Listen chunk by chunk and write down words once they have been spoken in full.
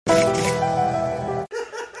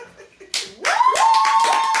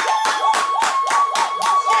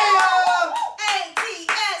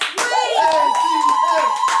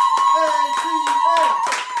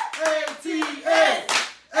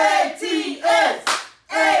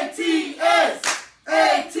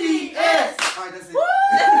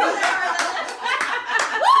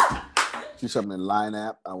something in Line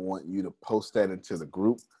app. I want you to post that into the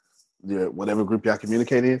group, whatever group y'all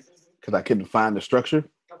communicate in, because I couldn't find the structure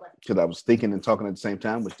because I was thinking and talking at the same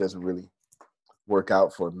time, which doesn't really work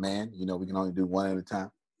out for a man. We can only do one at a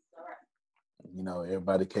time.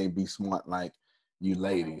 Everybody can't be smart like you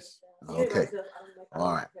ladies. Okay.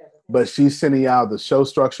 All right. But she's sending y'all the show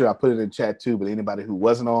structure. I put it in chat too, but anybody who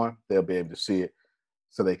wasn't on, they'll be able to see it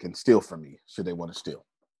so they can steal from me should they want to steal.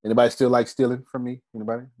 Anybody still like stealing from me?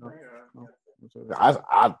 Anybody? No?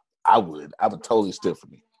 I would. I would totally steal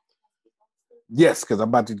from me. Yes, because I'm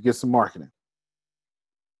about to get some marketing.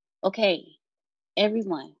 Okay,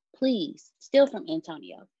 everyone, please steal from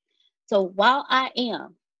Antonio. So while I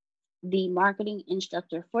am the marketing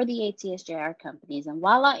instructor for the ATSJR companies, and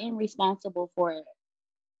while I am responsible for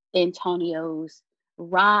Antonio's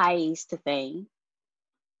rise to fame,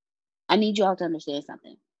 I need you all to understand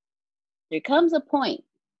something. There comes a point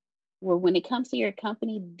where when it comes to your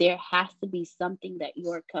company, there has to be something that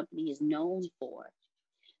your company is known for.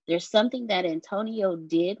 There's something that Antonio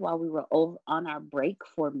did while we were over on our break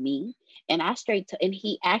for me, and and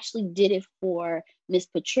he actually did it for Miss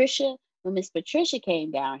Patricia when Miss Patricia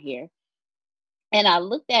came down here. And I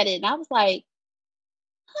looked at it and I was like,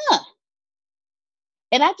 huh.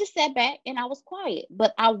 And I just sat back and I was quiet,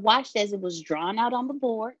 but I watched as it was drawn out on the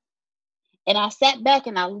board. And I sat back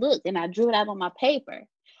and I looked and I drew it out on my paper.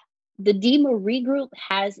 The DeMarie Group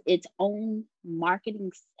has its own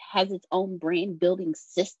marketing, has its own brand building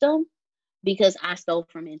system because I stole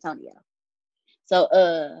from Antonio.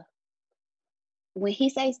 So when he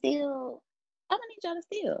say steal, I don't need y'all to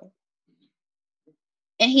steal.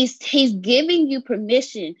 And he's giving you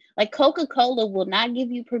permission. Like Coca-Cola will not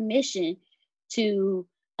give you permission to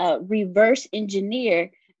reverse engineer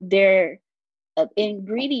their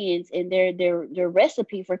ingredients and their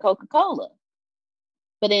recipe for Coca-Cola.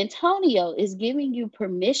 But Antonio is giving you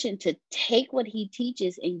permission to take what he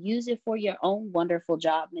teaches and use it for your own wonderful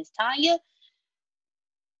job, Miss Tanya.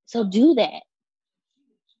 So do that.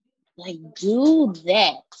 Like, do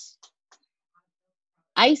that.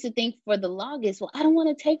 I used to think for the longest, well, I don't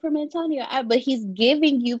want to take from Antonio, but he's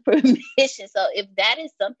giving you permission. So if that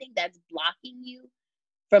is something that's blocking you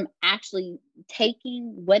from actually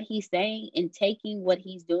taking what he's saying and taking what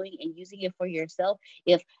he's doing and using it for yourself,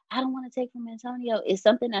 if I don't want to take from Antonio is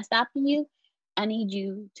something that's stopping you, I need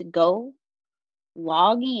you to go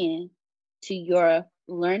log in to your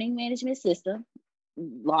learning management system,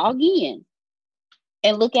 log in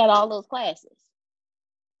and look at all those classes.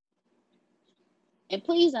 And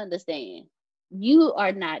please understand, you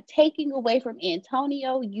are not taking away from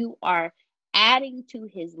Antonio. You are adding to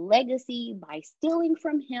his legacy by stealing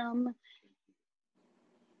from him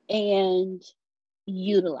and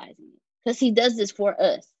utilizing it because he does this for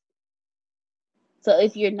us. So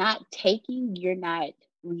if you're not taking, you're not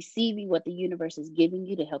receiving what the universe is giving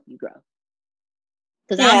you to help you grow.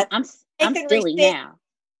 Because I'm stealing now.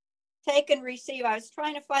 Take and receive. I was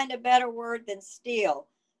trying to find a better word than steal.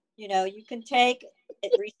 You can take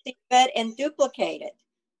it, receive it, and duplicate it.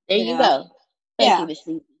 There you go. Thank you, Miss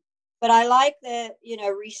Susan. But I like the,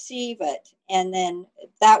 receive it. And then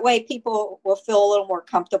that way people will feel a little more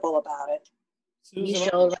comfortable about it. Susan, you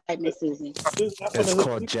sure right, Miss Susan. It's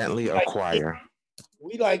called gently acquire.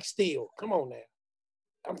 We like steal. Come on now.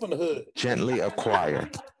 I'm from the hood. Gently acquire.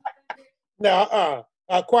 Now,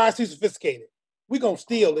 acquire too sophisticated. We gonna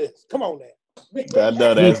steal this. Come on now. I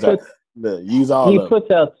know that's use all. He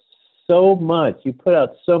puts out so much. You put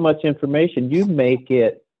out so much information. You make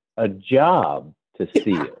it a job to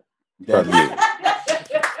steal from you.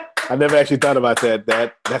 I never actually thought about that.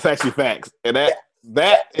 That's actually facts, and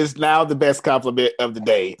that is now the best compliment of the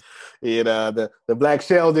day. The Black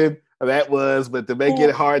Sheldon. That was, but to make it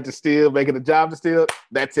hard to steal, make it a job to steal,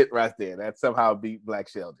 that's it right there. That somehow beat Black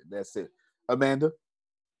Sheldon. That's it. Amanda?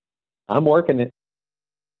 I'm working it.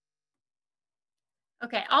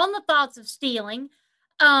 Okay, on the thoughts of stealing,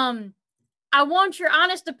 I want your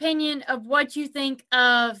honest opinion of what you think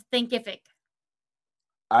of Thinkific.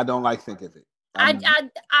 I don't like Thinkific.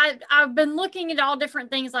 I've been looking at all different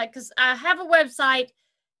things, because I have a website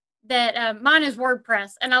that mine is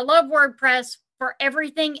WordPress, and I love WordPress for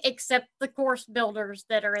everything except the course builders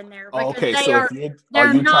that are in there. Okay, so are you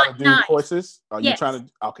trying to do courses? Are you trying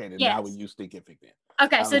to? Okay, then now we use Thinkific then.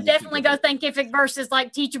 Okay, so definitely go Thinkific versus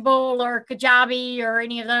like Teachable or Kajabi or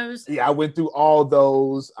any of those. Yeah, I went through all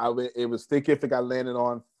those. It was Thinkific I landed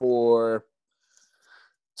on for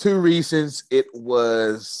 2 reasons. It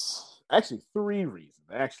was actually 3 reasons.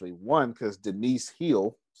 Actually, one, because Denise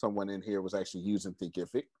Hill, someone in here, was actually using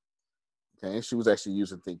Thinkific. Okay, she was actually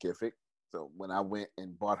using Thinkific. So when I went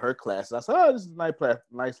and bought her classes, I said, "Oh, this is a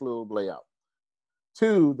nice little layout."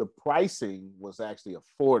 Two, the pricing was actually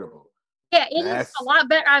affordable. Yeah, it is That's a lot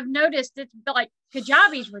better. I've noticed it's like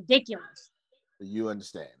Kajabi's ridiculous. you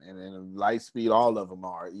understand, and Lightspeed, all of them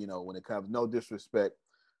are. When it comes, no disrespect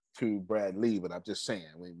to Brad Lee, but I'm just saying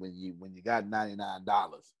when you got $99,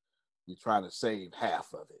 you're trying to save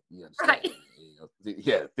half of it. You understand? Right.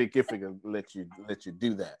 Yeah, Thinkific can let you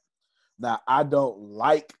do that. Now, I don't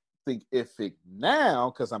like Thinkific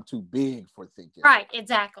now because I'm too big for Thinkific. Right,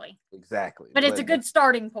 exactly. But it's a good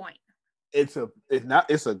starting point. It's a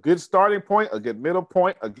good starting point, a good middle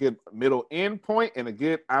point, a good middle end point, and a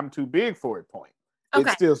good I'm too big for it point. Okay.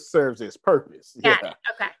 It still serves its purpose. Got it.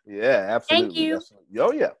 Okay. Yeah, absolutely. Thank you.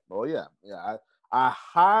 Absolutely. Oh yeah. I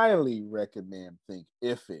highly recommend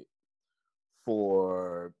Thinkific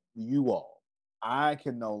for you all. I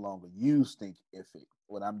can no longer use Thinkific.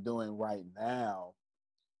 What I'm doing right now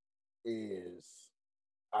is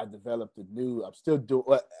I developed I'm still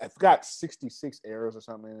doing, I've got 66 errors or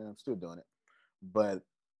something, and I'm still doing it. But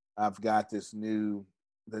I've got this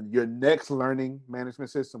your next learning management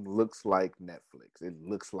system looks like Netflix. It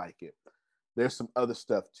looks like it. There's some other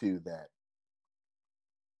stuff too that,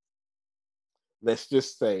 let's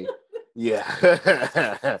just say,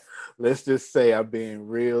 yeah, let's just say I'm being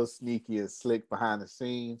real sneaky and slick behind the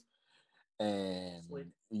scenes. And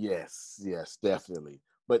yes, definitely.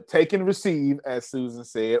 But take and receive, as Susan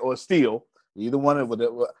said, or steal, either one of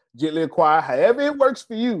them, gently acquire, however it works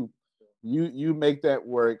for you. You make that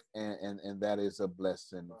work, and that is a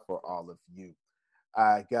blessing for all of you.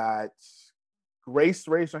 I got Grace,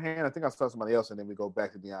 raise your hand. I think I saw somebody else, and then we go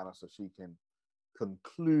back to Deanna so she can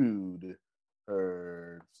conclude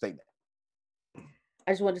her statement.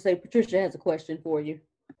 I just wanted to say Patricia has a question for you.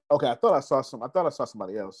 Okay, I thought I saw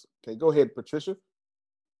somebody else. Okay, go ahead, Patricia.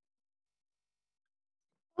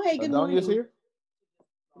 Hey, good morning. Adonia's here.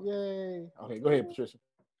 Yay. Okay, go ahead, Patricia.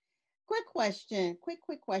 Quick question.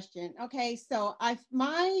 Okay, so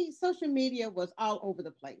my social media was all over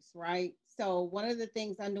the place, right? So one of the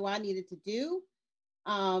things I knew I needed to do,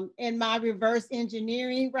 in my reverse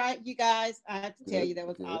engineering, right, you guys, I have to tell you that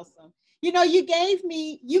was awesome. You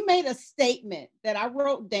made a statement that I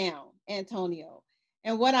wrote down, Antonio.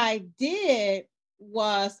 And what I did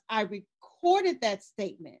was I recorded that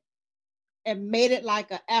statement and made it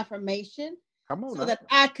like an affirmation so that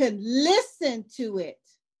I could listen to it,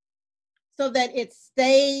 so that it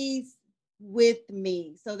stays with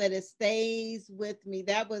me,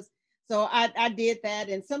 That was, so I did that.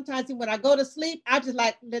 And sometimes when I go to sleep, I just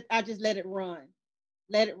let it run.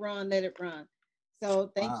 Let it run.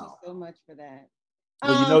 So thank you so much for that.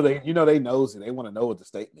 Well, they nosy. They want to know what the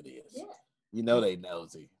statement is. Yeah. They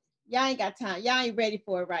nosy. Y'all ain't got time. Y'all ain't ready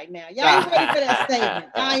for it right now. Y'all ain't ready for that statement.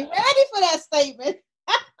 Y'all ain't ready for that statement.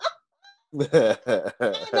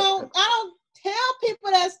 I don't tell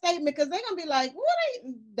people that statement because they're gonna be like,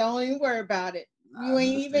 don't even worry about it. You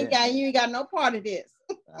ain't got no part of this.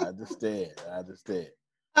 I understand.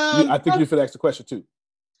 I think you should ask the question too.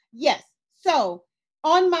 Yes. So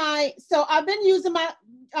I've been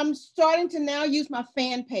I'm starting to now use my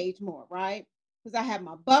fan page more, right? Because I have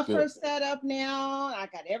my buffer set up now. I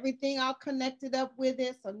got everything all connected up with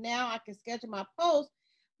it. So now I can schedule my posts.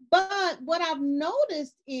 But what I've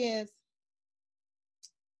noticed is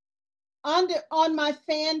on my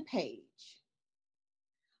fan page,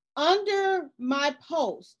 under my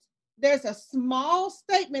post, there's a small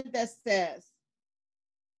statement that says,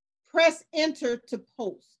 press enter to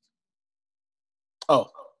post. Oh,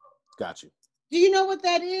 got you. Do you know what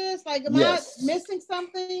that is? Like, am I missing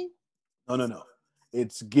something? No.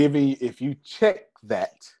 It's giving, if you check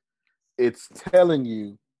that, it's telling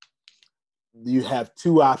you have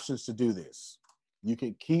two options to do this. You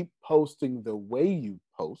can keep posting the way you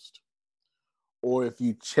post, or if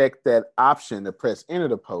you check that option to press enter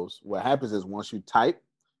to post, what happens is once you type,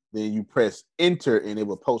 then you press enter and it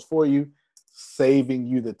will post for you, saving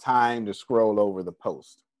you the time to scroll over the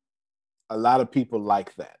post. A lot of people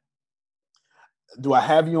like that. Do I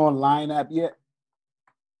have you on Line app yet?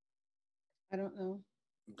 I don't know.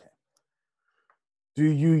 Okay. Do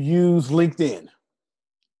you use LinkedIn?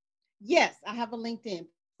 Yes, I have a LinkedIn page.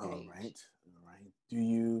 All right. Do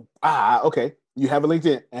you? Okay. You have a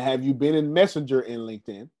LinkedIn. And have you been in Messenger in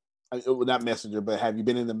LinkedIn? Not Messenger, but have you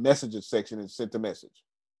been in the Messenger section and sent a message?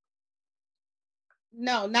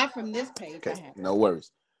 No, not from this page. Okay. I haven't. No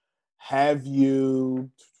worries. Have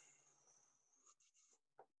you?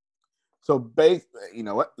 So, you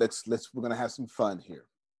know what? We're gonna have some fun here.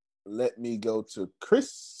 Let me go to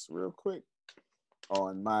Chris real quick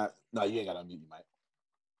on my. No, you ain't got to unmute, you might.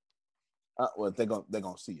 Well, they're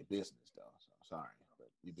gonna see your business though. So sorry,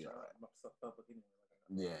 but you'll be all right.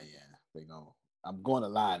 Yeah, they're gonna I'm going to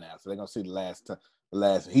line now, so they're gonna see the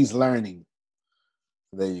last. He's learning.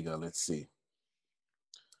 There you go. Let's see.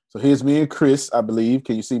 So here's me and Chris, I believe.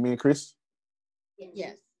 Can you see me and Chris?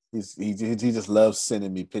 Yes. He just loves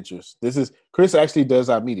sending me pictures. This is Chris actually does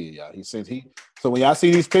our media, y'all. So when y'all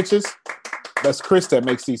see these pictures, that's Chris that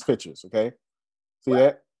makes these pictures. Okay, see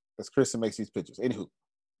that? That's Chris that makes these pictures. Anywho,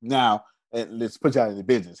 now let's put y'all in the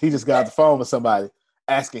business. He just got off the phone with somebody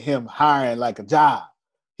asking him hiring like a job.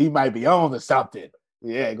 He might be on to something.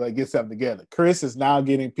 Yeah, go get something together. Chris is now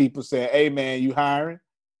getting people saying, "Hey man, you hiring?"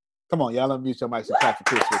 Come on, y'all unmute your mics and clap for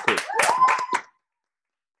Chris real quick.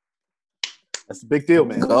 That's a big deal,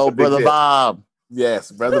 man. Go, Brother deal. Bob. Yes,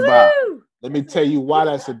 Brother Bob. Let me tell you why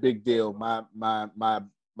that's a big deal. My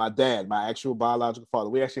dad, my actual biological father,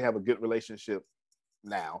 we actually have a good relationship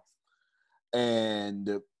now.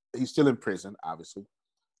 And he's still in prison, obviously.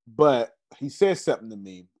 But he said something to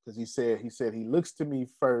me because he said he looks to me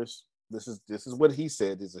first. This is what he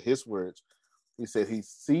said. These are his words. He said he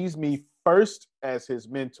sees me first as his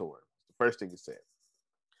mentor. The first thing he said.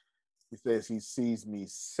 He says he sees me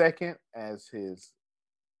second as his,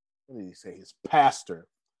 what did he say? His pastor.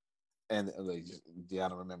 And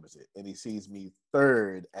Deanna remembers it. And he sees me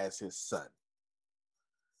third as his son.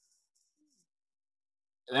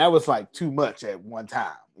 And that was like too much at one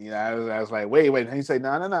time. You know, I was like, wait. And he said,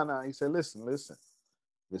 no. He said, listen.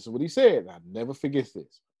 This is what he said. I never forget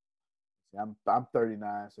this. I'm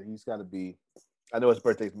 39, so he's got to be, I know his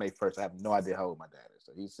birthday's May 1st. I have no idea how old my dad is.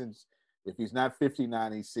 So if he's not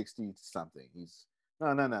 59, he's 60 something.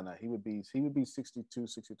 No. He would be 62,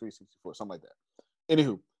 63, 64, something like that.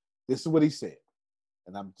 Anywho, this is what he said.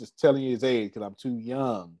 And I'm just telling you his age because I'm too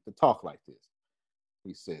young to talk like this.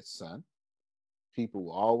 He said, son, people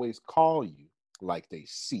will always call you like they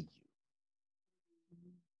see you.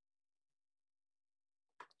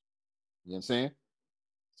 You know what I'm saying?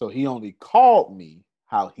 So he only called me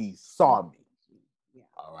how he saw me. Yeah.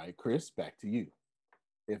 All right, Chris, back to you.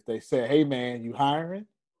 If they say, hey, man, you hiring?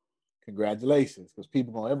 Congratulations, because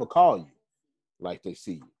people won't ever call you like they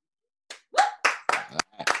see you. All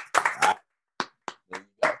right. There you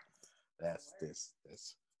go. That's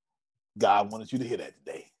God wanted you to hear that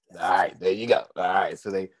today. All right, there you go. All right, so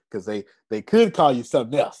they could call you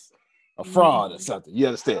something else, a fraud or something. You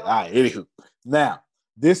understand? All right, anywho. Now,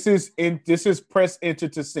 this is press enter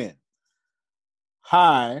to send.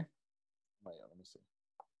 Hi. Let me see.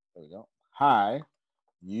 There we go. Hi,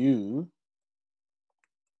 you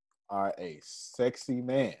are a sexy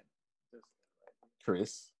man,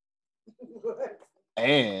 Chris.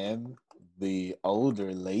 And the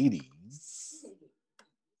older ladies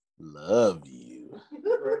love you.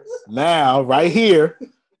 Now, right here,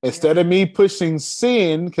 instead of me pushing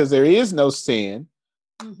send, because there is no send,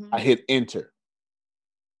 I hit enter.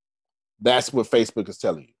 That's what Facebook is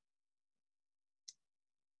telling you.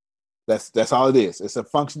 That's all it is. It's a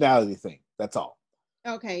functionality thing. That's all.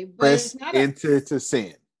 Okay. But press enter to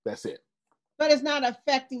send. That's it. But it's not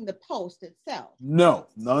affecting the post itself. No.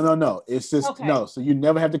 It's just no. So you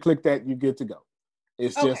never have to click that. You're good to go.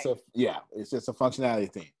 It's just it's just a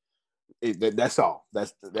functionality thing. That's all.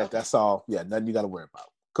 That's all. Yeah, nothing you got to worry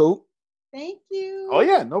about. Cool. Thank you. Oh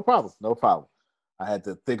yeah, no problem. I had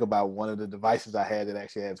to think about one of the devices I had that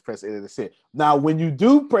actually has press enter to send. Now, when you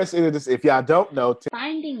do press enter to send, if y'all don't know,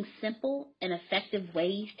 finding simple and effective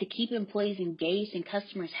ways to keep employees engaged and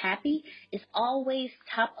customers happy is always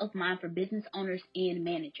top of mind for business owners and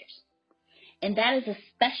managers. And that is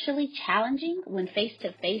especially challenging when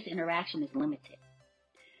face-to-face interaction is limited.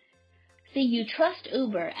 See, you trust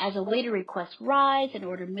Uber as a way to request rides and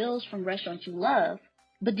order meals from restaurants you love,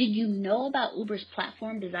 but did you know about Uber's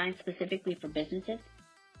platform designed specifically for businesses?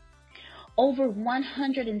 Over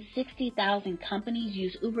 160,000 companies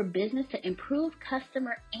use Uber Business to improve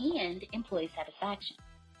customer and employee satisfaction.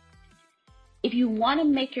 If you want to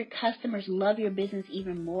make your customers love your business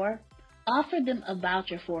even more, offer them a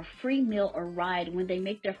voucher for a free meal or ride when they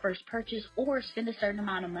make their first purchase or spend a certain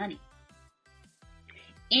amount of money.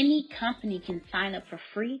 Any company can sign up for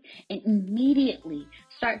free and immediately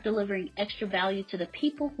start delivering extra value to the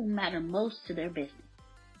people who matter most to their business.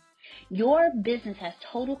 Your business has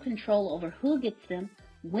total control over who gets them,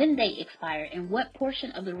 when they expire, and what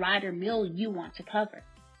portion of the ride or meal you want to cover.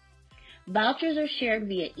 Vouchers are shared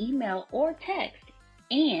via email or text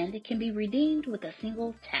and can be redeemed with a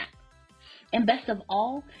single tap. And best of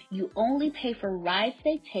all, you only pay for rides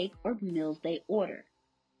they take or meals they order.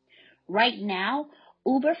 Right now,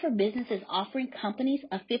 Uber for Business is offering companies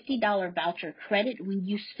a $50 voucher credit when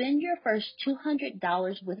you spend your first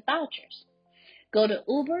 $200 with vouchers. Go to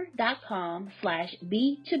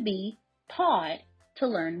uber.com/B2B pod to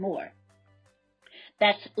learn more.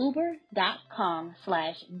 That's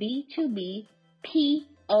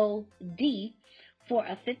uber.com/B2BPOD for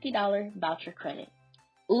a $50 voucher credit.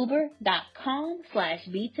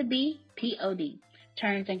 Uber.com/B2BPOD.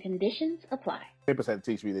 Terms and conditions apply. 10%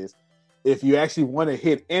 teach me this. If you actually want to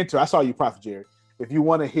hit enter, I saw you, Prophet Jerry. If you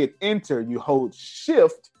want to hit enter, you hold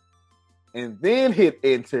shift and then hit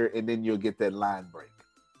enter, and then you'll get that line break.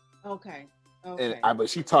 Okay. But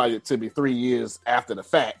she taught it to me 3 years after the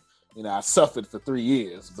fact. I suffered for 3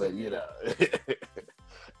 years, but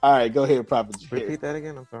All right, go ahead, Prophet Jerry. Repeat that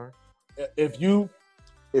again. I'm sorry. If you're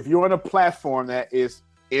on a platform that is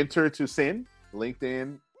enter to send,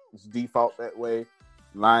 LinkedIn is default that way.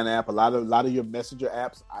 Line app, a lot of your messenger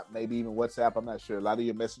apps, maybe even WhatsApp, I'm not sure. A lot of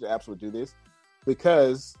your messenger apps will do this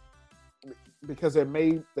because they're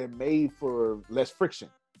made for less friction,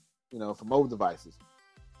 for mobile devices.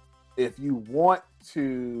 If you want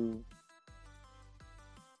to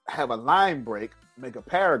have a line break, make a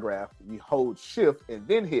paragraph, you hold shift and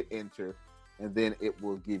then hit enter, and then it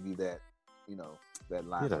will give you that, that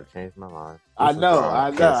line. You done changed my life. I know.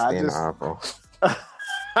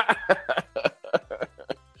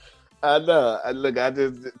 I know. Look,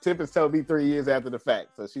 Tip has told me 3 years after the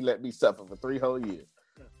fact, so she let me suffer for 3 whole years.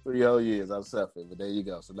 3 whole years I'm suffering, but there you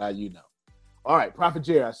go. So now you know. All right, Prophet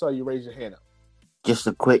Jerry, I saw you raise your hand up. Just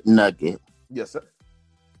a quick nugget. Yes, sir.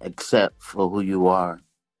 Except for who you are.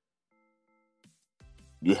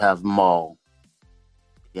 You have more.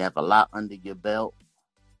 You have a lot under your belt.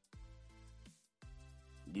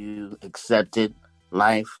 You accepted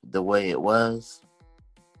life the way it was.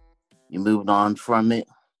 You moved on from it.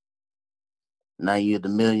 Now you're the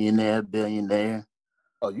millionaire, billionaire.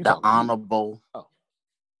 Oh, you the honorable. Oh.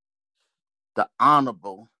 The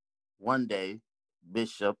honorable, one day,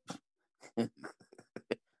 Bishop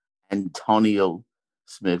Antonio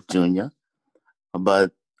Smith Jr.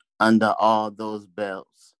 But under all those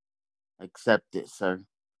belts, accept it, sir,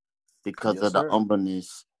 because Yes, of the sir.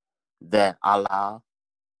 humbleness that Allah,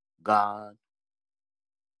 God,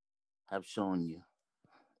 have shown you.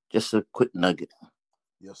 Just a quick nugget.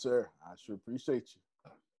 Yes, sir. I sure appreciate you.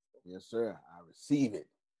 Yes, sir. I receive it.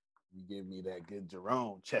 You give me that good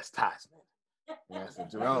Jerome chastisement. Yes,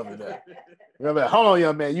 Jerome. Remember, hold on,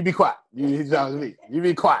 young man. You be quiet. You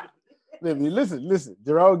be quiet. Listen.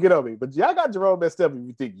 Jerome, get on me. But y'all got Jerome messed up if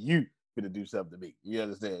you think you gonna do something to me. You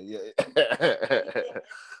understand? Yeah.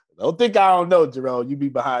 Don't think I don't know, Jerome. You be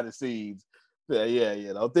behind the scenes.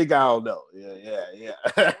 Yeah. Don't think I don't know. Yeah.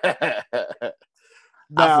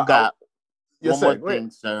 I forgot yes, one sir. more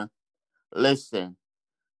thing, sir. Listen,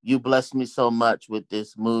 you blessed me so much with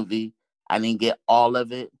this movie. I didn't get all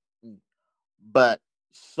of it, but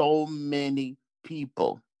so many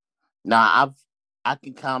people. Now I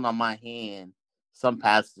can count on my hand some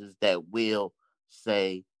pastors that will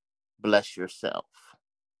say, "Bless yourself."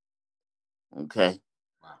 Okay,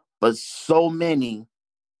 wow. But so many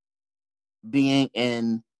being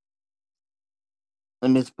in.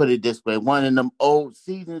 Let me put it this way: one of them old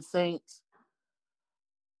seasoned saints.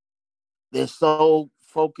 They're so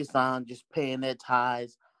focused on just paying their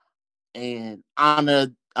tithes and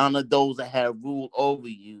honor those that have rule over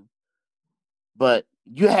you. But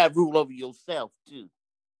you have rule over yourself too.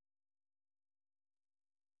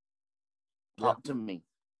 Talk to me.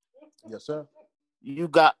 Yes, sir. You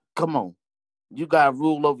got rule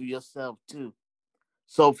over yourself too.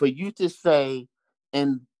 So for you to say,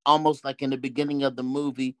 and almost like in the beginning of the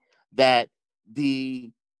movie, that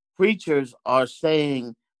the preachers are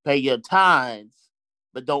saying pay your tithes,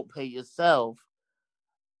 but don't pay yourself,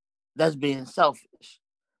 that's being selfish.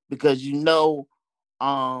 Because now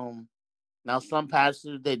some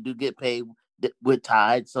pastors, they do get paid with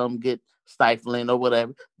tithes, some get stifling or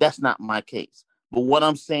whatever. That's not my case. But what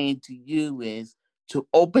I'm saying to you is to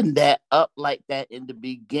open that up like that in the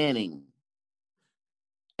beginning,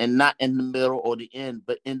 and not in the middle or the end,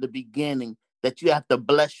 but in the beginning, that you have to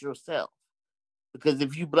bless yourself. Because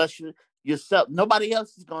if you bless yourself, nobody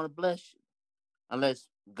else is going to bless you unless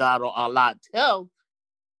God or Allah tells.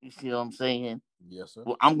 You see what I'm saying? Yes, sir.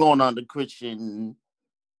 Well, I'm going on the Christian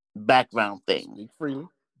background thing. Speak freely.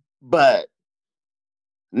 But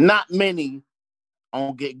not many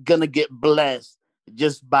are gonna get blessed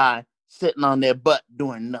just by sitting on their butt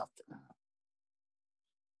doing nothing.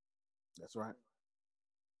 That's right.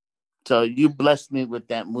 So you blessed me with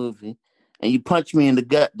that movie, and you punched me in the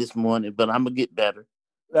gut this morning, but I'm gonna get better.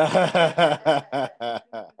 I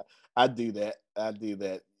do that.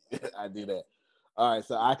 All right,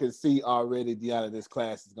 so I can see already, Deanna, this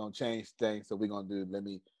class is gonna change things. So we're gonna do. Let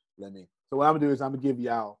me. So what I'm gonna do is I'm gonna give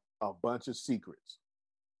y'all a bunch of secrets.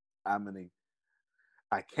 I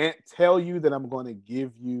can't tell you that I'm gonna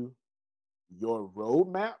give you your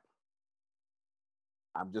roadmap,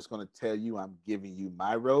 I'm just going to tell you, I'm giving you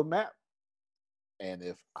my roadmap. And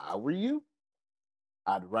if I were you,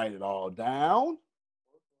 I'd write it all down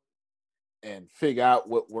and figure out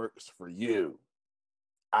what works for you.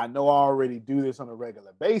 I know I already do this on a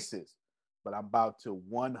regular basis, but I'm about to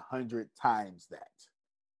 100 times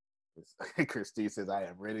that. Christine says, I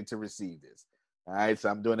am ready to receive this. All right, so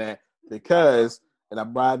I'm doing that because, and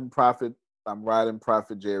I'm riding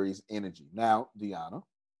Prophet Jerry's energy. Now, Deanna,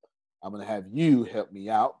 I'm going to have you help me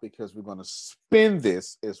out because we're going to spin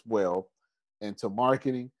this as well into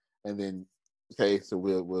marketing, and then okay, so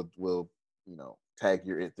we'll tag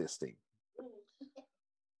your at this thing.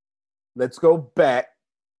 Let's go back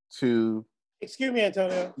to. Excuse me,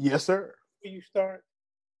 Antonio. Yes, sir. Before you start,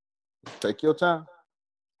 take your time.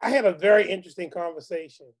 I had a very interesting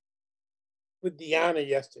conversation with Deanna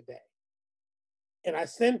yesterday, and I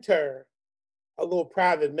sent her a little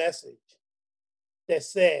private message that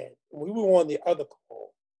said, we were on the other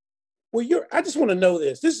call. Well, I just want to know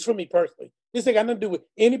this. This is for me personally. This ain't got nothing to do with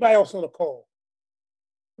anybody else on the call.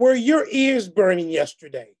 Were your ears burning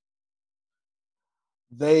yesterday?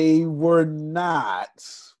 They were not.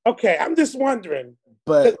 Okay, I'm just wondering.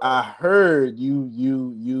 But I heard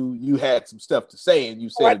you had some stuff to say, and you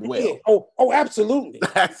said it well. Oh, absolutely,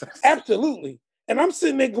 absolutely. And I'm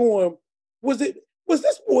sitting there going, was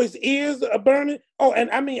this boy's ears burning? Oh, and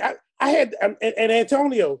I mean, I had and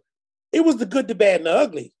Antonio, it was the good, the bad, and the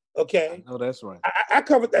ugly. Okay, no, that's right. I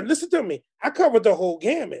covered that. Listen to me. I covered the whole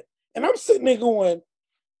gamut, and I'm sitting there going,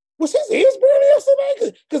 was his ears burning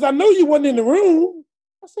yesterday? Because I know you wasn't in the room.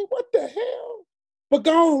 I said, what the hell? But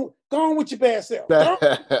go on with your bad self.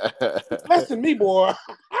 Blessing me, boy.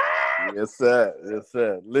 Yes, sir. Yes,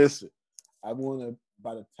 sir. Listen, I want to,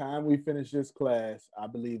 by the time we finish this class, I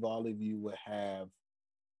believe all of you will have,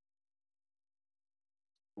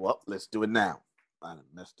 well, let's do it now. I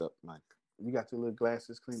messed up my, you got your little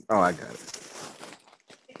glasses clean? Oh, I got it.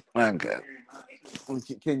 I got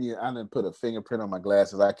it. Can you, I didn't put a fingerprint on my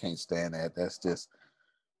glasses. I can't stand that. That's just,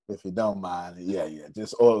 if you don't mind, yeah,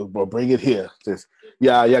 just or bring it here. Just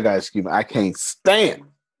y'all guys, excuse me. I can't stand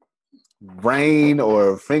rain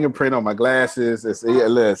or fingerprint on my glasses.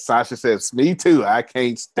 Sasha says, me too. I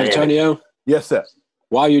can't stand Antonio? It. Yes, sir.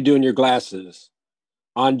 While you're doing your glasses,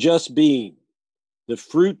 on Just Being, the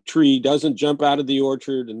fruit tree doesn't jump out of the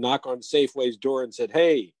orchard and knock on Safeway's door and said,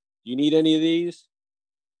 hey, you need any of these?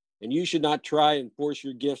 And you should not try and force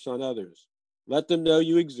your gifts on others. Let them know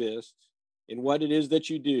you exist and what it is that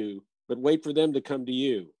you do, but wait for them to come to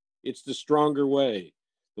you. It's the stronger way.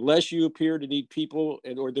 The less you appear to need people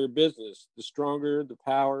and or their business, the stronger the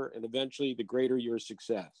power, and eventually the greater your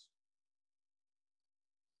success.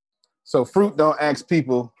 So fruit don't ask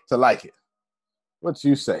people to like it. What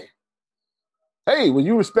you say? Hey, will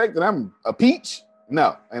you respect that I'm a peach?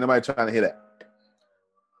 No, ain't nobody trying to hear that.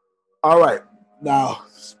 All right. Now,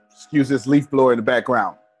 excuse this leaf blower in the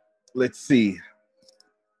background. Let's see.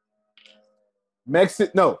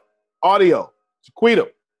 Audio. Chiquito.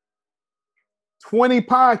 20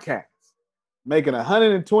 podcasts, making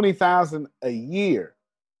 $120,000 a year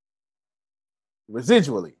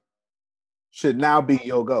residually should now be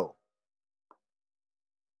your goal.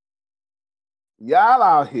 Y'all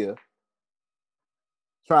out here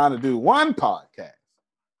trying to do one podcast,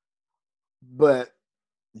 but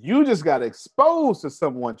you just got exposed to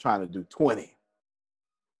someone trying to do 20.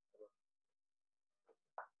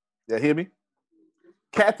 You hear me?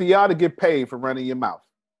 Kathy, you ought to get paid for running your mouth.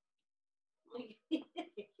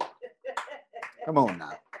 Come on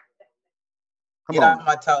now. Get off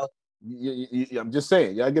my toe. I'm just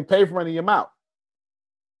saying, y'all get paid for running your mouth.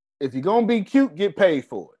 If you're going to be cute, get paid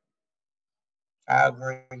for it. I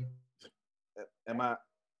agree. Am I?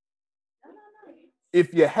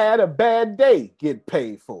 If you had a bad day, get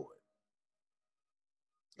paid for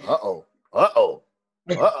it. Uh-oh.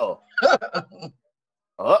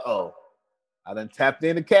 I done tapped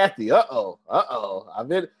into Kathy. I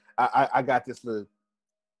got this little.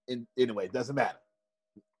 Anyway, it doesn't matter.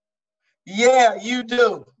 Yeah, you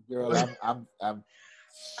do. Girl, I'm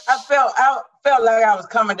I felt like I was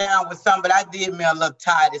coming down with something, but I did me a little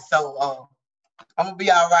tidy, so I'm gonna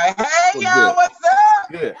be all right. Hey, well, y'all, good. what's up?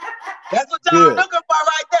 Good. That's what y'all Good. looking for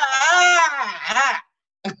right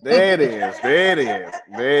there. There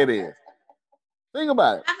it is. Think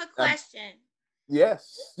about it. I have a question.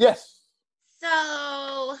 Yes. So,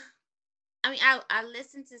 I mean, I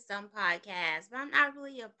listen to some podcasts, but I'm not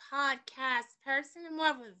really a podcast person. I'm more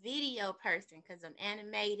of a video person because I'm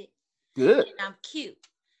animated. Good. And I'm cute.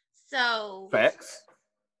 So, Facts.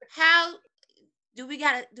 How do we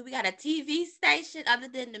got a TV station other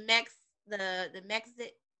than the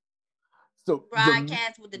Mexit? So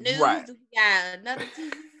broadcast with the news. right. Do we got another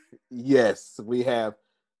TV? Yes, we have.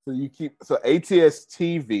 So ATS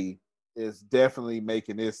TV is definitely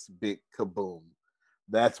making this big kaboom.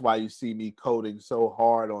 That's why you see me coding so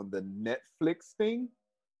hard on the Netflix thing,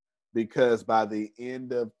 because by the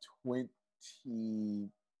end of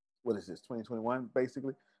 2021,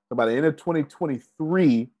 basically. So by the end of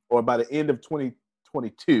 2023, or by the end of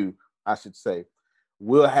 2022, I should say,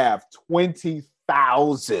 we'll have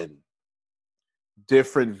 20,000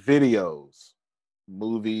 different videos,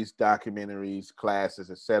 movies, documentaries,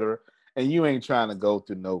 classes, etc. And you ain't trying to go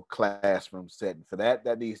through no classroom setting for that.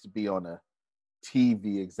 That needs to be on a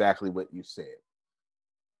TV, exactly what you said.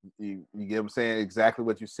 You get what I'm saying? Exactly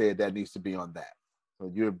what you said, that needs to be on that.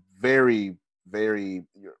 So you're very, very,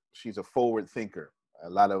 she's a forward thinker. A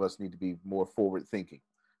lot of us need to be more forward thinker.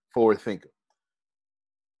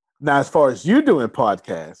 Now, as far as you doing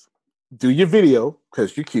podcasts, do your video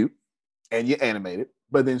because you're cute and you're animated,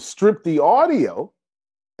 but then strip the audio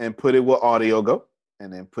and put it where audio go,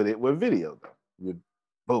 and then put it where video go.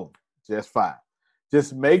 Boom, just fine.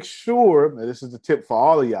 Just make sure, and this is the tip for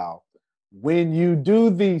all of y'all, when you do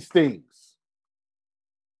these things,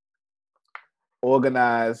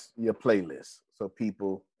 organize your playlist so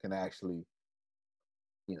people can actually,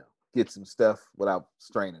 get some stuff without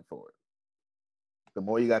straining for it. The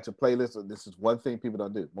more you got your playlist, this is one thing people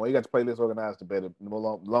don't do. The more you got your playlist organized, the better. The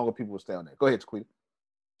longer people will stay on there. Go ahead, Chiquita.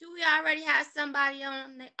 Do we already have somebody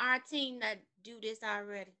on our team that do this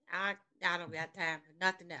already? I don't got time for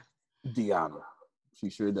nothing else. Deanna. She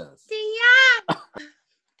sure does.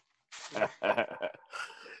 Deanna!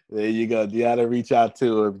 There you go. Deanna, reach out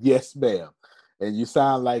to her. Yes, ma'am. And you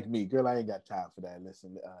sound like me. Girl, I ain't got time for that.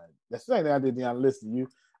 Listen, that's the same thing I did, Deanna. Listen to you.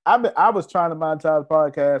 I was trying to monetize the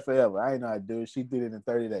podcast forever. I didn't know how to do it. She did it in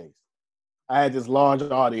 30 days. I had this large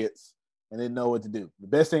audience and didn't know what to do. The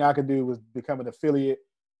best thing I could do was become an affiliate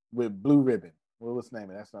with Blue Ribbon. What was the name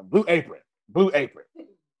of that? That's not Blue Apron. Blue Apron.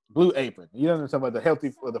 Blue Apron. You know what I'm talking about? The healthy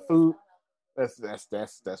for the food. That's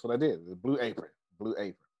what I did. The Blue Apron. Blue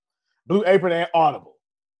Apron. Blue Apron and Audible.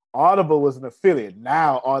 Audible was an affiliate.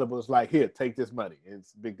 Now Audible is like, here, take this money.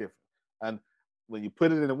 It's a big difference. And when you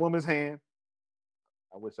put it in a woman's hand,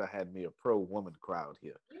 I wish I had me a pro-woman crowd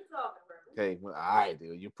here. Okay, well, I do.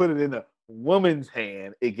 You put it in a woman's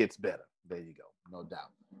hand, it gets better. There you go, no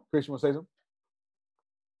doubt. Chris, you want to say something?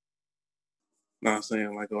 No, I'm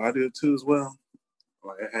saying, like, I did too as well.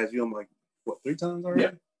 Like, it has you on, like, what, 3 times already?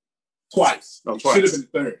 Yeah. Twice. No, twice. Should have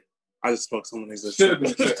been third. I just spoke someone English. Should have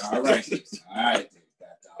been third. All right. All right.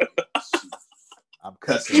 I'm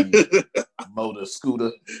cussing you. Motor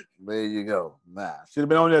scooter. There you go. Nah. Should have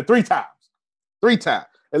been on there 3 times. 3 times.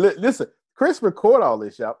 And listen, Chris record all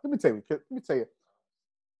this, y'all. Let me tell you.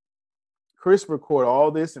 Chris record all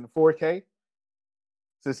this in 4K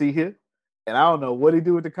since he here. And I don't know what he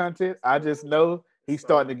do with the content. I just know he's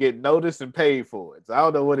starting to get noticed and paid for it. So I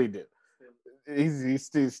don't know what he do. He's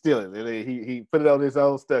still stealing. He put it on his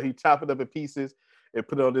own stuff. He chop it up in pieces and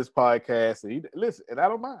put it on this podcast. And listen, and I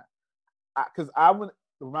don't mind. Because I would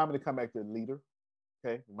remind me to come back to leader.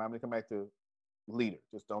 Okay? Remind me to come back to leader.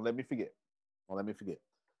 Just don't let me forget. Don't let me forget.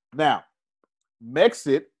 Now,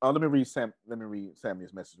 Mexit. Let me read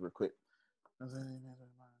Sammy's message real quick.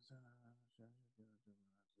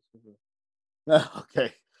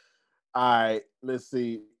 Okay. All right. Let's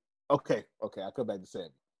see. Okay. I'll come back to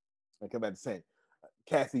Sammy.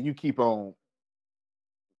 Kathy, you keep on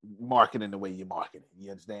marketing the way you're marketing.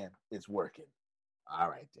 You understand? It's working. All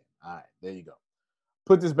right, then. All right. There you go.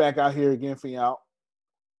 Put this back out here again for y'all.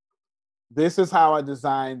 This is how I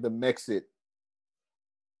designed the Mexit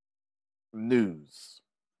news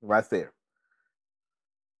right there.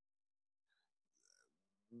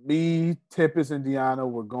 Me, Tempest, and Deanna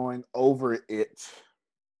were going over it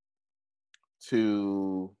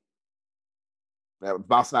to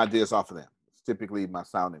bouncing ideas off of them. It's typically my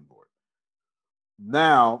sounding board.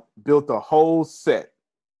 Now built a whole set.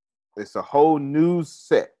 It's a whole news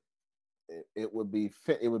set. It would be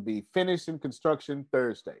finished in construction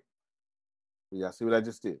Thursday. Y'all see what I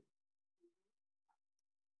just did?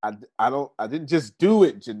 I didn't just do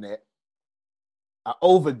it, Jeanette. I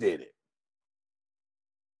overdid it.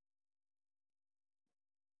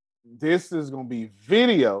 This is going to be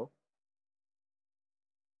video.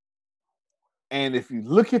 And if you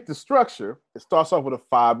look at the structure, it starts off with a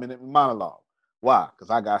 5-minute monologue. Why? Because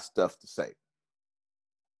I got stuff to say.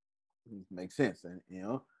 It makes sense. And,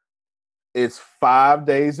 it's 5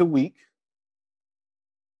 days a week.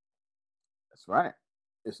 That's right.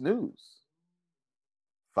 It's news.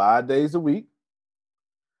 5 days a week.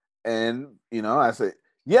 And, I said,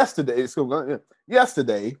 yesterday,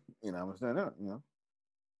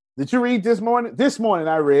 Did you read this morning? This morning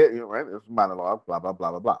I read, right? It's monologue, blah, blah,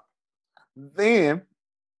 blah, blah, blah. Then,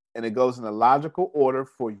 and it goes in a logical order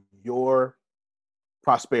for your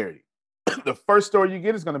prosperity. The first story you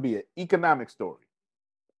get is going to be an economic story.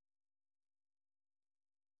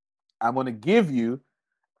 I'm going to give you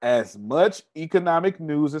as much economic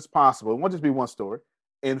news as possible. It won't just be one story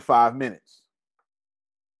in 5 minutes.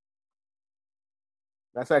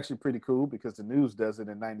 That's actually pretty cool because the news does it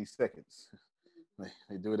in 90 seconds.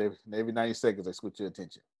 They do it every 90 seconds. They switch your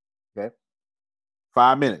attention. Okay.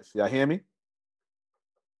 5 minutes. Y'all hear me?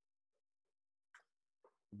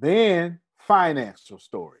 Then financial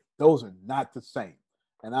story. Those are not the same.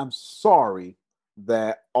 And I'm sorry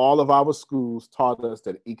that all of our schools taught us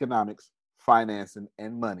that economics, financing,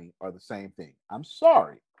 and money are the same thing. I'm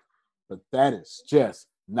sorry, but that is just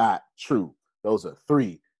not true. Those are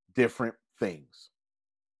three different things.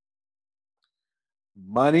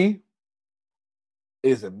 Money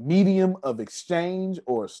is a medium of exchange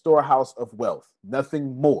or a storehouse of wealth,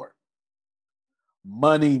 nothing more.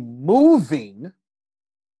 Money moving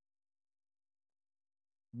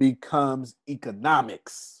becomes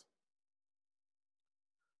economics.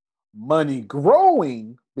 Money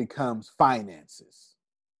growing becomes finances.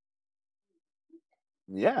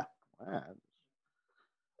 Yeah.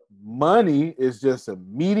 Money is just a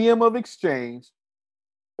medium of exchange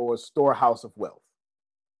or a storehouse of wealth.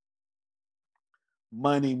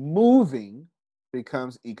 Money moving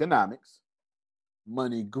becomes economics.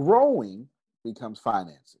 Money growing becomes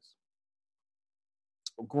finances.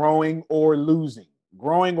 Growing or losing.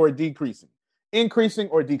 Growing or decreasing. Increasing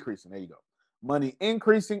or decreasing. There you go. Money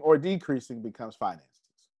increasing or decreasing becomes finances.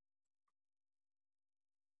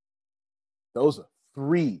 Those are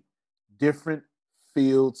three different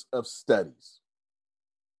fields of studies.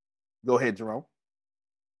 Go ahead, Jerome.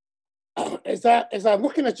 As I'm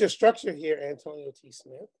looking at your structure here, Antonio T.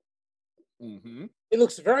 Smith, it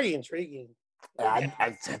looks very intriguing. That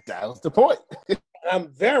was the point. I'm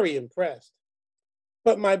very impressed.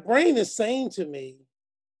 But my brain is saying to me,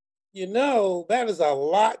 that is a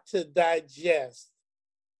lot to digest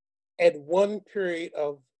at one period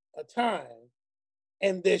of a time.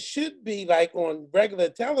 And there should be, like on regular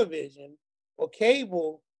television or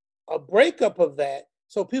cable, a breakup of that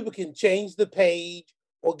so people can change the page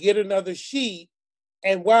or get another sheet.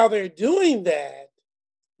 And while they're doing that,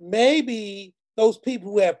 maybe those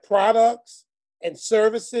people who have products and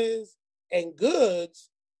services and goods,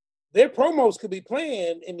 their promos could be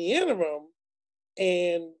playing in the interim.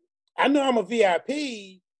 And I know I'm a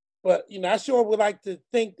VIP, but I sure would like to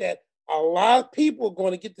think that a lot of people are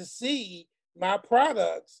going to get to see my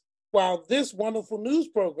products while this wonderful news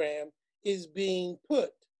program is being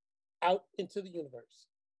put out into the universe.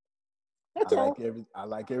 That's all. I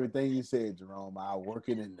like everything you said, Jerome. I'll work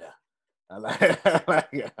it in there. I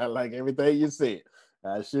like everything you said.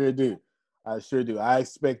 I sure do. I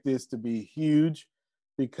expect this to be huge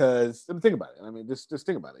because think about it. I mean, just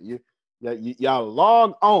think about it. Y'all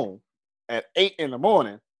log on at 8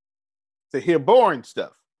 a.m. to hear boring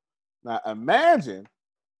stuff. Now imagine,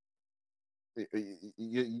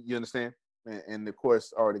 you understand? And of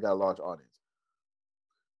course, already got a large audience.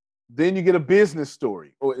 Then you get a business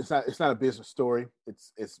story, or it's not a business story.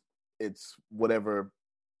 It's whatever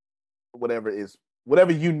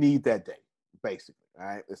you need that day, basically. All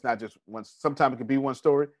right. It's not just one. Sometimes it can be one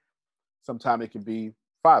story. Sometimes it can be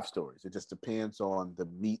 5 stories. It just depends on the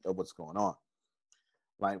meat of what's going on.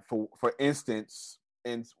 Like for instance,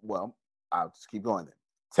 I'll just keep going then.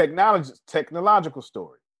 Technological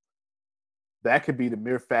story. That could be the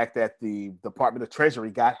mere fact that the Department of Treasury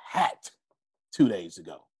got hacked 2 days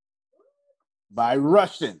ago by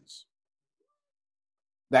Russians.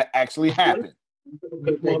 That actually happened.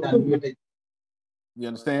 You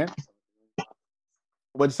understand?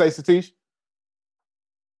 What'd you say, Satish?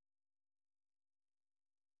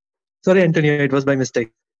 Sorry, Antonio, it was by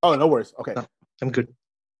mistake. Oh, no worries. Okay. I'm good.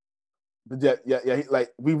 But yeah.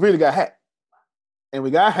 Like we really got hacked. And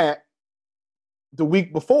we got hacked the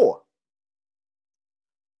week before.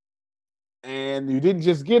 And you didn't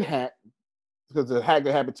just get hacked because the hack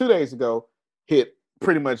that happened 2 days ago hit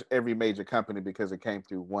pretty much every major company because it came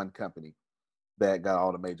through one company that got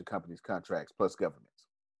all the major companies' contracts plus governments.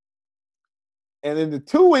 And then the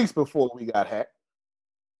 2 weeks before we got hacked,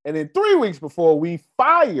 and then 3 weeks before we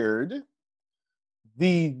fired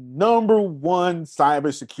the #1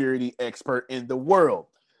 cybersecurity expert in the world.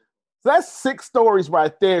 So that's 6 stories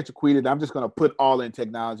right there, Jaquita. I'm just going to put all in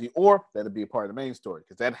technology, or that'll be a part of the main story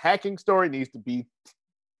because that hacking story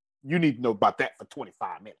you need to know about that for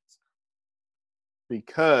 25 minutes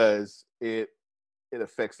because it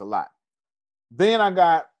affects a lot. Then I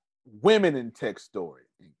got women in tech story.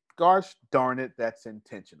 gosh darn it, that's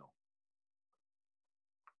intentional.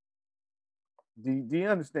 Do you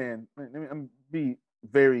understand? Let me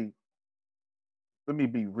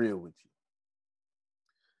be real with you.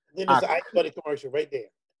 Then there's an Ice Buddy commercial right there.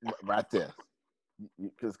 Right there.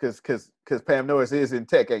 Because Pam Norris is in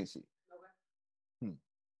tech, ain't she?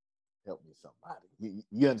 Help me, somebody.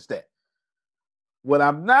 You understand? What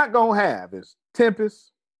I'm not going to have is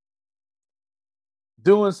Tempest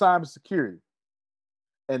doing cybersecurity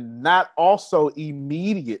and not also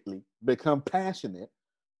immediately become passionate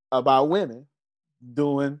about women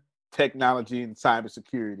doing technology and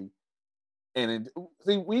cybersecurity. And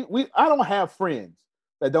see, I don't have friends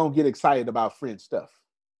that don't get excited about friend stuff.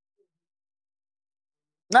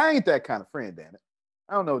 Now, I ain't that kind of friend, damn it.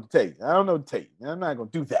 I don't know what to tell you. I'm not going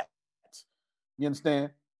to do that. You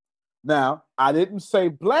understand? Now, I didn't say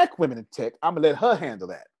black women in tech. I'm going to let her handle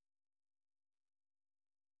that.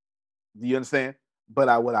 Do you understand?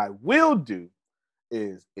 But what I will do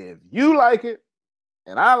is if you like it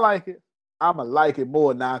and I like it, I'm going to like it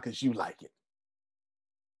more now because you like it.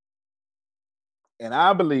 And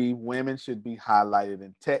I believe women should be highlighted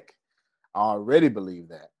in tech. I already believe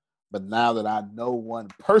that. But now that I know one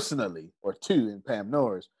personally or two in Pam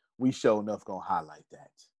Norris, we sure enough going to highlight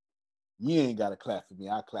that. You ain't got to clap for me.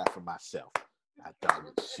 I clap for myself. I dog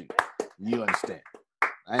it. Shoot. You understand?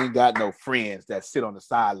 I ain't got no friends that sit on the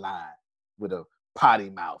sideline with a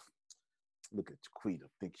potty mouth. Look at Chiquita,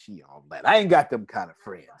 think she all that. I ain't got them kind of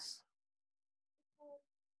friends.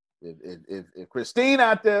 If Christine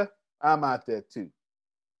out there, I'm out there too.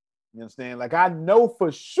 You understand? Like I know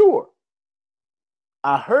for sure.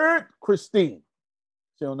 I heard Christine.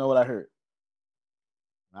 She don't know what I heard.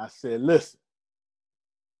 I said, listen,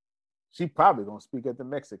 she probably gonna speak at the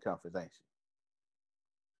Mexican conference, ain't she?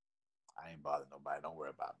 I ain't bothering nobody. Don't worry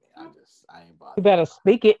about me. I ain't bothering. You better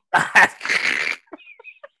speak it.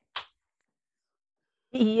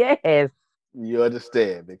 Yes. You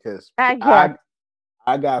understand? Because I got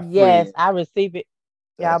friends. I receive it.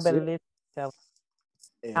 Y'all That's better it. listen.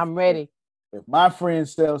 I'm ready. If my friend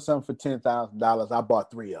sells something for $10,000, I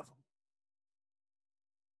bought 3 of them.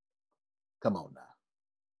 Come on now.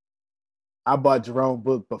 I bought Jerome's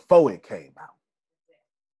book before it came out.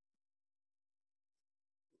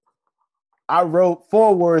 I wrote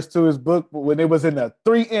forewords to his book when it was in a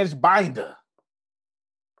 3-inch binder.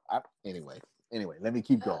 Anyway, let me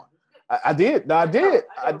keep going. I did.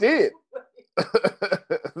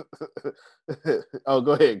 Oh,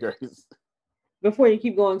 go ahead, Grace. Before you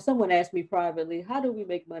keep going, someone asked me privately, how do we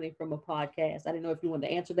make money from a podcast? I didn't know if you wanted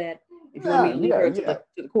to answer that. If you want me to leave her to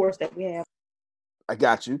the course that we have. I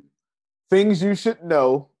got you. Things you should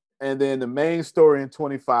know, and then the main story in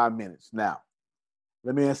 25 minutes. Now,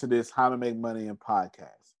 let me answer this, how to make money in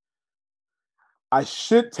podcasts. I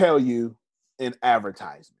should tell you in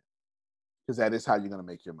advertisement, because that is how you're going to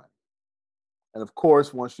make your money. And of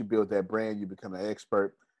course, once you build that brand, you become an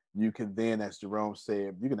expert. You can then, as Jerome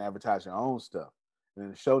said, you can advertise your own stuff. And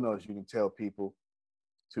in the show notes, you can tell people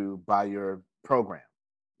to buy your program,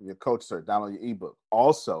 your coach cert, download your ebook.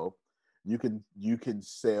 Also, you can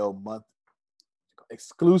sell month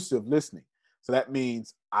exclusive listening. So that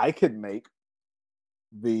means I could make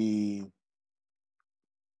did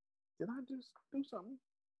I just do something?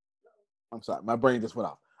 I'm sorry, my brain just went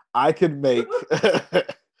off. I could make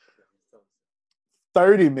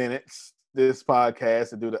 30 minutes this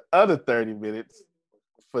podcast and do the other 30 minutes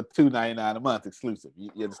for $2.99 a month exclusive.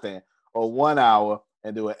 You understand? Or 1 hour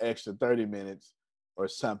and do an extra 30 minutes or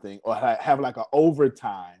something, or have like an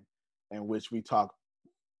overtime in which we talk.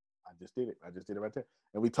 I just did it right there.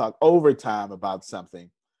 And we talk overtime about something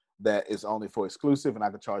that is only for exclusive, and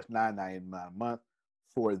I could charge $9.99 a month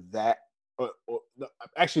for that.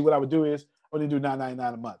 Actually, what I would do is I wouldn't do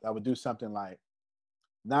 $9.99 a month. I would do something like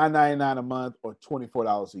 $9.99 a month or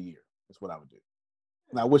 $24 a year. That's what I would do.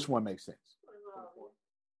 Now, which one makes sense?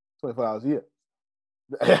 $24 a year.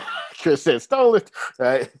 Chris said, stole it,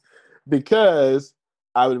 right? Because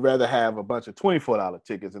I would rather have a bunch of $24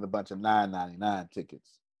 tickets than a bunch of $9.99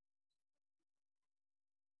 tickets.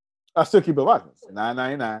 I still keep it watching.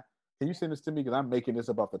 $9.99. Can you send this to me? Because I'm making this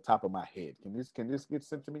up off the top of my head. Can this get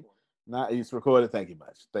sent to me? Nah, it's recorded. Thank you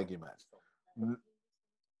much.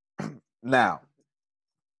 Now,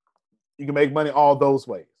 you can make money all those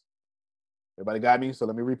ways. Everybody got me? So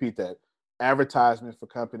let me repeat that. Advertisements for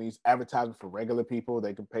companies, advertisements for regular people.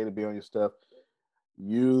 They can pay to be on your stuff.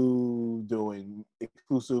 You doing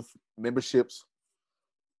exclusive memberships.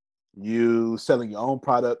 You selling your own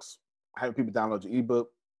products. Having people download your ebook.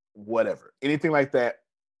 Whatever. Anything like that,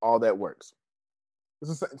 all that works.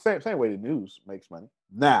 It's the same way the news makes money.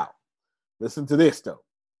 Now, listen to this, though.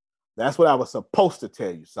 That's what I was supposed to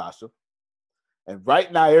tell you, Sasha. And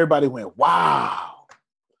right now, everybody went, wow,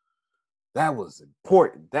 that was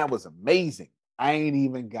important. That was amazing. I ain't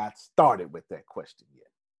even got started with that question yet.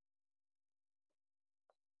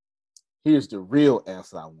 Here's the real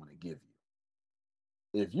answer I want to give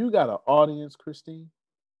you. If you got an audience, Christine,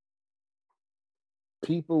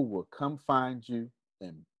 people will come find you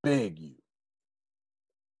and beg you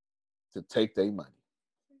to take their money.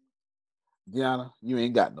 Deanna, you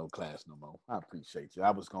ain't got no class no more. I appreciate you.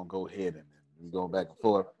 I was going to go ahead and we go back and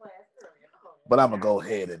forth. But I'm going to go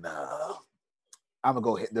ahead and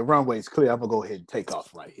the runway is clear. I'm going to go ahead and take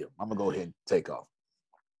off right here. I'm going to go ahead and take off.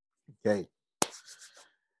 Okay.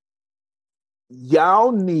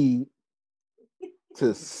 Y'all need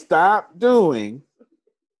to stop doing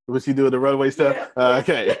what you do with the runway stuff.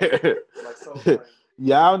 Okay.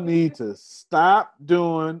 Y'all need to stop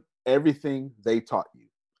doing everything they taught you.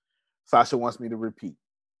 Sasha wants me to repeat.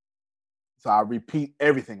 So I'll repeat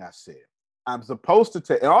everything I said. I'm supposed to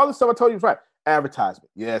take, and all the stuff I told you is right. Advertisement,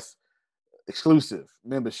 yes. Exclusive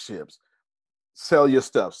memberships. Sell your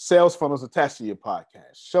stuff. Sales funnels attached to your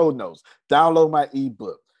podcast. Show notes. Download my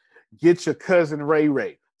ebook. Get your cousin Ray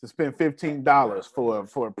Ray to spend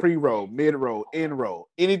 $15 for a pre-roll, mid-roll, end-roll,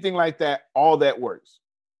 anything like that. All that works.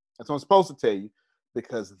 That's what I'm supposed to tell you,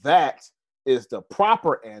 because that is the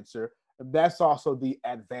proper answer. And that's also the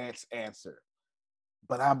advanced answer.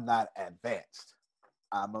 But I'm not advanced.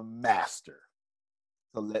 I'm a master.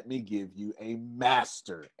 So let me give you a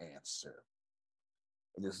master answer.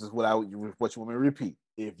 And this is what you want me to repeat.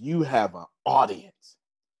 If you have an audience,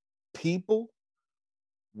 people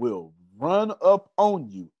will run up on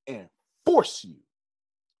you and force you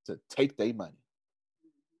to take their money.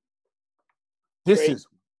 This Grace, is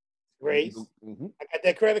Grace. Mm-hmm. I got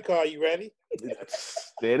that credit card. You ready?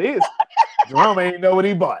 There it is. Jerome ain't know what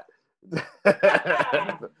he bought.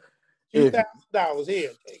 $2,000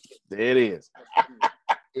 here. Take it. There it is.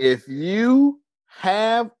 If you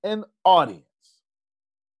have an audience,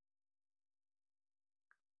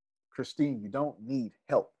 Christine, you don't need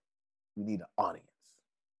help. You need an audience.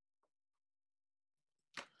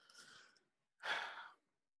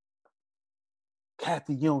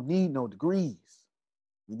 Kathy, you don't need no degrees.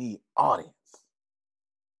 You need audience.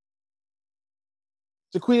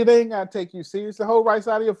 Jaquita, they ain't got to take you serious. The whole right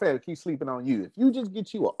side of your family keep sleeping on you. If you just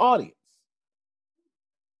get you an audience,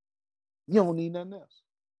 you don't need nothing else.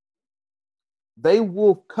 They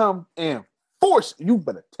will come and force you.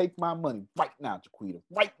 Better take my money right now, Jaquita,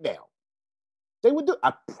 right now. They would do.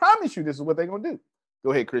 I promise you, this is what they're gonna do.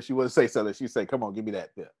 Go ahead, Chris. You want to say something? She say, "Come on, give me that."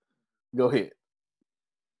 There. Go ahead.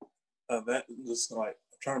 That just like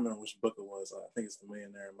I'm trying to remember which book it was. I think it's The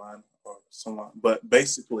Millionaire Mind or someone. But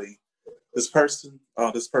basically, this person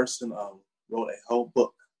wrote a whole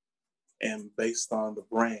book, and based on the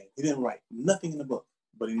brand, he didn't write nothing in the book,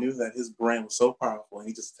 but he knew that his brand was so powerful, and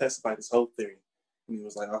he just testified his whole theory. And he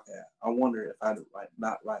was like, "Okay, I wonder if I'd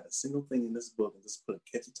not write a single thing in this book and just put a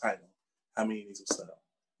catchy title, how many of these will sell?"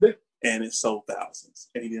 Yeah. And it sold thousands,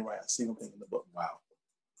 and he didn't write a single thing in the book. Wow.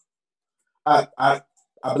 I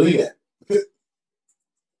believe that.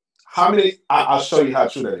 How many? I'll show you how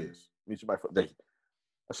true that is. Meet you by foot. Thank you.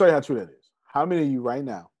 I'll show you how true that is. How many of you right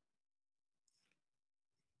now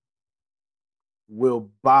will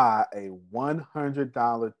buy a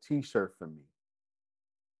 $100 t-shirt from me?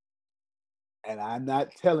 And I'm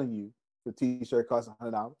not telling you the t-shirt costs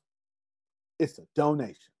 $100. It's a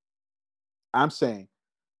donation. I'm saying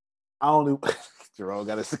I only Jerome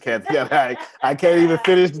got us a cat. I can't even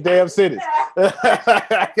finish the damn sentence.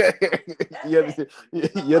 You understand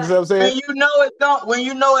what I'm saying? When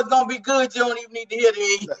you know it's gonna be good, you don't even need to hear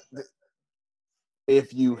the end.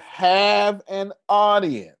 If you have an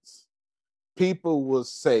audience, people will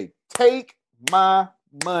say, "Take my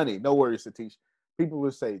money." No worries, Satish. People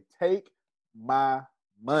will say, "Take my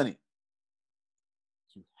money."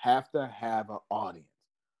 You have to have an audience.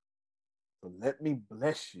 So let me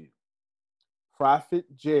bless you.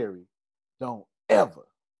 Prophet Jerry don't ever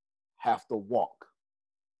have to walk.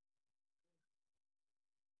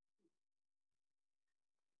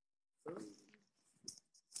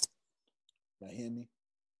 Now hear me?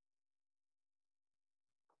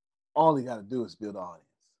 All he got to do is build an audience.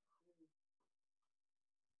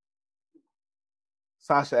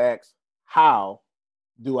 Sasha asks, how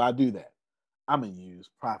do I do that? I'm going to use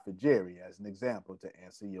Prophet Jerry as an example to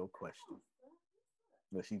answer your question.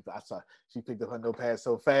 But I saw she picked up her notepad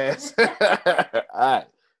so fast. All right.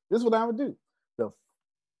 This is what I would do. The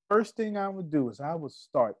first thing I would do is I would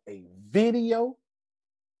start a video.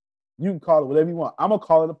 You can call it whatever you want. I'm going to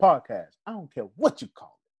call it a podcast. I don't care what you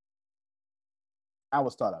call I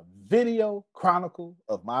would start a video chronicle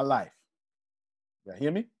of my life. You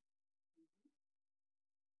hear me?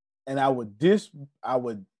 And I would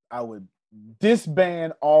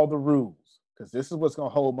disband all the rules, because this is what's gonna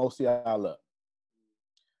hold most of y'all up.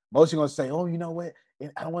 Most of you gonna say, "Oh, you know what?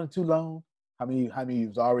 I don't want it too long." How many of you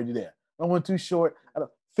was already there? I don't want it too short.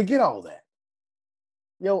 Forget all that.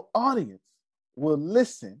 Your audience will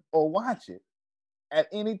listen or watch it at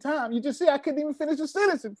any time. You just see, I couldn't even finish the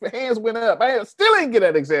sentence if the hands went up. I still ain't get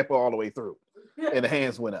that example all the way through, and the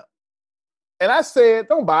hands went up. And I said,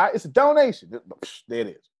 "Don't buy it. It's a donation." There it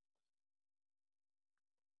is.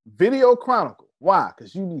 Video chronicle. Why?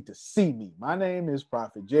 Because you need to see me. My name is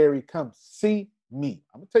Prophet Jerry. Come see me.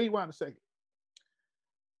 I'm gonna tell you why in a second.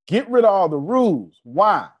 Get rid of all the rules.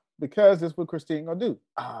 Why? Because that's what Christine gonna do.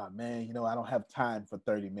 Man, I don't have time for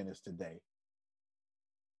 30 minutes today.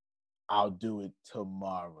 I'll do it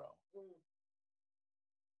tomorrow.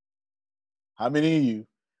 How many of you,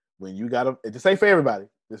 when you gotta, this ain't for everybody,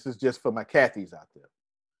 this is just for my Kathys out there.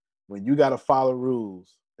 When you gotta follow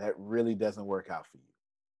rules, that really doesn't work out for you.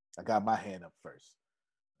 I got my hand up first.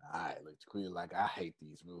 All right, look clear like I hate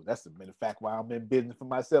these rules. That's the matter of fact why I'm in business for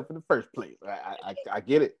myself in the first place. I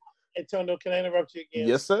get it. Antonio, can I interrupt you again?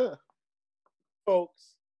 Yes, sir.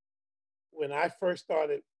 Folks, when I first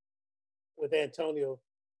started with Antonio,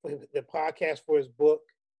 with the podcast for his book,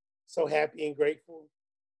 So Happy and Grateful,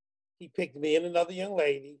 he picked me and another young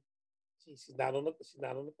lady. She's not on the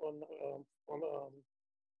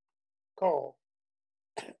call,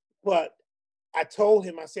 but I told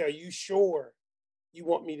him, I said, "Are you sure you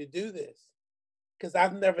want me to do this? Because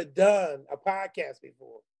I've never done a podcast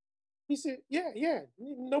before." He said, yeah,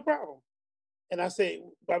 no problem. And I said,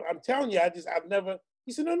 "But I'm telling you, I've never."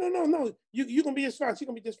 He said, no. You're going to be just fine. She's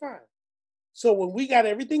going to be just fine. So when we got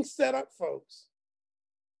everything set up, folks,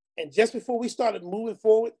 and just before we started moving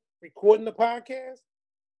forward, recording the podcast,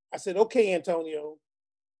 I said, "Okay, Antonio,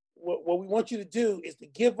 what we want you to do is to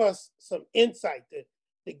give us some insight,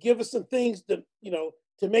 to give us some things to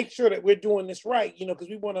make sure that we're doing this right, because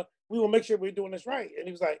we want to make sure we're doing this right." And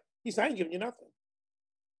he said, "I ain't giving you nothing."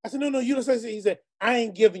 I said, "No, you don't say." He said, "I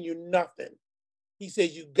ain't giving you nothing." He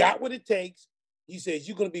says, "You got what it takes." He says,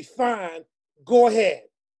 "You're going to be fine. Go ahead."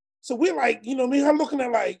 So we're like, I'm looking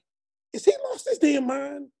at like, is he lost his damn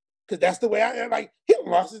mind? Because that's the way he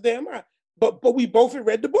lost his damn mind. But we both had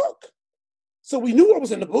read the book. So we knew what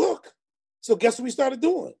was in the book. So guess what we started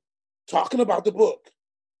doing? Talking about the book.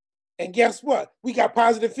 And guess what? We got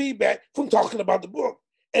positive feedback from talking about the book.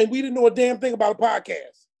 And we didn't know a damn thing about a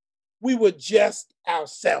podcast. We were just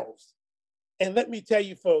ourselves. And let me tell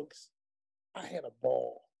you, folks, I had a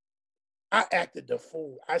ball. I acted the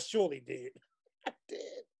fool. I surely did. I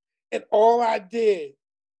did. And all I did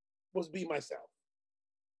was be myself.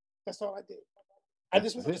 That's all I did. I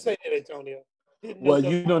just want to say that, Antonio. Well,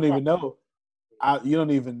 you don't even know. You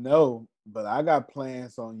don't even know, but I got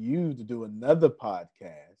plans on you to do another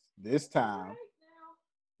podcast, this time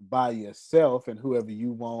by yourself and whoever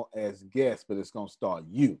you want as guests, but it's going to start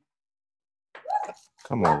you.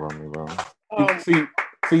 Come on, Romeo. See,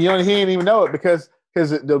 he didn't even know it because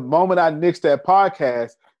the moment I nixed that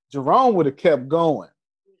podcast, Jerome would have kept going.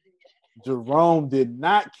 Jerome did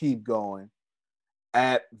not keep going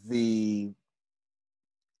at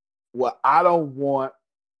I don't want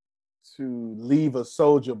to leave a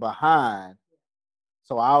soldier behind,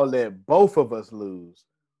 so I'll let both of us lose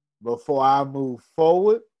before I move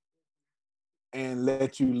forward and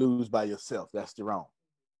let you lose by yourself. That's Jerome.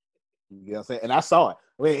 You know what I'm saying? And I saw it.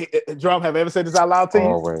 Wait, Jerome, have I ever said this out loud to you?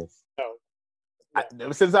 Always. No. I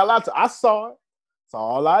never said this out loud to you. I saw it. So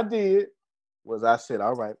all I did was I said,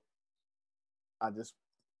 all right,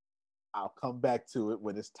 I'll come back to it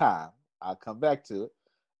when it's time. I'll come back to it.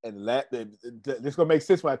 And this gonna make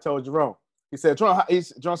sense when I told Jerome. He said, Jerome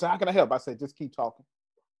said, "How can I help?" I said, "Just keep talking."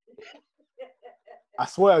 I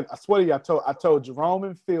swear to you, I told Jerome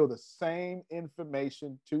and Phil the same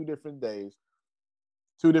information 2 different days,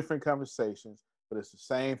 2 different conversations, but it's the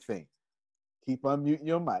same thing. Keep unmuting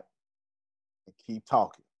your mic and keep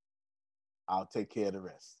talking. I'll take care of the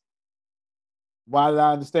rest. Why did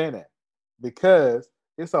I understand that? Because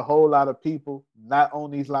it's a whole lot of people not on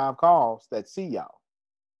these live calls that see y'all.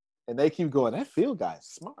 And they keep going, "That Phil guy is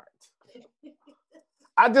smart."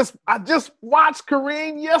 I just watched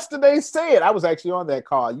Kareem yesterday say it. I was actually on that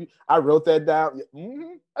call. I wrote that down.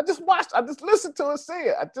 Mm-hmm. I just listened to it say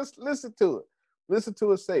it. I just listened to it. Listen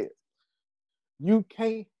to it say it. You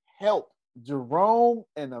can't help Jerome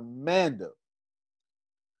and Amanda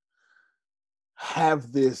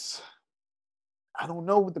have this, I don't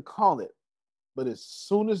know what to call it, but as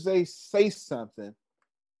soon as they say something,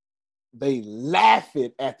 they laugh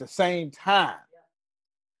it at the same time.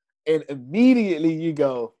 And immediately you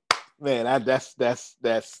go, man, that's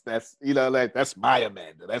like that's my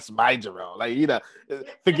Amanda, that's my Jerome. Like,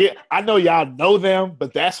 forget, I know y'all know them,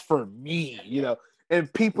 but that's for me,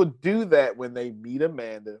 And people do that when they meet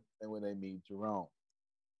Amanda and when they meet Jerome.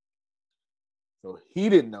 So he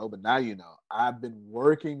didn't know, but now you know. I've been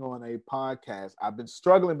working on a podcast. I've been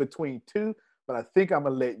struggling between two, but I think I'm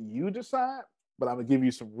gonna let you decide. But I'm gonna give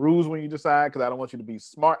you some rules when you decide, because I don't want you to be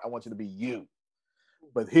smart. I want you to be you.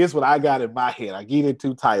 But here's what I got in my head. I gave it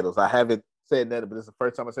 2 titles. I haven't said that, but it's the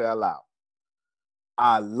first time I say it out loud.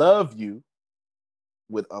 I Love You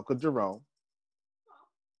with Uncle Jerome.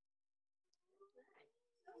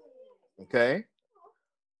 Okay.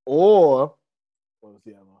 Or what was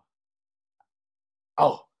the other one?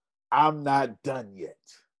 Oh, I'm Not Done Yet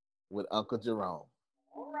with Uncle Jerome.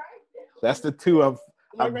 That's the two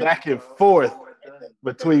I'm back and forth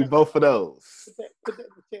between both of those. Put that in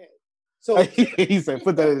the chat. So he said,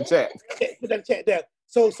 put that in the chat. Put that in the chat there.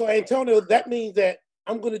 So Antonio, that means that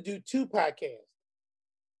I'm going to do 2 podcasts,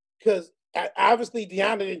 because obviously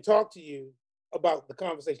Deanna didn't talk to you about the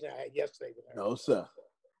conversation I had yesterday with her. No, sir.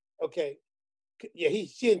 Okay. Yeah,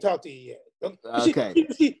 she didn't talk to you yet. Okay.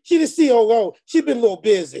 She the COO. She's been a little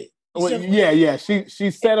busy. Well, yeah.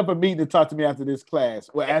 She set up a meeting to talk to me after this class.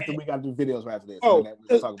 Well, after we got to do videos right after this. Oh,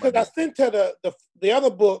 because I sent her the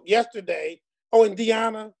other book yesterday. Oh, and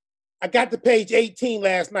Deanna, I got to page 18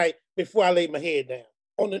 last night before I laid my head down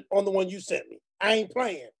on the one you sent me. I ain't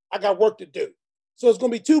playing. I got work to do. So it's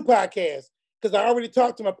gonna be 2 podcasts, because I already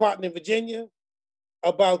talked to my partner in Virginia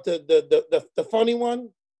about the funny one.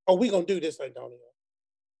 Oh, we're gonna do this, Antonio.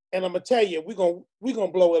 And I'm gonna tell you, we're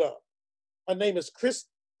gonna blow it up. Her name is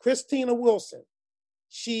Christina Wilson.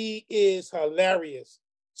 She is hilarious.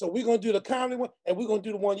 So we're gonna do the comedy one, and we're gonna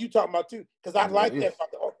do the one you talking about too, because I like that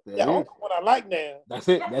about the uncle one I like now. That's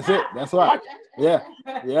it. That's right.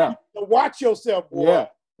 Yeah. So watch yourself, boy. Yeah.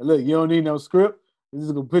 And look, you don't need no script. This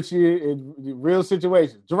is gonna put you in real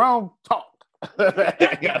situations. Jerome, talk.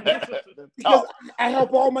 Because I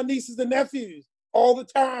help all my nieces and nephews all the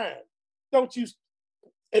time. Don't you?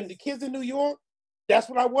 And the kids in New York, that's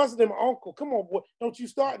what I was to them, uncle. Come on, boy. Don't you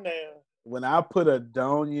start now. When I put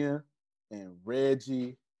Adonia and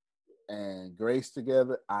Reggie and Grace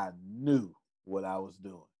together, I knew what I was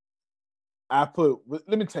doing. Let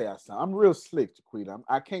me tell you something. I'm real slick, Jaquita.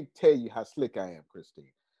 I can't tell you how slick I am,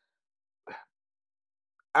 Christine.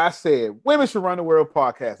 I said, Women Should Run the World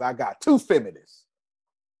podcast. I got 2 feminists.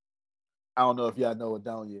 I don't know if y'all know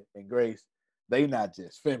Adonia and Grace. They not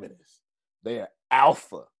just feminists. They are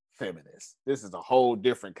alpha feminists. This is a whole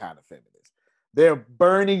different kind of feminist. They're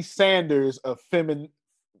Bernie Sanders of femininity.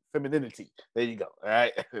 There you go. All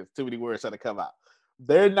right. There's too many words trying to come out.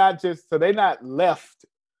 They're not left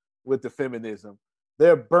with the feminism.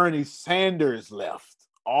 They're Bernie Sanders left,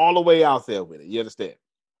 all the way out there with it. You understand?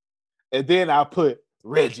 And then I put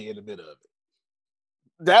Reggie in the middle of it.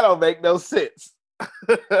 That don't make no sense.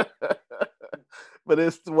 But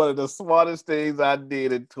it's one of the smartest things I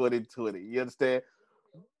did in 2020. You understand?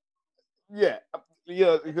 Yeah.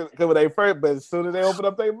 Because when they first, but as soon as they open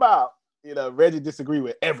up their mouth, Reggie disagree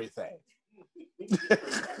with everything.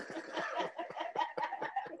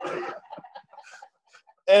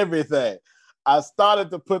 Everything. I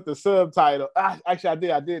started to put the subtitle.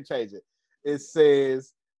 Actually, I did change it. It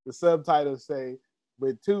says, the subtitle say,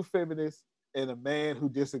 with 2 feminists and a man who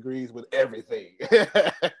disagrees with everything.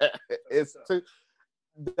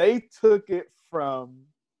 They took it from,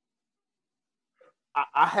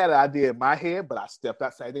 I had an idea in my head, but I stepped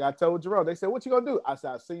out. Same thing I told Jerome. They said, what you gonna do? I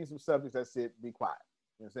said, I've seen some subjects that said, be quiet.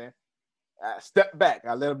 You know what I'm saying? I stepped back.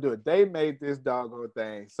 I let them do it. They made this doggone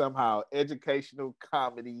thing somehow educational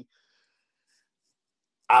comedy.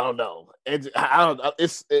 I don't know.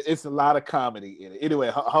 It's a lot of comedy in it.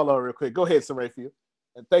 Anyway, hold on real quick. Go ahead, Sarafia.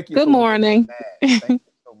 And thank you. Good morning. Thank you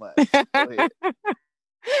so much. Go ahead.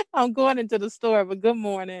 I'm going into the store, but good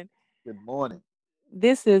morning. Good morning.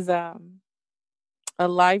 This is a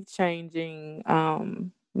life-changing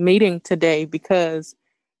meeting today, because,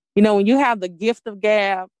 when you have the gift of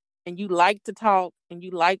gab and you like to talk and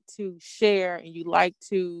you like to share and you like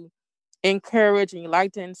to encourage and you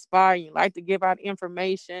like to inspire, you like to give out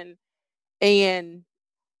information, and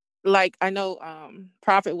like I know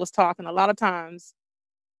Prophet was talking a lot of times,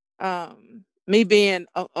 me being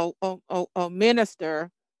a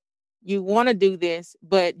minister, you want to do this,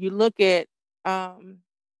 but you look at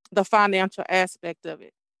the financial aspect of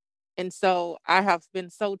it. And so I have been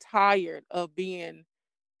so tired of being,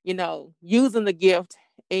 using the gift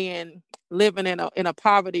and living in a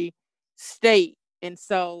poverty state. And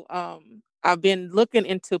so I've been looking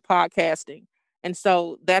into podcasting. And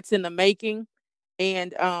so that's in the making.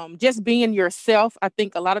 And just being yourself. I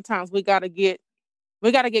think a lot of times we got to get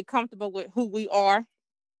comfortable with who we are,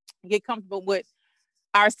 get comfortable with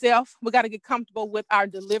ourselves. We got to get comfortable with our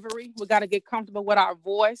delivery. We got to get comfortable with our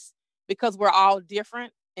voice, because we're all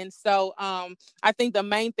different. And so I think the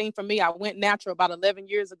main thing for me, I went natural about 11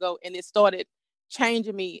 years ago, and it started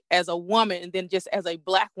changing me as a woman, and then just as a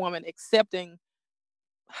Black woman, accepting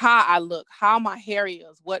how I look, how my hair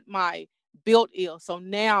is, what my build is. So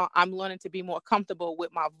now I'm learning to be more comfortable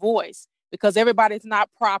with my voice, because everybody's not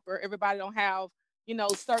proper. Everybody don't have, we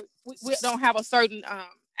don't have a certain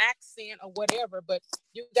accent or whatever, but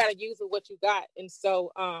you got to use what you got. And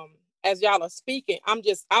so as y'all are speaking, I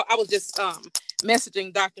was just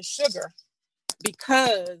messaging Dr. Sugar,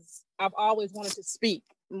 because I've always wanted to speak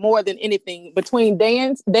more than anything. Between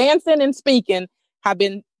dancing and speaking have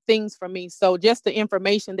been things for me. So just the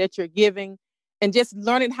information that you're giving, and just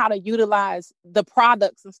learning how to utilize the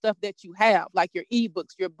products and stuff that you have, like your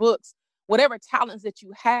ebooks, your books, whatever talents that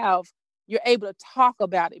you have, you're able to talk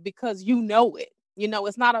about it because you know it.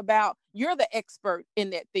 It's not about, you're the expert in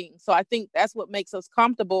that thing. So I think that's what makes us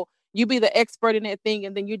comfortable. You be the expert in that thing,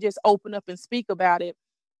 and then you just open up and speak about it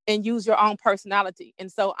and use your own personality.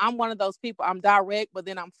 And so I'm one of those people. I'm direct, but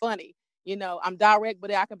then I'm funny. I'm direct, but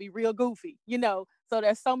then I can be real goofy. So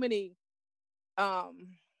there's so many,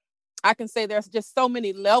 I can say there's just so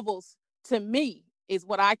many levels to me, is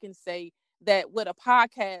what I can say, that with a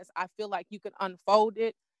podcast, I feel like you can unfold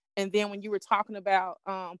it. And then when you were talking about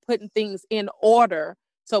putting things in order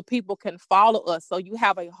so people can follow us, so you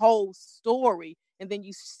have a whole story, and then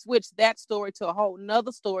you switch that story to a whole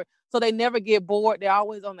nother story, so they never get bored. They're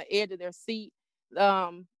always on the edge of their seat.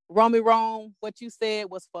 Romy Rome, what you said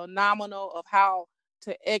was phenomenal, of how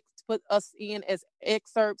to put us in as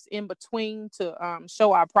excerpts in between to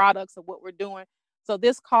show our products of what we're doing. So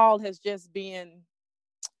this call has just been,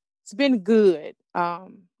 it's been good.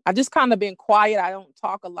 I just kind of been quiet. I don't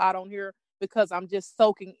talk a lot on here because I'm just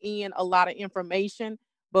soaking in a lot of information.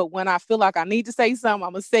 But when I feel like I need to say something,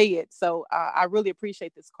 I'm going to say it. So I really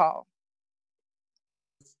appreciate this call.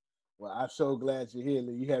 Well, I'm so glad you're here.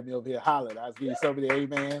 You had me over here hollering. I was giving you so many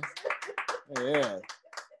amens. Yeah.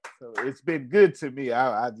 So it's been good to me.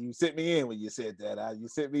 You sent me in when you said that. You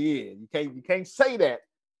sent me in. You can't say that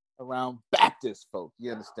around Baptist folk.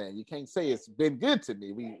 You understand? You can't say it's been good to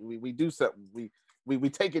me. We do something. We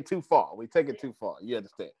take it too far. We take it too far. You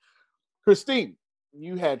understand? Christine,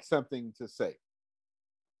 you had something to say.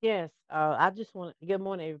 Yes. I just want to, good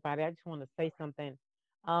morning, everybody. I just want to say something.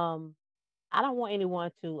 I don't want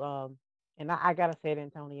anyone to, and I gotta say it,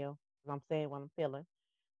 Antonio, because I'm saying what I'm feeling,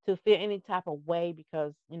 to feel any type of way,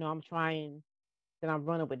 because I'm trying, that I'm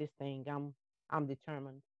running with this thing. I'm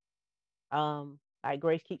determined. Like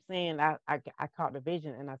Grace keeps saying, I caught the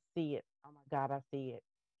vision and I see it. Oh my God, I see it.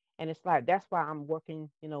 And it's like, that's why I'm working,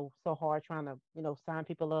 so hard, trying to, sign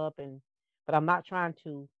people up, but I'm not trying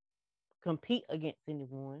to compete against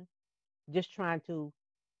anyone. Just trying to,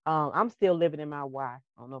 I'm still living in my why.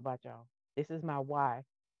 I don't know about y'all. This is my why.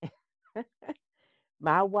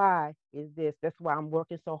 My why is this. That's why I'm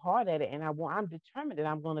working so hard at it. And I'm determined that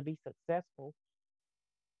I'm going to be successful.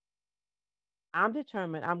 I'm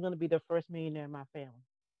determined I'm going to be the first millionaire in my family.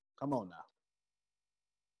 Come on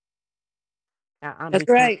now. I'm That's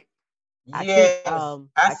determined. right. Yes,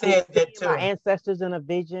 I said that too. My ancestors in a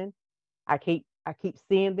vision. I keep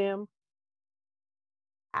seeing them.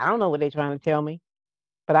 I don't know what they're trying to tell me,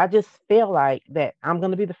 but I just feel like that I'm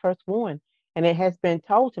going to be the first one. And it has been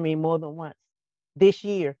told to me more than once this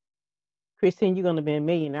year. Christine, you're going to be a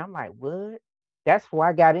millionaire. I'm like, what? That's why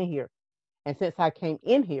I got in here. And since I came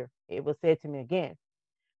in here, it was said to me again.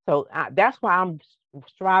 So that's why I'm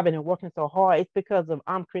striving and working so hard. It's because of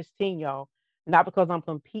I'm Christine, y'all, not because I'm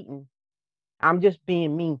competing. I'm just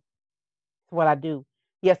being me. It's what I do.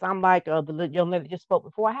 Yes, I'm like the young lady that just spoke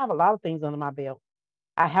before. I have a lot of things under my belt.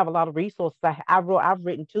 I have a lot of resources. I've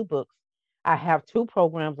written 2 books. I have 2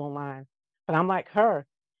 programs online. But I'm like her.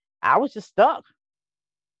 I was just stuck.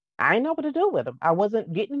 I didn't know what to do with them. I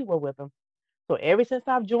wasn't getting anywhere with them. So ever since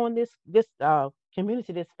I've joined this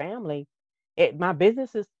community, this family, my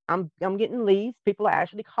business is I'm getting leads. People are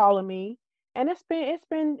actually calling me, and it's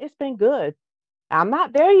been good. I'm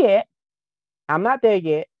not there yet.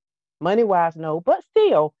 Money wise, no, but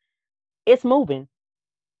still, it's moving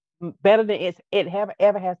better than it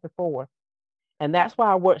ever has before. And that's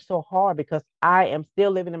why I work so hard, because I am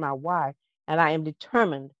still living in my why, and I am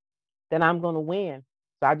determined that I'm going to win.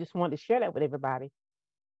 So I just wanted to share that with everybody.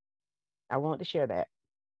 I wanted to share that.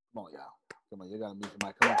 Come on, y'all. Come on, you gotta meet the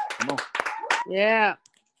mic. Come on. Yeah.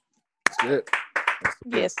 That's good.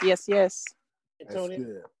 Yes. That's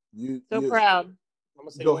good. So proud. I'm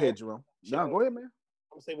gonna say Go ahead, Jerome. No, go ahead, man. I'm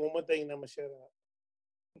gonna say one more thing, and I'm gonna shut up.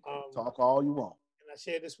 Talk all you want. And I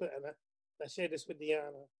shared this with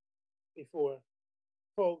Deanna before,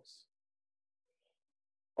 folks.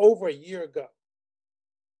 Over a year ago,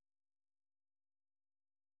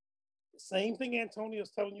 the same thing Antonio's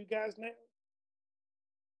telling you guys now.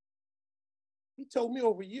 He told me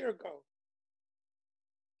over a year ago.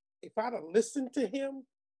 If I'd have listened to him,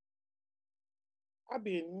 I'd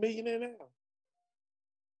be a millionaire now.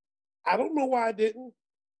 I don't know why I didn't,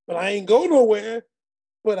 but I ain't go nowhere,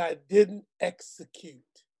 but I didn't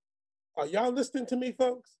execute. Are y'all listening to me,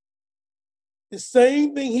 folks? The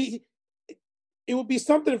same thing it would be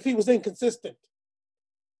something if he was inconsistent.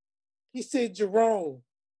 He said, Jerome,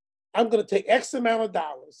 I'm going to take X amount of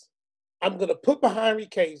dollars. I'm going to put behind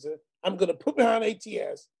Ricasa. I'm going to put behind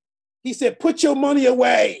ATS. He said, put your money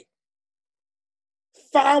away.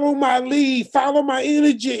 Follow my lead. Follow my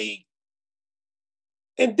energy.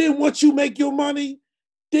 And then once you make your money,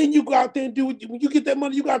 then you go out there and do it. When you get that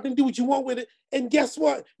money, you go out there and do what you want with it. And guess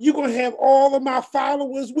what? You're going to have all of my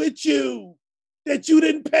followers with you that you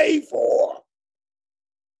didn't pay for.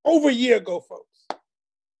 Over a year ago, folks.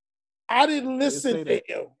 I didn't listen to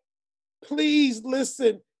him. Please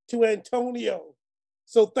listen to Antonio.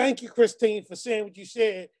 So thank you, Christine, for saying what you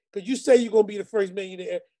said, because you say you're going to be the first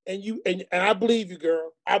millionaire, and I believe you,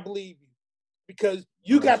 girl. I believe you. Because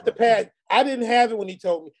you got the pad. I didn't have it when he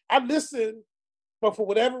told me. I listened, but for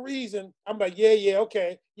whatever reason, I'm like, yeah,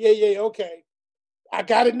 okay. Yeah, okay. I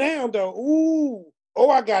got it now, though. Ooh. Oh,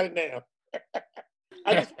 I got it now.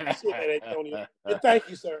 I just want to say that, Antonio. And thank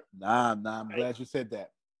you, sir. Nah, I'm glad you said that.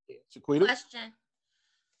 Shaquita? Question.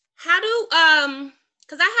 How do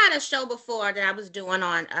because I had a show before that I was doing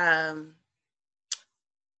on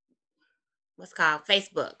what's called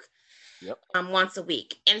Facebook. Yep. Once a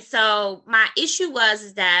week. And so my issue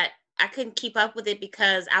is that I couldn't keep up with it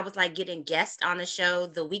because I was like getting guests on the show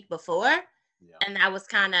the week before. Yeah. And I was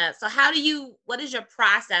kind of, so what is your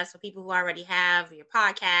process for people who already have your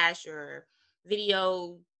podcast, your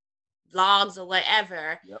video vlogs or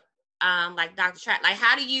whatever? Yep. Like Dr. Track, like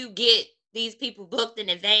how do you get these people booked in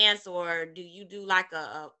advance, or do you do like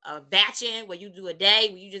a batching where you do a day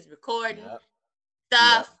where you just recording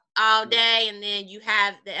stuff all day and then you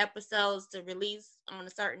have the episodes to release on a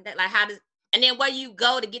certain day? Like and then where you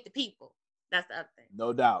go to get the people? That's the other thing.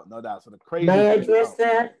 No doubt. So the crazy May I address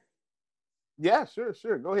that? Yeah, sure.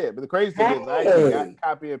 Go ahead. But the crazy thing is I actually got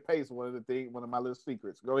copy and paste one of my little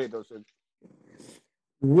secrets. Go ahead, though, sir.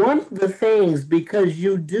 One of the things, because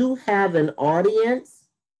you do have an audience,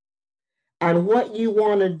 and what you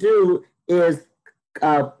want to do is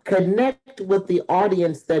connect with the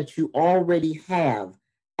audience that you already have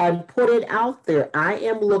and put it out there. I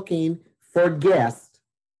am looking for guests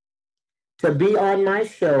to be on my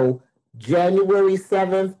show January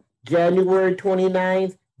 7th, January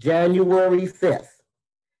 29th, January 5th.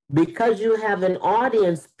 Because you have an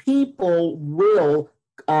audience, people will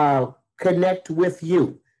connect with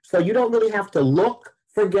you. So you don't really have to look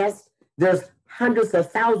for guests. There's hundreds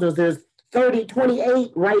of thousands. There's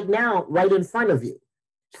 28 right now, right in front of you.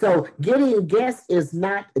 So getting guests is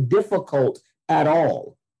not difficult at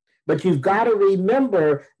all. But you've got to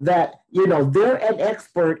remember that, they're an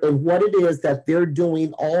expert in what it is that they're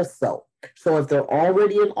doing also. So if they're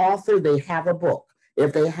already an author, they have a book.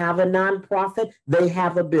 If they have a nonprofit, they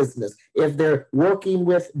have a business. If they're working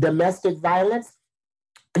with domestic violence,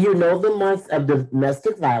 the month of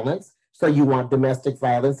domestic violence, so you want domestic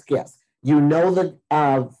violence guests.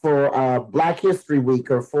 For Black History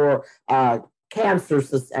Week or for cancer,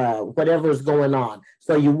 whatever's going on.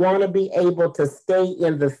 So you want to be able to stay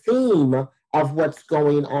in the theme of what's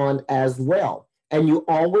going on as well. And you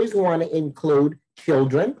always want to include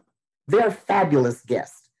children. They're fabulous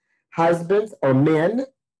guests. Husbands or men,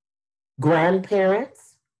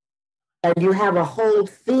 grandparents, and you have a whole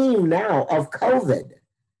theme now of COVID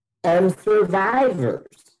and survivors.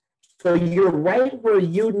 So you're right where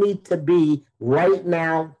you need to be right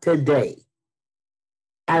now, today.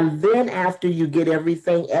 And then after you get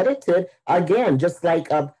everything edited, again, just like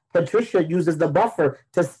Patricia uses the buffer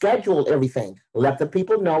to schedule everything, let the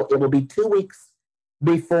people know it will be 2 weeks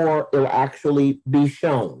before it will actually be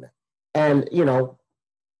shown. And,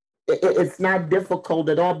 it's not difficult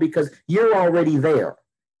at all because you're already there.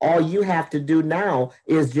 All you have to do now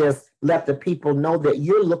is just let the people know that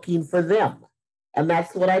you're looking for them. And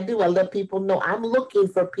that's what I do. I let people know I'm looking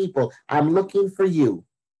for people. I'm looking for you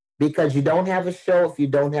because you don't have a show if you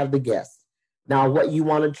don't have the guests. Now, what you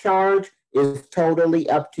want to charge is totally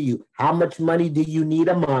up to you. How much money do you need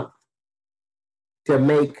a month to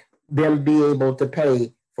make them be able to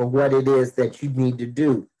pay for what it is that you need to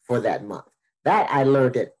do for that month? That I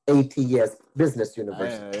learned at ATS Business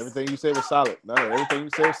University. Man, everything you said was solid. No, everything you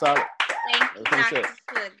said was solid. Thank you, Everything you Dr. said.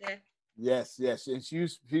 Sugar. Yes, yes. And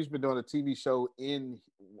she's been doing a TV show in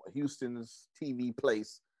Houston's TV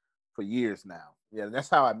place for years now. Yeah, that's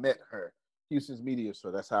how I met her. Houston's media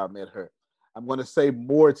show. That's how I met her. I'm going to say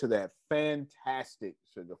more to that. Fantastic,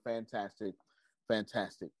 Sugar. Fantastic,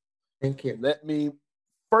 fantastic. Thank you. Let me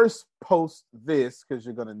first post this because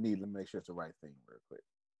you're going to need. Let me make sure it's the right thing real quick.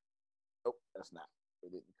 Oh, that's not. We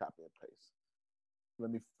didn't copy and paste.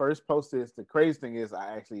 Let me first post this. The crazy thing is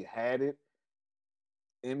I actually had it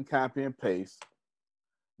in copy and paste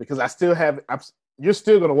because I still have. You're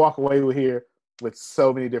still going to walk away with here with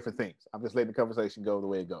so many different things. I'm just letting the conversation go the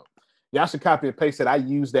way it goes. Y'all should copy and paste it. I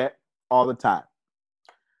use that all the time.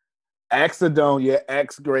 Ask Adonia,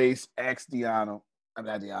 ask Grace, ask Deanna. I'm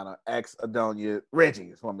not Deanna. Ask Adonia. Reggie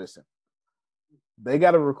is what I'm missing. They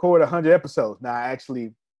got to record 100 episodes. Now,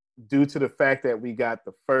 actually, due to the fact that we got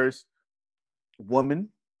the first woman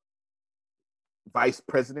vice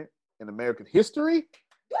president in American history,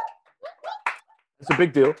 that's a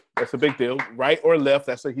big deal. That's a big deal. Right or left,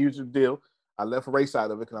 that's a huge deal. I left race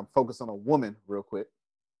out of it because I'm focused on a woman real quick.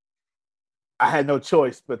 I had no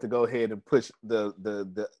choice but to go ahead and push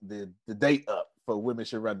the date up for Women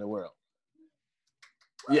Should Run the World.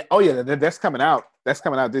 Yeah. Oh yeah, that's coming out. That's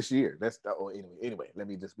coming out this year. Anyway. Let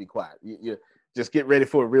me just be quiet. You just get ready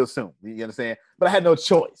for it real soon. You understand? But I had no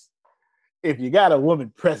choice. If you got a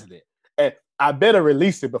woman president, and I better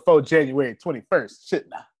release it before January 21st,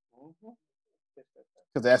 shouldn't I?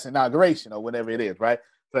 Because that's inauguration or whatever it is, right?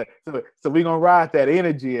 So we're gonna ride that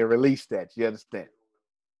energy and release that. You understand?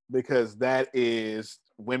 Because that is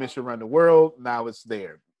Women Should Run the World. Now it's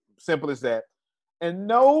there. Simple as that. And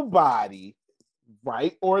nobody,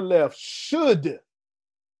 right or left, should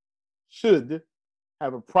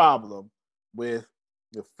have a problem with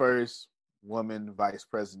the first woman vice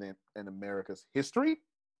president in America's history.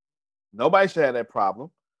 Nobody should have that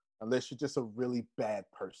problem unless you're just a really bad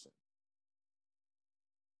person.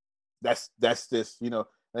 That's this,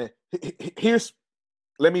 here's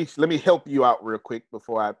let me help you out real quick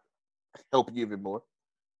before I help you even more.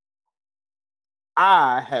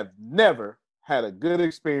 I have never had a good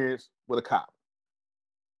experience with a cop.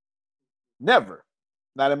 Never.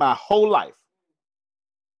 Not in my whole life.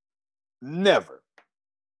 Never.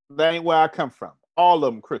 That ain't where I come from. All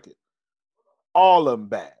of them crooked. All of them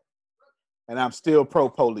bad. And I'm still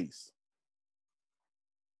pro-police.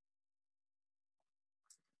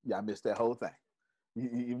 Yeah, I missed that whole thing.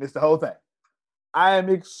 You missed the whole thing. I am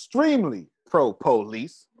extremely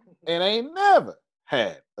pro-police and ain't never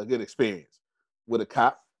had a good experience with a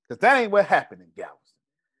cop because that ain't what happened in Galveston.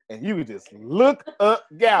 And you can just look up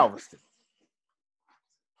Galveston.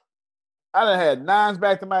 I done had nines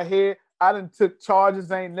back to my head. I done took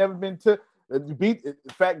charges I ain't never been took. The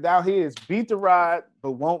fact down here is beat the ride,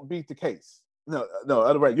 but won't beat the case. No,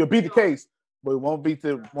 other way. You'll beat the case, but won't beat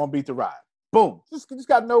the ride. Boom. Just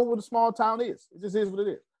got to know what a small town is. It just is what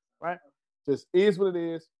it is, right? Just is what it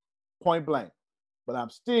is, point blank. But I'm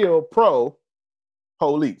still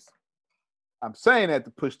pro-police. I'm saying that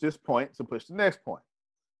to push this point to push the next point.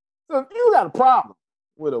 So if you got a problem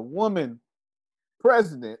with a woman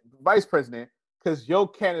president, vice president, because your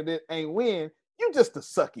candidate ain't win, you just a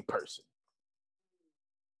sucky person.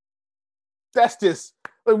 That's just,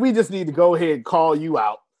 we just need to go ahead and call you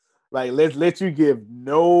out. Like, let's let you give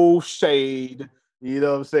no shade. You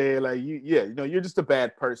know what I'm saying? Like, you're just a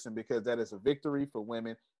bad person because that is a victory for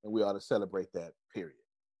women and we ought to celebrate that, period.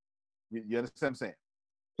 You understand what I'm saying?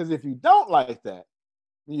 Because if you don't like that,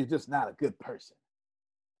 then you're just not a good person.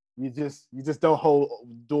 You just don't hold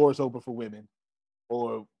doors open for women,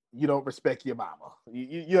 or you don't respect your mama.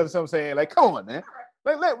 You know what I'm saying? Like, come on, man.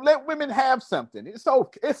 Let women have something. It's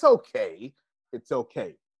okay. It's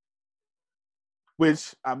okay.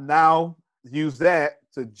 Which I'm now use that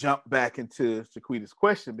to jump back into Shaquita's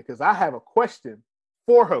question because I have a question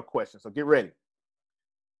for her question. So get ready.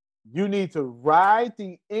 You need to ride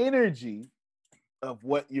the energy of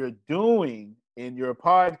what you're doing in your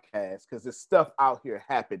podcast because there's stuff out here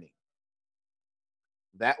happening.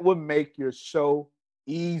 That would make your show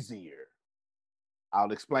easier.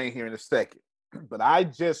 I'll explain here in a second. But I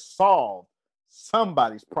just solved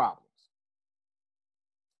somebody's problems.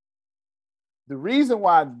 The reason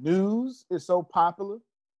why news is so popular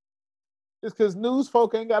is because news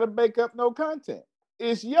folk ain't got to make up no content.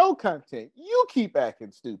 It's your content. You keep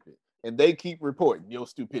acting stupid, and they keep reporting your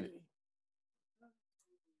stupidity.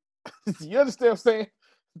 You understand what I'm saying?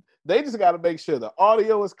 They just got to make sure the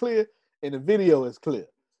audio is clear and the video is clear.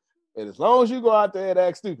 And as long as you go out there and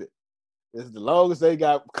act stupid, as long as they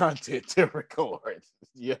got content to record.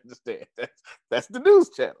 You understand? That's the news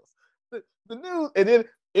channels. The news, and then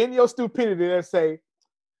in your stupidity, they say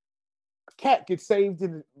a cat gets saved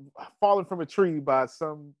in falling from a tree by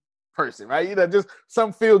some person, right? You know, just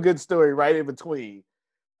some feel good story right in between.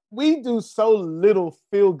 We do so little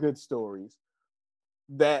feel good stories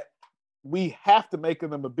that we have to make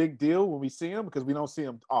them a big deal when we see them because we don't see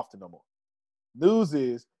them often no more. News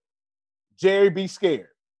is Jerry, be scared.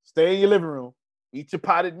 Stay in your living room. Eat your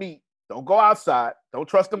potted meat. Don't go outside. Don't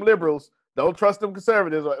trust them liberals. Don't trust them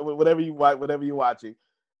conservatives or whatever you're watching.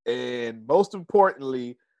 And most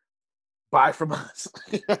importantly, buy from us.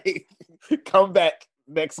 Come back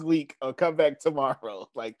next week or come back tomorrow.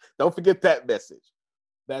 Like, don't forget that message.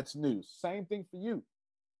 That's news. Same thing for you,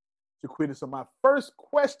 Jaquita. So my first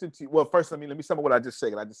question to you, well, first let me sum up what I just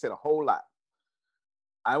said. I just said a whole lot.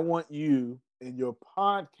 I want you in your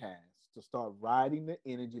podcast to start riding the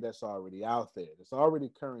energy that's already out there. There's already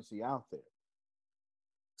currency out there.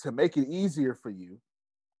 To make it easier for you,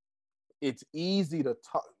 it's easy to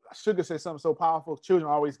talk. Sugar said something so powerful. Children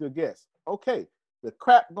are always good guests. Okay, the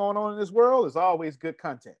crap going on in this world is always good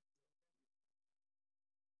content.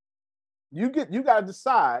 You got to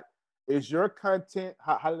decide, is your content,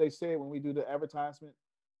 how do they say it when we do the advertisement?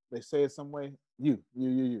 They say it some way.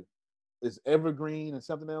 You. Is evergreen and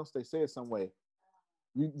something else? They say it some way.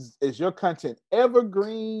 Is your content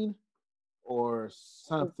evergreen or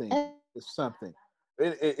something? It's something.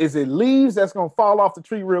 Is it leaves that's going to fall off the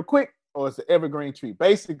tree real quick, or is it evergreen tree?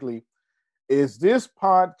 Basically, is this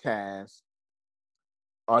podcast,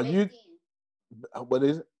 are you, what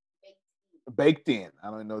is it? Baked in. I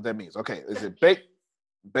don't know what that means. Okay, is it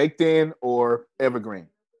baked in or evergreen?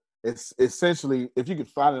 It's essentially, if you can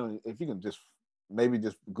find it, if you can just maybe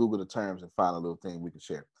just Google the terms and find a little thing we can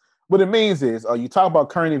share. What it means is, are you talking about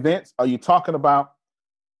current events? Are you talking about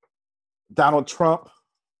Donald Trump?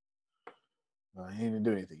 He didn't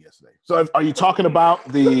do anything yesterday. So are you talking about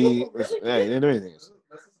he didn't do anything yesterday.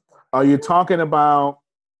 Are you talking about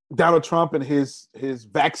Donald Trump and his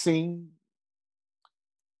vaccine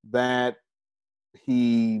that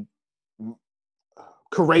he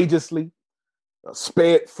courageously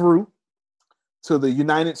sped through to the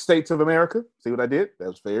United States of America? See what I did?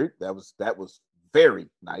 That was very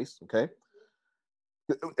nice. Okay.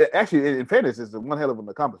 Actually, in fairness, it's one hell of an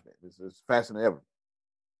accomplishment. It's faster than ever.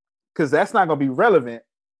 Because that's not going to be relevant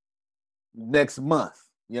next month.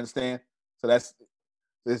 You understand? So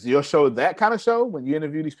is your show that kind of show when you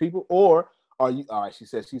interview these people? Or are you, all right, she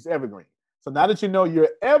says she's evergreen. So now that you know you're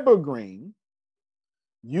evergreen,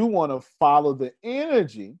 you want to follow the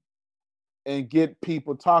energy and get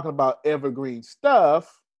people talking about evergreen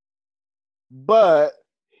stuff, but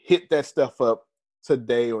hit that stuff up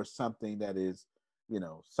today or something that is,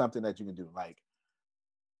 something that you can do. Like,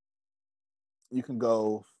 you can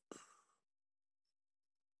go,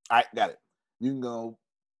 I got it. You can go,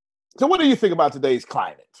 so what do you think about today's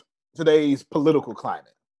climate, today's political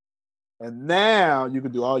climate? And now you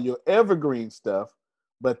can do all your evergreen stuff,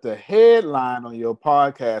 but the headline on your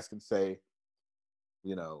podcast can say,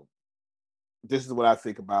 this is what I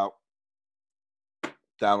think about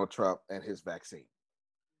Donald Trump and his vaccine.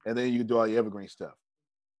 And then you can do all your evergreen stuff.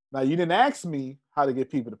 Now, you didn't ask me how to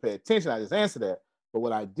get people to pay attention. I just answered that. But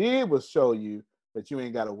what I did was show you that you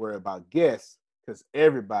ain't got to worry about guests because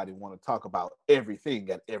everybody want to talk about everything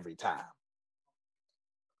at every time.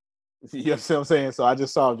 You know what I'm saying? So I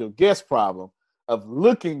just solved your guest problem of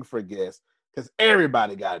looking for guests because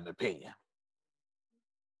everybody got an opinion.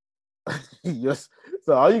 Yes.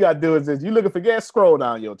 So all you got to do is you looking for guests, scroll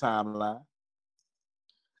down your timeline.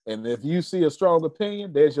 And if you see a strong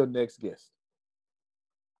opinion, there's your next guest.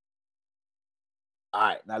 All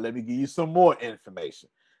right, now let me give you some more information.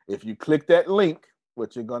 If you click that link,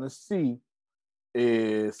 what you're going to see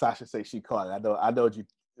is, Sasha say she caught it. I know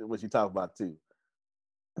what you talk about too.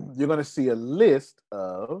 You're going to see a list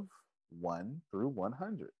of 1 through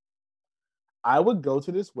 100. I would go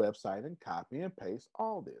to this website and copy and paste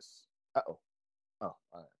all this. All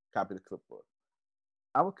right. Copy the clipboard.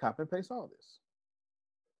 I would copy and paste all this.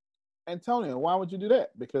 Antonio, why would you do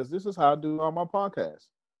that? Because this is how I do on my podcast.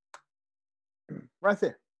 Right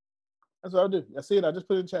there. That's what I do. I see it. I just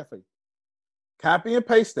put it in chat for you. Copy and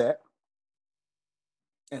paste that.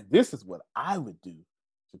 And this is what I would do,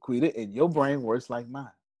 Jaquita, and your brain works like mine.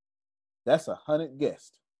 That's 100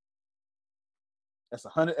 guests. That's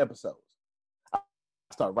 100 episodes. I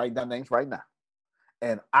start writing down names right now.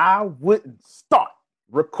 And I wouldn't start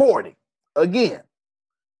recording again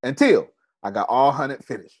until I got all 100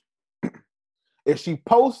 finished. If she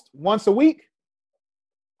posts once a week,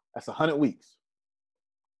 that's 100 weeks.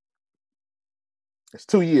 It's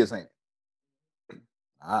 2 years, ain't it?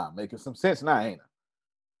 Making some sense now, ain't it?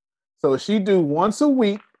 So she do once a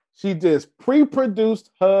week. She just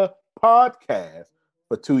pre-produced her podcast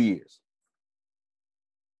for 2 years.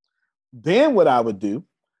 Then what I would do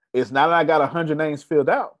is, now that I got 100 names filled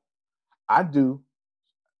out, I do,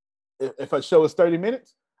 if a show is 30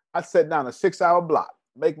 minutes, I set down a 6-hour block,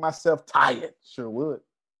 make myself tired. Sure would.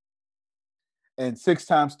 And 6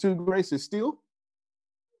 times 2, Grace, is still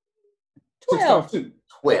 12. 6 times 2,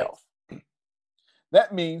 12.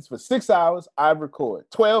 That means for 6 hours, I record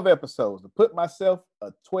 12 episodes to put myself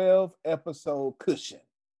a 12-episode cushion.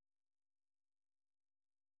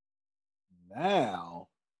 Now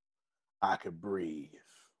I could breathe.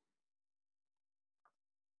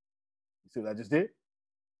 You see what I just did?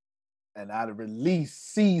 And I'd release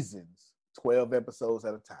seasons, 12 episodes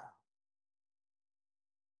at a time.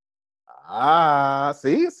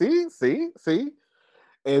 See.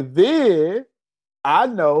 And then I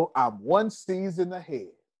know I'm 1 season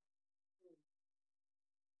ahead.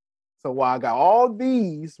 So while I got all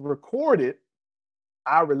these recorded,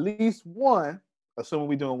 I release one, assuming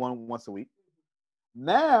we're doing one once a week.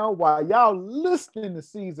 Now, while y'all listening to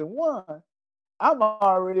season 1, I'm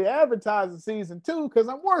already advertising season 2 because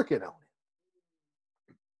I'm working on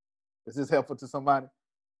it. Is this helpful to somebody?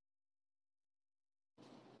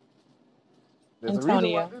 There's a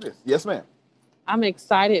reason why I do this. Yes, ma'am. I'm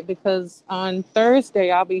excited because on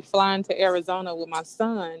Thursday I'll be flying to Arizona with my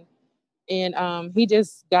son, and he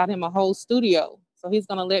just got him a whole studio. So he's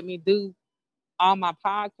gonna let me do all my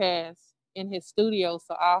podcasts in his studio.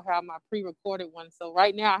 So I'll have my pre-recorded one. So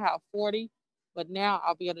right now I have 40, but now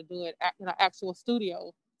I'll be able to do it in an actual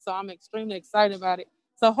studio. So I'm extremely excited about it.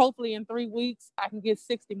 So hopefully in 3 weeks I can get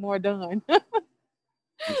 60 more done.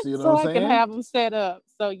 You see what so I'm I saying? can have them set up.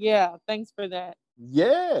 So yeah, thanks for that.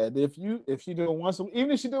 Yeah, if she do it once,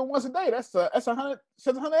 even if she do it once a day, that's 100.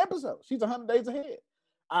 She's 100 episodes. She's 100 days ahead.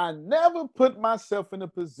 I never put myself in a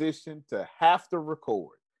position to have to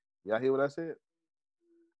record. Y'all hear what I said?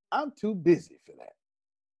 I'm too busy for that.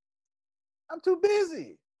 I'm too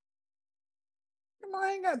busy.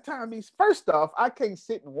 I ain't got time. First off, I can't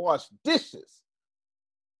sit and wash dishes.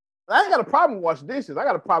 I ain't got a problem washing dishes. I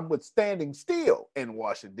got a problem with standing still and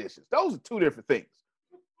washing dishes. Those are 2 different things.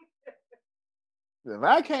 If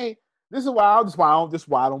I can't, this is why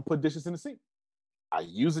I don't put dishes in the sink. I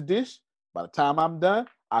use a dish. By the time I'm done,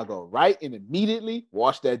 I go right and immediately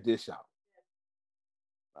wash that dish out.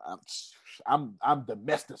 I'm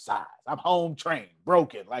domesticized. I'm home trained,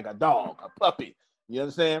 broken like a dog, a puppy. You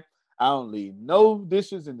understand? I don't leave no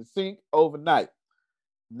dishes in the sink overnight.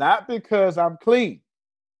 Not because I'm clean,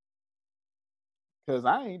 because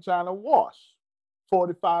I ain't trying to wash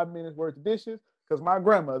 45 minutes worth of dishes. Because my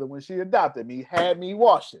grandmother, when she adopted me, had me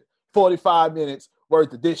washing 45 minutes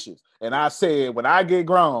worth of dishes. And I said, when I get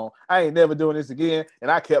grown, I ain't never doing this again.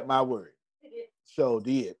 And I kept my word. So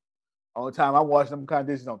did. Only time I wash them kind of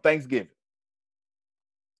dishes on Thanksgiving.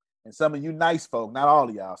 And some of you nice folk, not all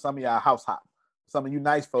of y'all, some of y'all house hop. Some of you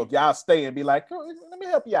nice folk, y'all stay and be like, oh, let me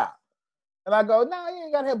help y'all. And I go, no, you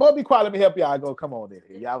ain't got to help. Boy, be quiet, let me help y'all. I go, come on in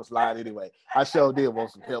here. Y'all was lying anyway. I sure did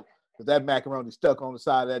want some help. Because that macaroni stuck on the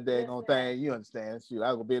side of that daggone thing. You understand? Shoot,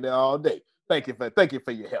 I'm going to be there all day. Thank you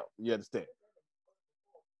for your help. You understand?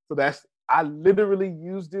 So I literally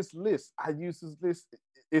use this list. I use this list.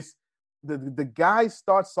 It's the guy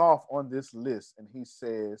starts off on this list and he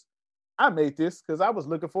says, I made this because I was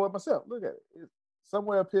looking for it myself. Look at it. It's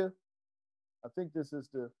somewhere up here. I think this is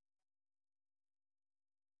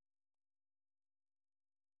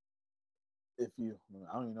I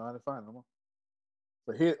don't even know how to find it no more.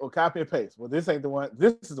 So here, or copy and paste. Well, this ain't the one.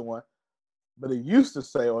 This is the one. But it used to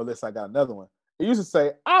say, or unless I got another one, it used to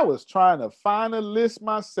say, I was trying to find a list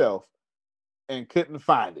myself and couldn't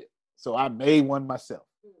find it. So I made one myself.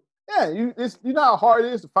 Yeah, you know how hard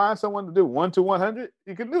it is to find someone to do 1 to 100?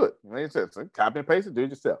 You can do it. So copy and paste it, do it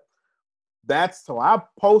yourself. That's so I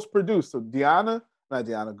post-produce. So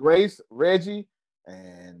Grace, Reggie,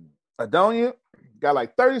 and Adonia got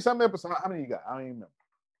like 30-something episodes. How many you got? I don't even know.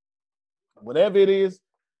 Whatever it is,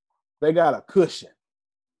 they got a cushion.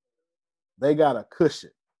 So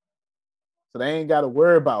they ain't got to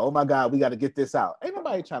worry about, oh my God, we got to get this out. Ain't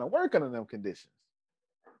nobody trying to work under them conditions.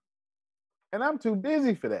 And I'm too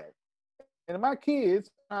busy for that. And my kids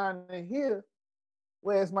trying to hear,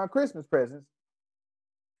 where's my Christmas presents?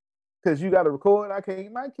 Because you got to record. I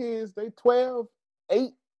can't. My kids, they 12, 8,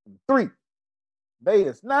 and 3. They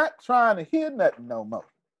is not trying to hear nothing no more.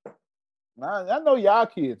 I know y'all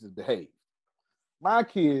kids is behaved. My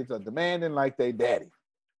kids are demanding like they daddy.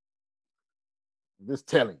 I'm just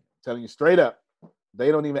telling you straight up.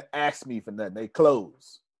 They don't even ask me for nothing. They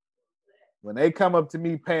close. When they come up to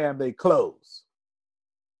me, Pam, they close.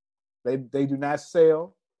 They do not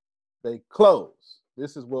sell. They close.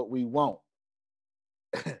 This is what we want.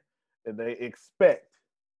 And they expect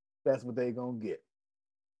that's what they're going to get.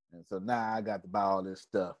 And so now I got to buy all this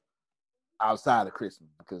stuff outside of Christmas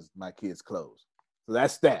because my kids close. So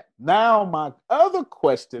that's that. Now my other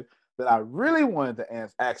question that I really wanted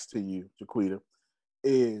to ask to you, Jaquita,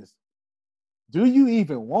 is do you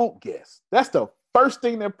even want guests? That's the first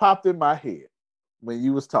thing that popped in my head when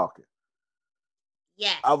you was talking.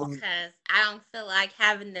 Yes, because I don't feel like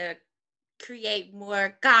having to create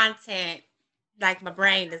more content. Like my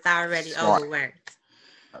brain is already overworked.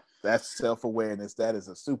 That's self-awareness. That is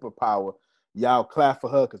a superpower. Y'all clap for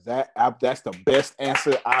her because that's the best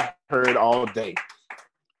answer I heard all day.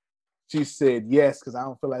 She said yes because I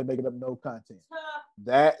don't feel like making up no content.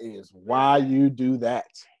 That is why you do that.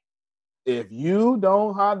 If you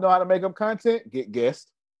don't know how to make up content, get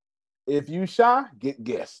guests. If you shy, get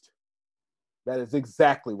guests. That is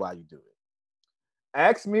exactly why you do it.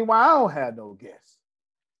 Ask me why I don't have no guests.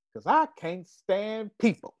 Because I can't stand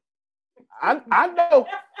people. I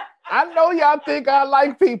know y'all think I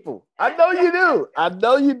like people. I know you do. I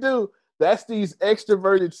know you do. That's these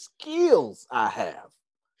extroverted skills I have.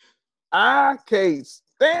 I can't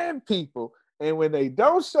stand people. And when they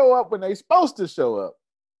don't show up when they're supposed to show up,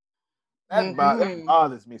 that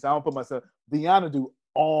bothers me. So I don't put myself. Deanna do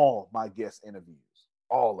all my guest interviews.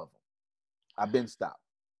 All of them. I've been stopped.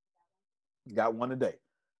 Got one today.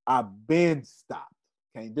 I've been stopped.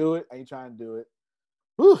 Can't do it. Ain't trying to do it.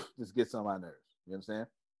 Whew, just gets on my nerves. You understand?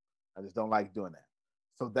 I just don't like doing that.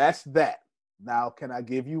 So that's that. Now, can I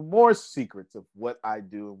give you more secrets of what I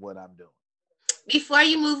do and what I'm doing? Before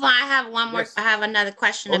you move on, I have one more. Yes. I have another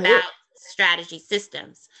question about strategy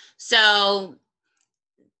systems. So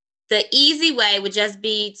the easy way would just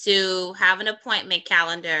be to have an appointment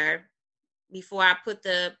calendar before I put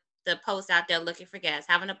the post out there looking for guests.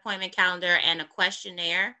 Have an appointment calendar and a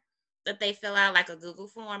questionnaire that they fill out, like a Google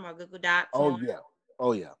form or Google Doc form.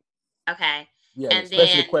 Oh, yeah. Okay. Yeah, and especially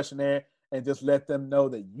then, the questionnaire, and just let them know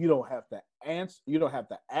that you don't have to answer. You don't have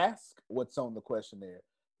to ask what's on the questionnaire.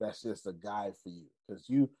 That's just a guide for you.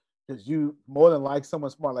 Because you more than like someone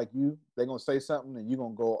smart like you, they're going to say something and you're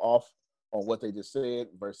going to go off on what they just said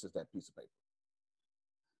versus that piece of paper.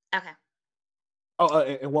 Okay. Oh,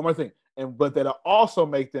 and one more thing. But that'll also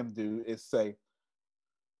make them do is say,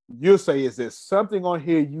 you'll say, is there something on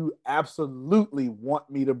here you absolutely want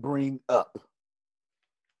me to bring up?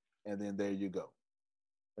 And then there you go.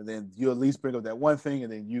 And then you at least bring up that one thing,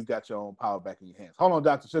 and then you've got your own power back in your hands. Hold on,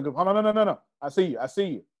 Dr. Sugar. Hold on, no. I see you.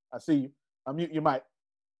 Unmute your mic.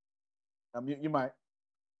 Unmute your mic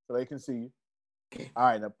so they can see you. Okay. All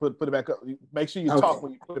right, now put it back up. Make sure you talk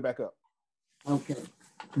when you put it back up. Okay.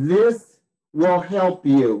 This will help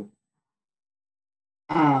you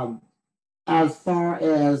as far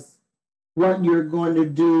as what you're going to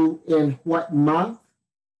do in what month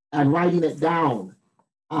and writing it down.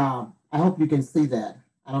 I hope you can see that.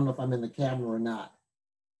 I don't know if I'm in the camera or not,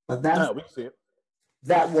 but that's we can see it.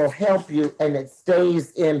 That will help you, and it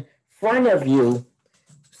stays in front of you.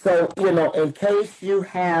 So, in case you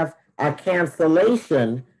have a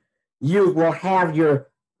cancellation, you will have your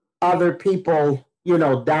other people,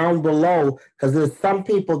 down below, because there's some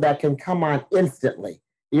people that can come on instantly.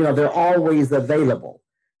 They're always available.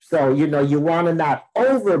 So, you want to not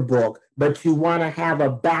overbook, but you want to have a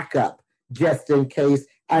backup just in case.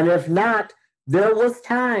 And if not, there was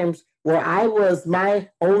times where I was my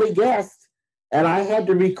only guest and I had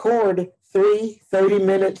to record 3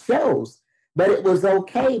 30-minute shows. But it was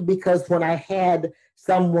okay because when I had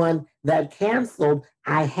someone that canceled,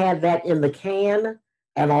 I had that in the can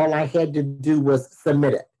and all I had to do was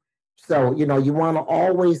submit it. So, you want to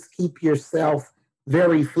always keep yourself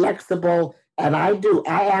very flexible. And I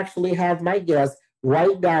actually have my guests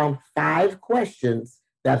write down 5 questions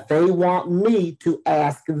that they want me to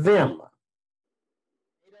ask them.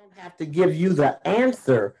 They don't have to give you the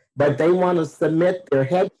answer, but they want to submit their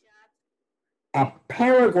headshot, a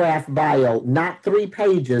paragraph bio, not 3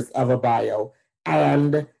 pages of a bio,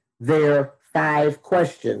 and their 5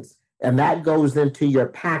 questions. And that goes into your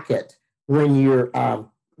packet when you're,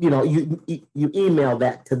 you email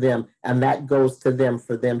that to them, and that goes to them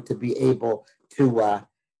for them to be able to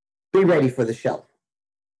be ready for the show.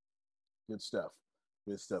 Good stuff.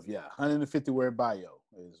 Yeah, 150-word bio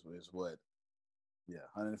is what. Yeah,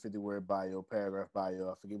 150-word bio, paragraph bio.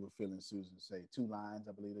 I forget what Phil and Susan say. 2 lines,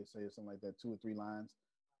 I believe they say, or something like that. 2 or 3 lines,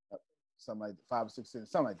 something like 5 or 6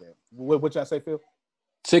 sentences, something like that. What y'all say, Phil?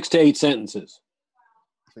 6 to 8 sentences.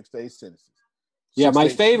 6 to 8 sentences. Yeah, my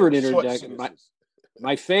favorite introduction.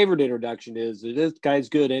 My favorite introduction is, if this guy's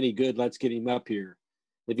good, any good, let's get him up here.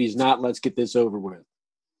 If he's not, let's get this over with.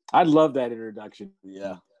 I love that introduction.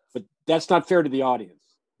 Yeah. But that's not fair to the audience.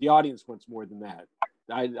 The audience wants more than that.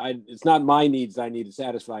 It's not my needs I need to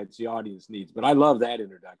satisfy, it's the audience needs. But I love that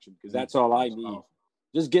introduction because that's all I need. Powerful.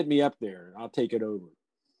 Just get me up there and I'll take it over.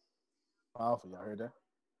 Powerful. Y'all heard that?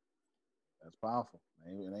 That's powerful.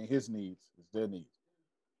 It ain't his needs, it's their needs.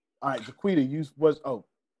 All right, Jaquita,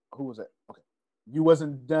 who was that? Okay. You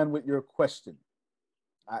wasn't done with your question.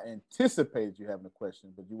 I anticipated you having a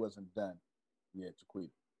question, but you wasn't done yet, Jaquita.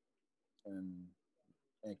 And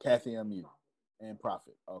Kathy unmute. And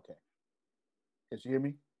Prophet. Okay. Can you hear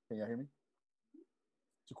me? Can y'all hear me?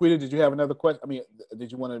 Jaquita, did you have another question? I mean,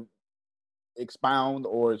 did you want to expound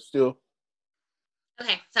or still?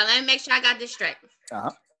 Okay, so let me make sure I got this straight. Uh-huh.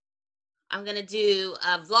 I'm going to do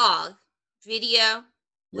a vlog, video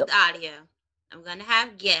with audio. I'm going to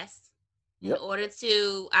have guests. In order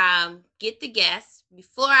to get the guests,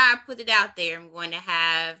 before I put it out there, I'm going to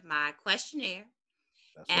have my questionnaire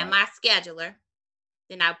and my scheduler.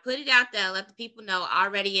 Then I'll put it out there, let the people know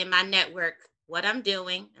already in my network what I'm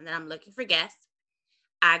doing, and then I'm looking for guests.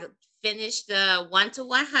 I finished the 1 to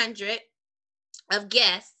 100 of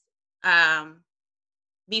guests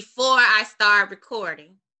before I start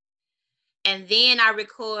recording. And then I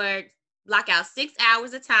block out 6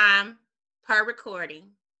 hours of time per recording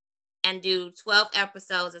and do 12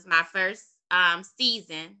 episodes as my first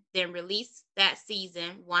season, then release that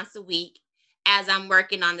season once a week as I'm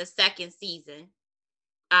working on the second season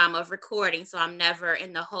of recording, so I'm never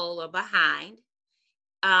in the hole or behind.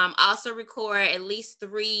 Also record at least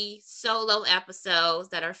 3 solo episodes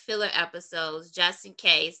that are filler episodes just in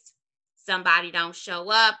case somebody don't show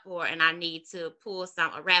up and I need to pull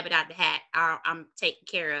a rabbit out the hat I'm taken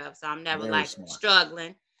care of, so I'm never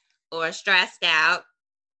struggling or stressed out.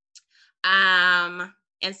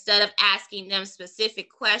 Instead of asking them specific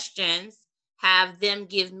questions, have them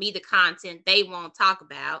give me the content they want to talk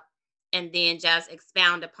about and then just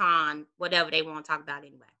expound upon whatever they want to talk about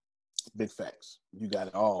anyway. Big facts. You got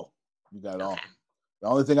it all. All. The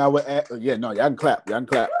only thing I would add, y'all can clap.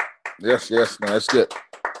 Yes, no, that's good.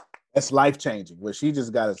 That's life-changing. What she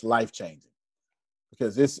just got is life-changing.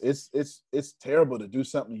 Because it's terrible to do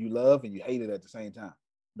something you love and you hate it at the same time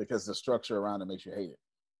because the structure around it makes you hate it.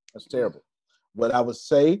 That's terrible. What I would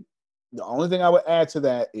say, the only thing I would add to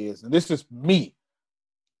that is, and this is me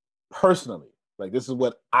personally, like this is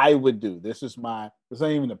what I would do. This ain't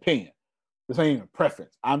even an opinion. This ain't even a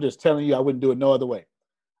preference. I'm just telling you I wouldn't do it no other way.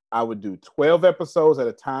 I would do 12 episodes at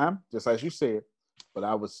a time, just as you said, but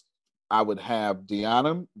I would have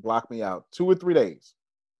Deanna block me out 2 or 3 days.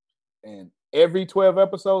 And every 12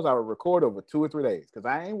 episodes, I would record over 2 or 3 days because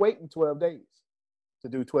I ain't waiting 12 days to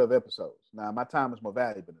do 12 episodes. Now, my time is more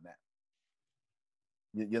valuable than that.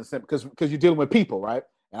 You understand? Because you're dealing with people, right?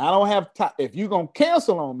 And I don't have time. If you're going to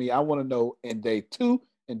cancel on me, I want to know in day 2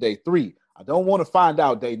 and day 3. I don't want to find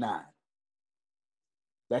out day 9.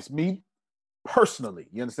 That's me personally.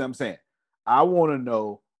 You understand what I'm saying? I want to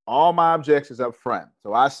know all my objectives up front.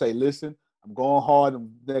 So I say, listen, I'm going hard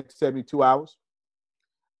in the next 72 hours.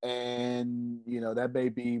 And, that may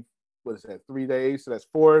be, 3 days? So that's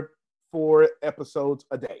four episodes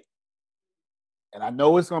a day. And I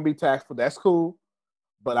know it's going to be taxable. That's cool.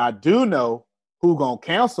 But I do know who going to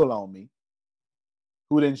cancel on me,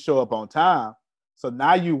 who didn't show up on time. So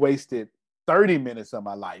now you wasted 30 minutes of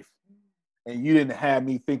my life. And you didn't have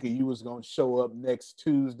me thinking you was going to show up next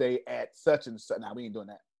Tuesday at such and such. Now, we ain't doing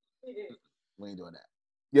that. We ain't doing that.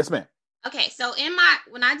 Yes, ma'am. Okay, so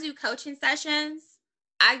when I do coaching sessions,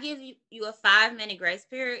 I give you a 5-minute grace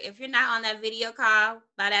period. If you're not on that video call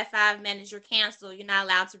by that 5 minutes, you're canceled. You're not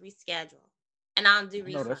allowed to reschedule. And I don't do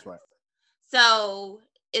refunds. No, that's right. So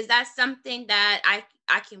is that something that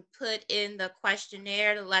I can put in the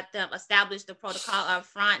questionnaire to let them establish the protocol up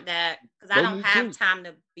front because I don't have time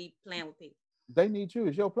to be playing with people. They need you.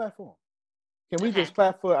 It's your platform. Can we just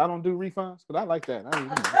clap for I don't do refunds? Because I like that.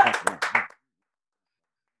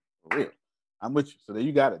 For real. I'm with you. So there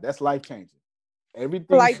you got it. That's life-changing.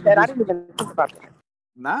 Everything like that. I didn't even think about that.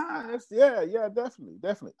 Nah,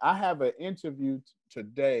 definitely. I have an interview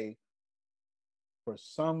today for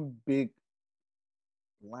some big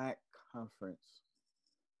Black conference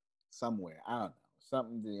somewhere. I don't know.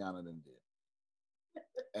 Something Deanna done did.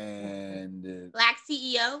 And Black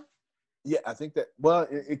CEO? Yeah, I think that,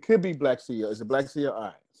 it could be Black CEO. Is it Black CEO? All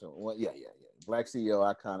right. So, yeah. Black CEO,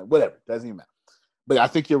 I kind of, whatever. Doesn't even matter. But I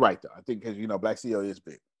think you're right, though. I think because, Black CEO is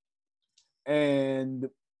big. And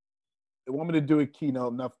they want me to do a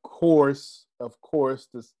keynote. And of course,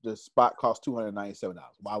 the spot costs $297.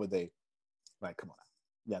 Why would they? Like, come on.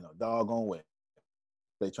 Yeah, no, doggone way.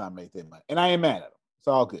 They try to make their money. And I ain't mad at them. It's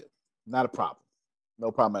all good. Not a problem.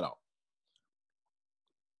 No problem at all.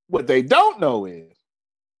 What they don't know is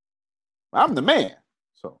I'm the man.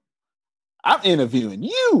 So I'm interviewing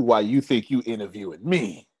you while you think you interviewing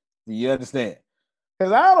me. Do you understand?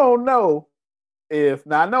 Because I don't know if,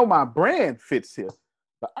 now I know my brand fits here,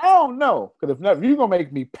 but I don't know. Because if you're going to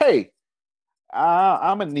make me pay,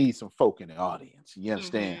 I'm going to need some folk in the audience. You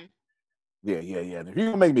understand? Yeah. And if you're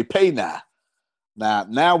going to make me pay now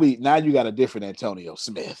you got a different Antonio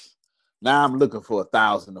Smith. Now I'm looking for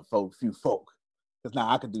 1,000 of few folk. Because now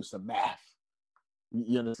I can do some math.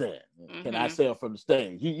 You understand? Can I sell from the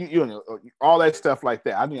stage? You know, all that stuff like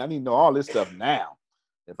that. I need to know all this stuff now.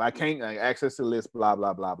 If I can't access the list, blah,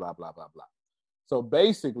 blah, blah, blah, blah, blah, blah. So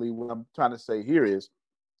basically what I'm trying to say here is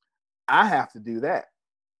I have to do that.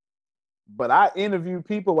 But I interview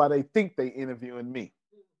people while they think they interviewing me.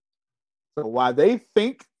 So while they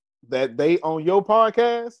think that they on your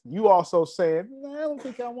podcast, you also saying, I don't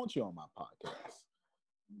think I want you on my podcast.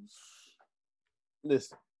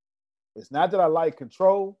 Listen, it's not that I like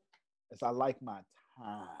control, it's I like my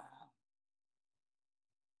time.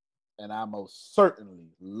 And I most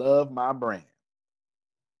certainly love my brand.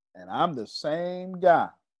 And I'm the same guy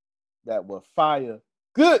that will fire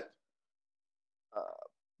good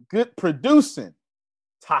producing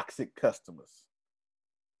toxic customers.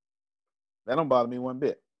 That don't bother me one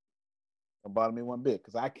bit. Don't bother me one bit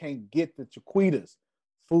because I can't get the Chiquitas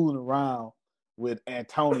fooling around with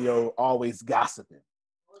Antonio always gossiping.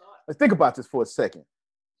 Let's think about this for a second.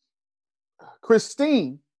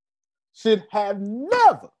 Christine should have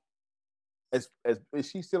never, is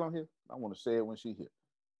she still on here? I want to say it when she's here.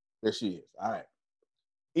 There she is. All right.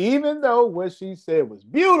 Even though what she said was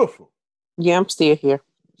beautiful. Yeah, I'm still here.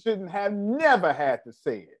 Shouldn't have never had to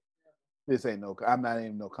say it. I'm not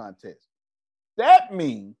even no contest. That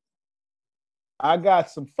means I got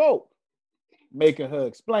some folk making her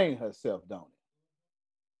explain herself, don't it?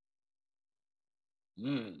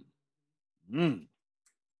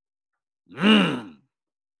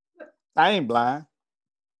 I ain't blind.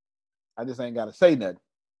 I just ain't got to say nothing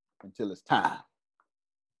until it's time.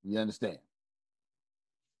 You understand?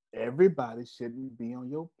 Everybody shouldn't be on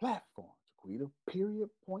your platform, Chiquita, period,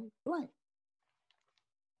 point blank.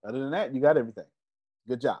 Other than that, you got everything.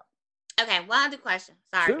 Good job. Okay, one other question.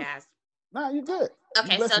 Sorry, Sure. guys. No, you're good.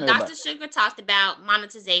 Okay, You so blessing Dr. everybody. Sugar talked about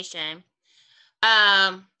monetization.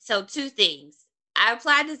 So two things. I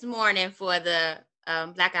applied this morning for the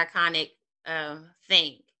Black Iconic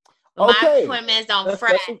thing. But Okay. my appointment is on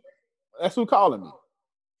Friday. That's who calling me.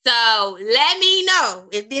 So let me know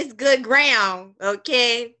if this good ground,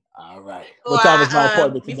 okay? All right. What time is my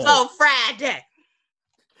appointment today? Before Friday.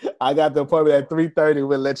 I got the appointment at 3:30.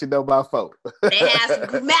 We'll let you know by phone. They have some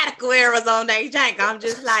grammatical errors on their jank. I'm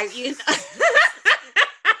just like, you know.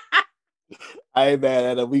 I ain't mad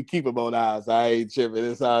at it. We keep them on ours. I ain't tripping.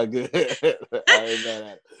 It's all good. I ain't mad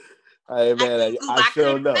at it. I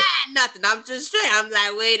sure know. Find nothing. I'm just saying. I'm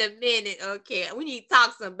like, wait a minute. Okay, we need to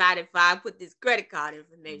talk to somebody if I put this credit card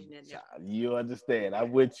information in there. You understand?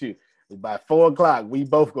 I'm with you. By 4:00, we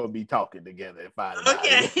both gonna be talking together.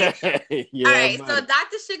 Okay. Yeah, all right. buddy. So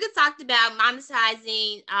Dr. Sugar talked about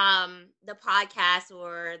monetizing the podcast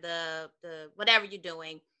or the whatever you're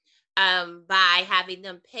doing by having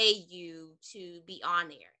them pay you to be on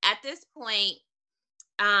there. At this point,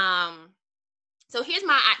 so here's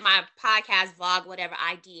my podcast, vlog, whatever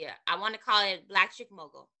idea. I want to call it Black Chick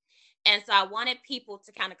Mogul. And so I wanted people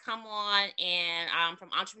to kind of come on and from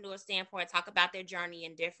entrepreneur standpoint, talk about their journey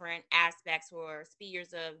in different aspects or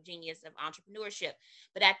spheres of genius of entrepreneurship.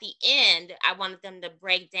 But at the end, I wanted them to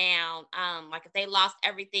break down, like if they lost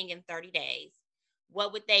everything in 30 days,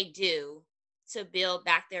 what would they do to build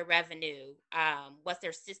back their revenue? What's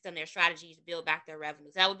their system, their strategy to build back their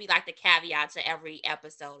revenues? That would be like the caveat to every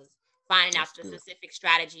episode, is finding out the specific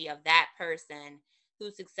strategy of that person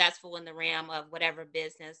who's successful in the realm of whatever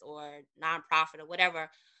business or nonprofit or whatever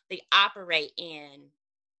they operate in.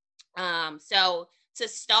 So to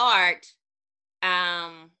start,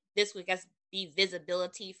 this would just be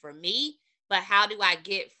visibility for me, but how do I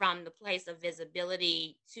get from the place of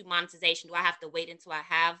visibility to monetization? Do I have to wait until I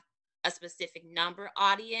have a specific number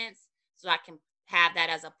audience so I can have that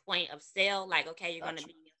as a point of sale? Like, okay, you're going to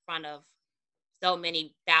be in front of so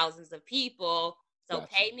many thousands of people, so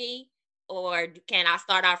pay me. Or can I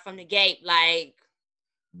start out from the gate like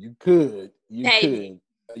you could. Maybe.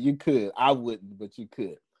 You could. I wouldn't, but you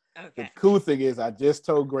could. Okay. The cool thing is I just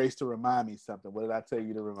told Grace to remind me something. What did I tell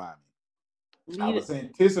you to remind me? I was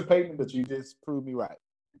anticipating, but you just proved me right.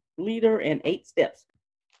 Leader and 8 steps.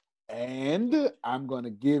 And I'm going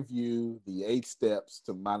to give you the 8 steps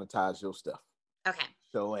to monetize your stuff. Okay.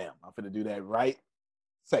 So I'm going to do that right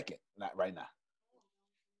second, not right now.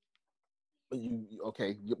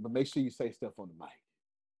 but make sure you say stuff on the mic.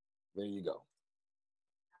 There you go.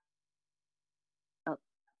 Oh,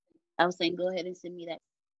 I was saying, go ahead and send me that.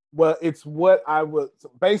 Well, it's what I would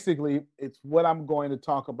basically. It's what I'm going to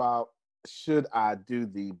talk about. Should I do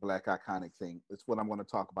the Black Iconic thing? It's what I'm going to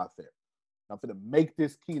talk about there. I'm going to make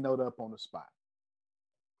this keynote up on the spot.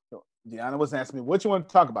 So Deanna was asking me, what you want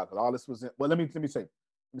to talk about? Because all this was in, well, let me say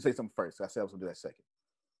something first. I said I was going to do that second.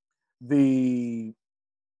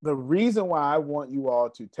 The reason why I want you all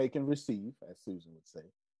to take and receive, as Susan would say,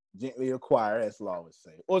 gently acquire, as Law would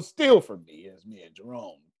say, or steal from me, as me and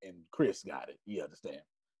Jerome and Chris got it. You understand?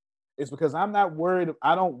 It's because I'm not worried.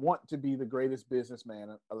 I don't want to be the greatest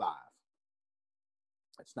businessman alive.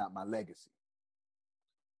 It's not my legacy.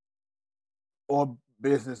 Or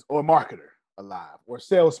business or marketer alive or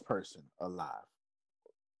salesperson alive.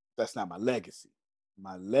 That's not my legacy.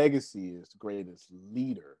 My legacy is the greatest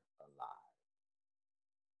leader alive.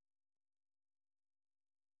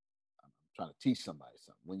 I'm trying to teach somebody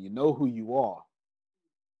something. When you know who you are,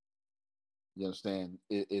 you understand,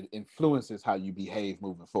 it influences how you behave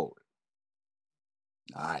moving forward.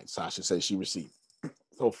 All right, Sasha says she received.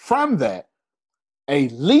 So from that, a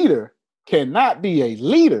leader cannot be a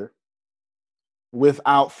leader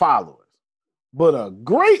without followers. But a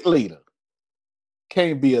great leader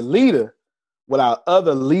can't be a leader without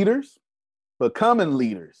other leaders becoming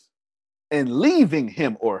leaders and leaving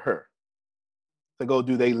him or her to go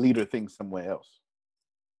do their leader thing somewhere else.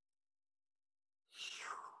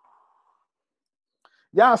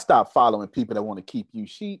 Y'all stop following people that want to keep you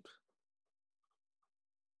sheep.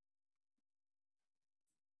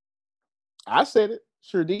 I said it.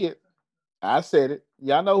 Sure did. I said it.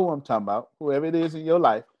 Y'all know who I'm talking about. Whoever it is in your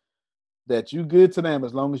life, that you good to them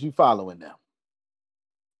as long as you following them.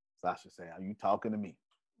 Sasha say, are you talking to me?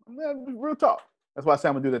 Real talk. That's why I said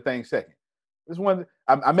I'm going to do the thing second. This one,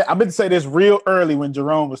 I meant to say this real early when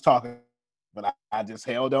Jerome was talking, but I just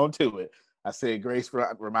held on to it. I said, Grace,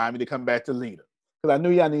 remind me to come back to leader. Because I knew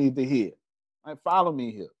y'all needed to hear. Like, follow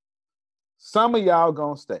me here. Some of y'all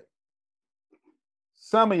going to stay.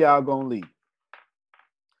 Some of y'all going to leave.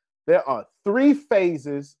 There are 3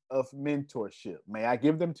 phases of mentorship. May I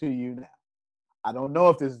give them to you now? I don't know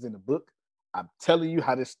if this is in the book. I'm telling you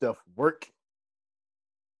how this stuff works.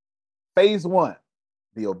 Phase 1,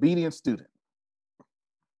 the obedient student.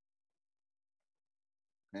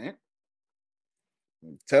 Okay?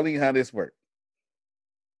 I'm telling you how this works.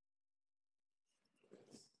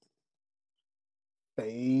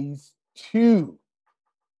 Phase 2,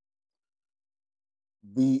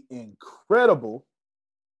 the incredible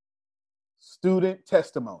student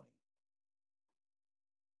testimony.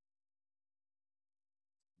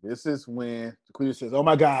 This is when Jaquita says, oh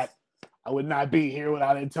my God, I would not be here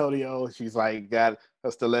without Antonio. She's like got her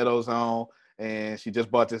stilettos on and she just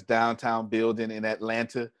bought this downtown building in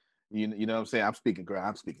Atlanta. You know what I'm saying? I'm speaking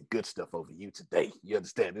good stuff over you today. You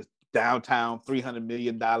understand? This downtown $300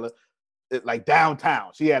 million, like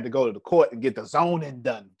downtown. She had to go to the court and get the zoning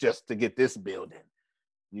done just to get this building.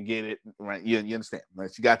 You get it, right? You understand,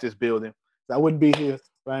 right? She got this building. I wouldn't be here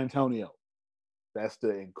for Antonio. That's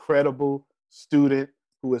the incredible student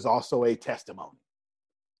who is also a testimony.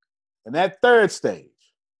 And that third stage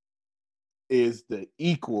is the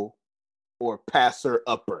equal or passer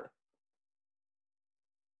upper.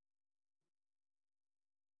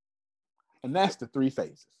 And that's the 3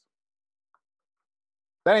 phases.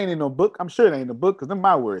 That ain't in no book. I'm sure it ain't in the book because they're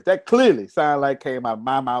my words. That clearly sound like came out of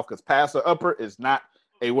my mouth because passer upper is not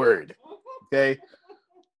a word. Okay?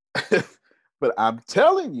 But I'm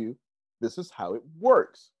telling you, this is how it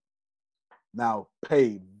works. Now,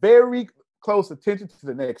 pay very close attention to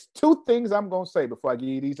the next 2 things I'm going to say before I give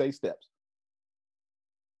you these 8 steps.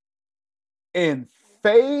 In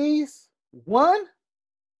phase 1,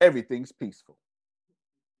 everything's peaceful.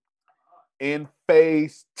 In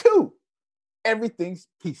phase 2, everything's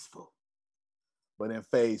peaceful. But in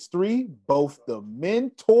phase 3, both the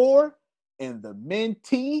mentor and the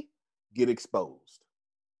mentee get exposed.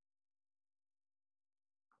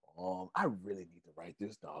 I really need to write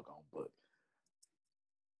this doggone book.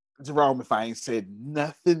 Jerome, if I ain't said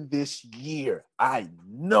nothing this year, I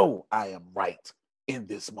know I am right in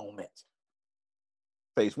this moment.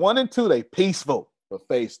 Phase 1 and 2, they peaceful. But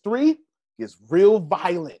phase 3 is real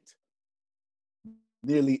violent.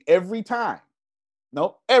 Nearly every time.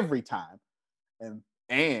 No, every time.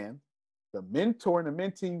 And the mentor and the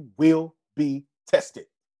mentee will be tested.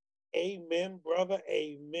 Amen, brother.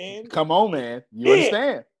 Amen. Come on, man. You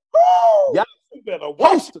understand? Y'all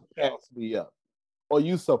supposed to pass me up. Or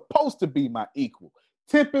you supposed to be my equal.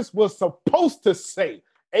 Tempest was supposed to say,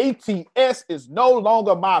 ATS is no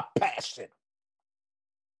longer my passion.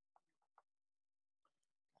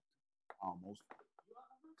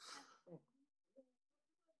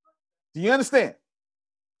 Do you understand?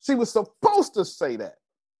 She was supposed to say that.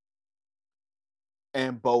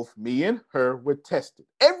 And both me and her were tested.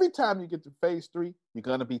 Every time you get to phase 3, you're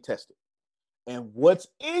going to be tested. And what's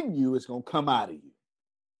in you is going to come out of you.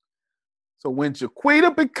 So when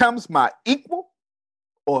Jaquita becomes my equal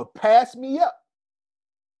or pass me up,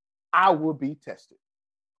 I will be tested.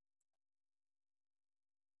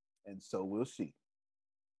 And so we'll see.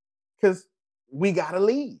 Because we got to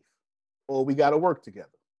leave or we got to work together.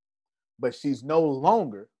 But she's no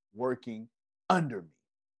longer working under me,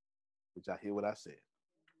 which I hear what I said.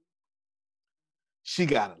 She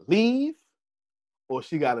got to leave or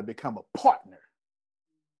she got to become a partner.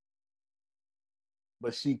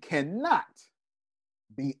 But she cannot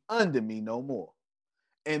be under me no more.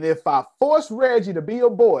 And if I force Reggie to be a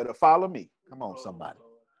boy to follow me, come on, somebody.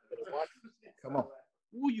 Come on.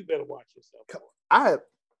 Ooh, you better watch yourself.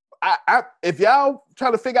 If y'all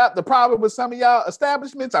try to figure out the problem with some of y'all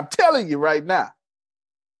establishments, I'm telling you right now.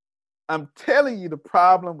 I'm telling you the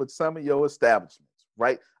problem with some of your establishments,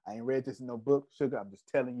 right? I ain't read this in no book, Sugar. I'm just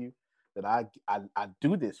telling you that I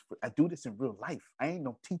do this. I do this in real life. I ain't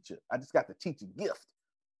no teacher. I just got the teaching gift.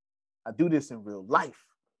 I do this in real life.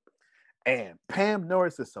 And Pam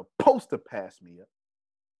Norris is supposed to pass me up.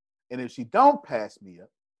 And if she don't pass me up,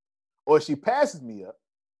 or she passes me up,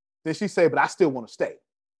 then she say, but I still want to stay.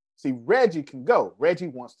 See, Reggie can go. Reggie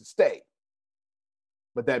wants to stay.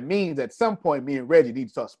 But that means at some point, me and Reggie need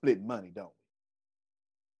to start splitting money, don't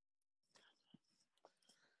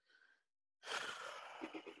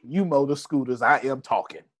we? You motor scooters, I am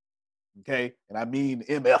talking. Okay? And I mean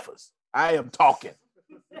MFers. I am talking.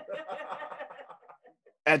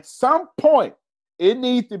 At some point, it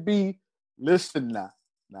needs to be, listen now.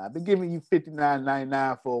 Now, I've been giving you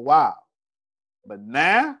 $59.99 for a while. But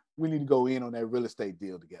now, we need to go in on that real estate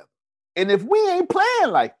deal together. And if we ain't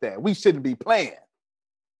playing like that, we shouldn't be playing.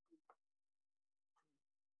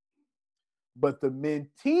 But the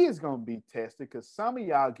mentee is going to be tested because some of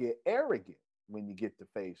y'all get arrogant when you get to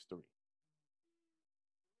phase 3.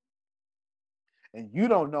 And you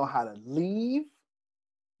don't know how to leave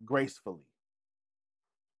gracefully.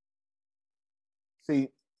 See,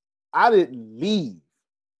 I didn't leave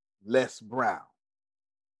Les Brown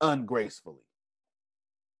ungracefully.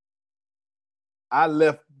 I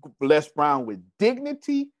left Les Brown with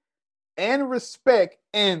dignity and respect,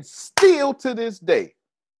 and still to this day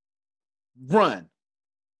run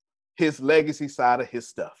his legacy side of his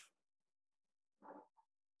stuff.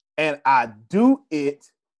 And I do it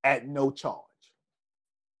at no charge.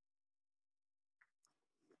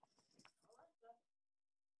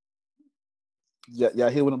 Y'all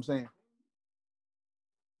hear what I'm saying?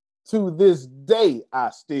 To this day, I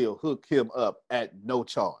still hook him up at no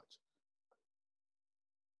charge.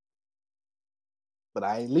 But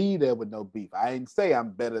I ain't leave there with no beef. I ain't say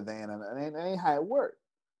I'm better than, and that ain't how it works.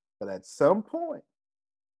 But at some point,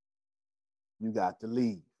 you got to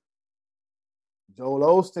leave.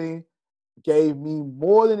 Joel Osteen gave me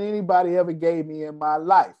more than anybody ever gave me in my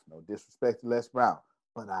life. No disrespect to Les Brown,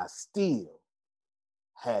 but I still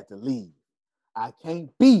had to leave. I can't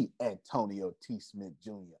be Antonio T. Smith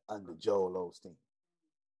Jr. under Joel Osteen.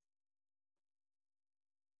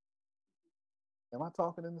 Am I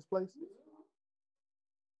talking in this place?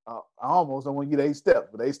 I almost don't want to get 8 steps,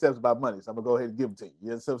 but 8 steps about money, so I'm going to go ahead and give them to you. You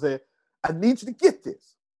know what I'm saying? I need you to get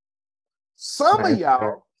this. Some of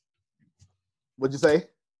y'all, what'd you say?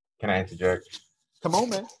 Can I interject? Come on,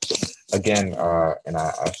 man. Again, and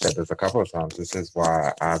I've said this a couple of times, this is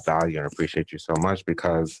why I value and appreciate you so much,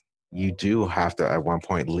 because you do have to at one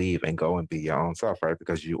point leave and go and be your own self, right?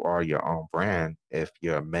 Because you are your own brand. If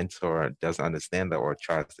your mentor doesn't understand that or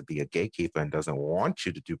tries to be a gatekeeper and doesn't want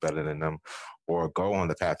you to do better than them or go on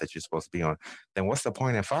the path that you're supposed to be on, then what's the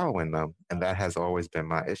point in following them? And that has always been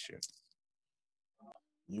my issue.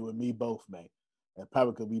 You and me both, man. And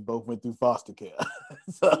probably because we both went through foster care.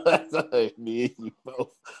 So that's me and you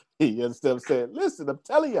both. You understand what I'm saying? Listen, I'm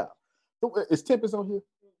telling y'all. Is Tempest on here?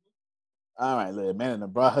 All right, little man,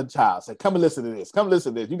 and brought her child. Said, come and listen to this. Come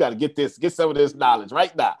listen to this. You got to get this, get some of this knowledge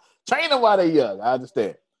right now. Train them while they're young. I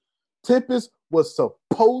understand. Tempest was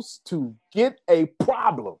supposed to get a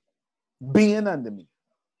problem being under me.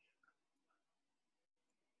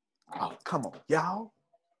 Oh, come on, y'all.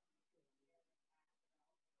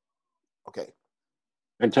 Okay.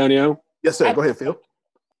 Antonio? Yes, sir. Go ahead, Phil.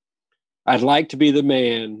 I'd like to be the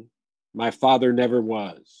man my father never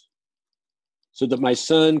was, so that my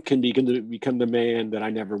son can become the man that I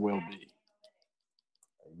never will be.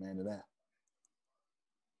 Amen to that.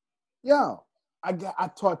 Yo, I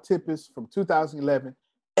taught Tempest from 2011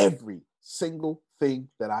 every single thing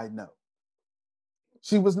that I know.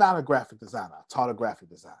 She was not a graphic designer. I taught her graphic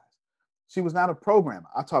design. She was not a programmer.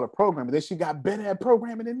 I taught her programming. Then she got better at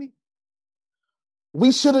programming than me.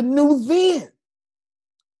 We should have knew then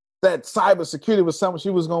that cybersecurity was something she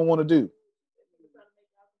was going to want to do.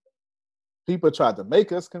 People tried to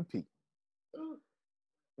make us compete.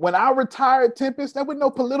 When I retired Tempest, that was no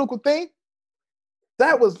political thing.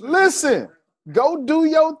 That was, listen, go do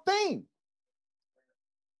your thing.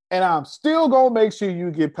 And I'm still going to make sure you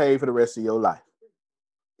get paid for the rest of your life.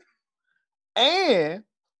 And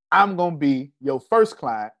I'm going to be your first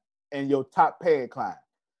client and your top paid client.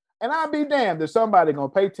 And I'll be damned if somebody going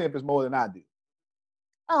to pay Tempest more than I do.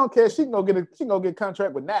 I don't care. She can go get a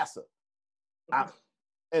contract with NASA.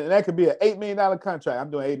 And that could be an $8 million contract.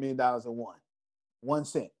 I'm doing $8 million in 1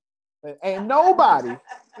 cent. And ain't nobody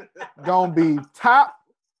going to be top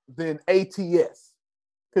than ATS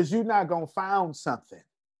because you're not going to find something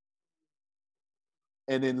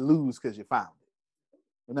and then lose because you found it.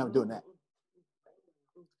 We're never doing that.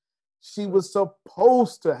 She was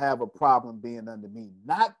supposed to have a problem being under me,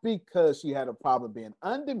 not because she had a problem being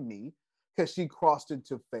under me, because she crossed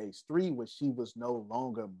into phase 3 where she was no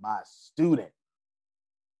longer my student.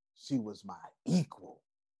 She was my equal.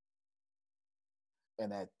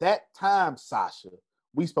 And at that time, Sasha,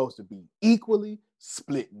 we supposed to be equally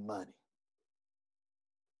splitting money.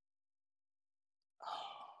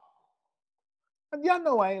 Y'all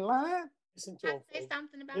know I ain't lying. Listen to him. Say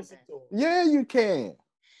something about that. Yeah, you can.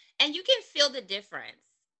 And you can feel the difference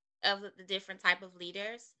of the different type of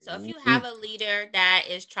leaders. So if you have a leader that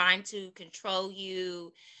is trying to control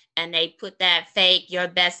you and they put that fake your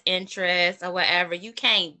best interest or whatever, you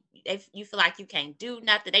can't, if you feel like you can't do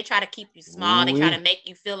nothing, they try to keep you small. They try to make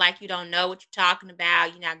you feel like you don't know what you're talking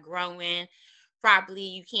about. You're not growing properly.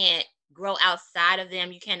 You can't grow outside of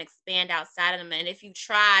them. You can't expand outside of them. And if you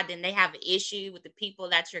try, then they have an issue with the people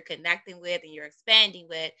that you're connecting with and you're expanding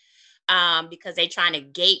with, because they're trying to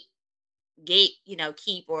gate,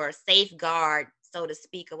 keep or safeguard, so to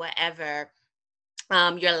speak, or whatever,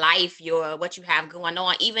 your life, what you have going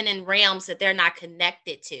on, even in realms that they're not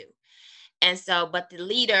connected to. And so, but the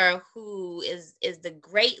leader who is the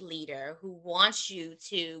great leader who wants you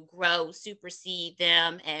to grow, supersede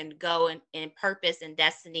them, and go in purpose and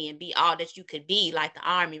destiny and be all that you could be, like the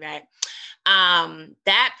army, right?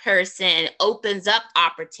 That person opens up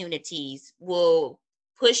opportunities, will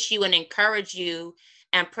push you and encourage you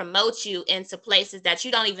and promote you into places that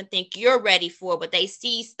you don't even think you're ready for, but they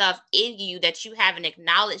see stuff in you that you haven't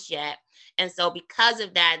acknowledged yet. And so because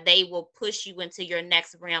of that, they will push you into your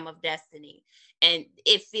next realm of destiny. And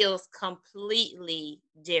it feels completely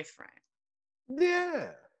different. Yeah,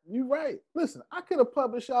 you're right. Listen, I could have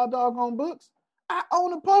published y'all doggone books. I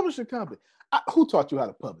own a publishing company. Who taught you how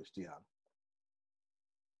to publish, Gianna?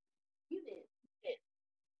 You did.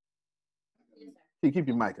 Yes, Keep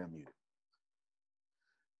your mic unmuted.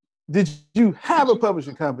 Did you have a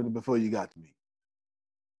publishing company before you got to me?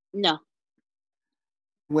 No.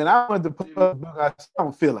 When I went to publish a book, I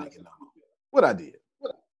don't feel like it no more. What I did?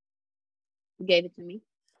 You gave it to me.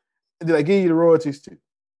 Did I give you the royalties too?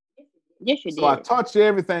 Yes, you did. So I taught you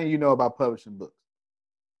everything you know about publishing books.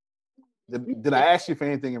 Did I ask you for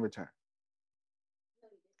anything in return?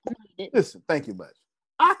 Listen, thank you much.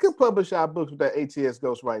 I could publish our books with that ATS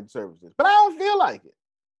ghostwriting services, but I don't feel like it.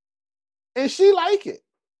 And she like it.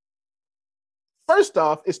 First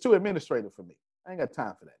off, it's too administrative for me. I ain't got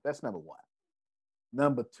time for that. That's number one.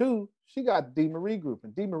 Number two, she got D. Marie Group,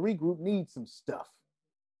 and D. Marie Group needs some stuff.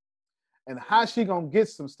 And how she gonna get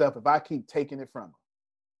some stuff if I keep taking it from her?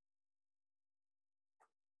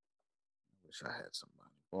 Wish I had some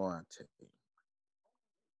money. Boy, I tell you.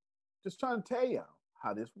 Just trying to tell y'all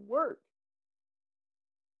how this works.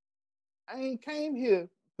 I ain't came here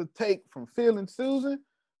to take from Phil and Susan.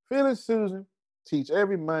 Phil and Susan teach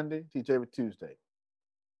every Monday, teach every Tuesday.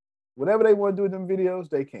 Whatever they want to do with them videos,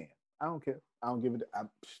 they can. I don't care. I don't give it.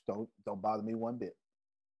 Don't bother me one bit.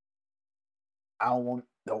 I don't want.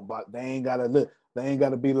 Don't bother. They ain't gotta look. They ain't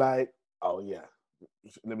gotta be like, oh yeah.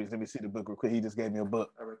 Let me see the book real quick. He just gave me a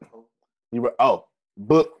book. I read the whole.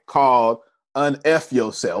 Book called Unf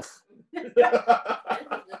Yourself.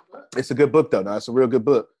 It's a good book though. No, it's a real good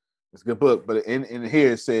book. It's a good book. But in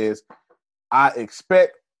here it says, I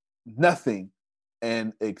expect nothing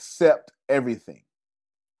and accept everything.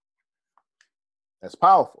 That's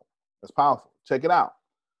powerful. That's powerful. Check it out.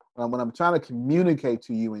 What I'm trying to communicate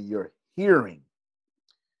to you in your hearing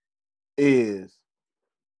is,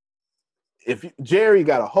 Jerry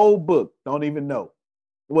got a whole book, don't even know.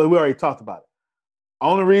 Well, we already talked about it.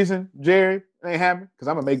 Only reason Jerry ain't happy, because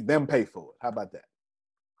I'm going to make them pay for it. How about that?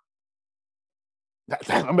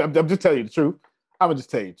 I'm just telling you the truth. I'm going to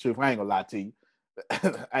just tell you the truth. I ain't going to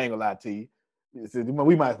lie to you.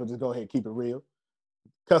 We might as well just go ahead and keep it real.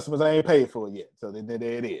 Customers ain't paid for it yet, so there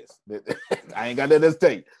it is. I ain't got that to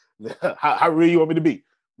tell you. How real you want me to be?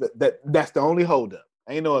 That's the only holdup.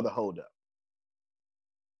 Ain't no other holdup.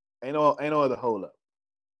 Ain't no other holdup.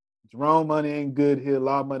 Jerome money ain't good here.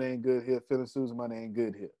 Law money ain't good here. Phil and Susan money ain't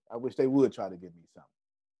good here. I wish they would try to give me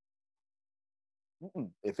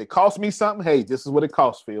something. If it costs me something, hey, this is what it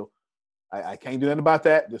costs, Phil. I can't do nothing about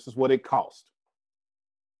that. This is what it costs.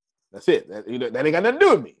 That's it. That ain't got nothing to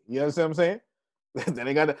do with me. You understand what I'm saying? That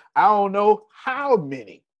ain't got. I don't know how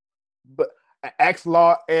many, but ask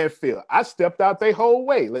Law and Phil. I stepped out their whole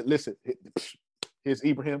way. Listen, here's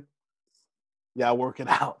Ibrahim. Y'all work it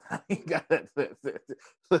out.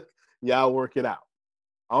 Y'all work it out.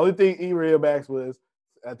 Only thing Ibrahim asked was,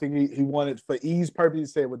 I think he wanted, for ease purposes,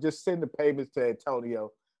 he said, well, just send the payments to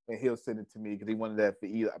Antonio and he'll send it to me because he wanted that for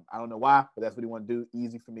ease. I don't know why, but that's what he wanted to do.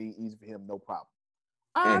 Easy for me, easy for him, no problem.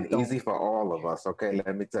 And easy for all of us, okay?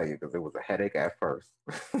 Let me tell you, because it was a headache at first.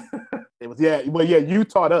 It was, yeah. Well, yeah, you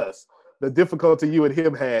taught us the difficulty you and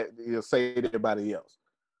him had, say to everybody else.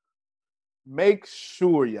 Make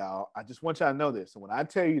sure, y'all, I just want y'all to know this. And when I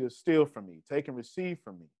tell you to steal from me, take and receive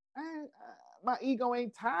from me, my ego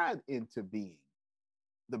ain't tied into being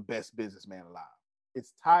the best businessman alive.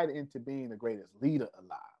 It's tied into being the greatest leader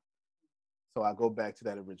alive. So I go back to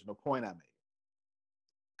that original point I made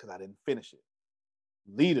because I didn't finish it.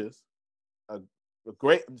 Leaders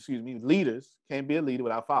can't be a leader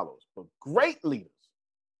without followers, but great leaders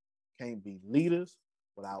can't be leaders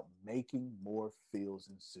without making more Phils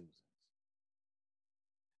and Susans.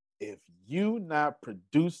 If you not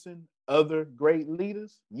producing other great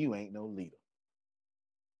leaders, you ain't no leader.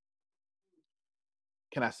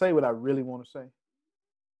 Can I say what I really want to say?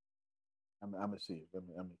 I'm gonna see.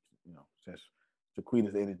 Since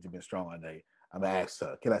Jaquita's energy been strong all day, I'm gonna ask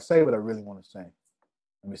her. Can I say what I really want to say?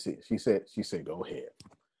 Let me see. She said, go ahead.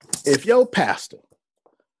 If your pastor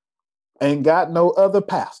ain't got no other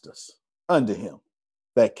pastors under him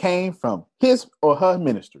that came from his or her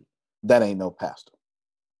ministry, that ain't no pastor.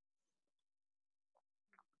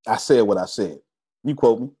 I said what I said. You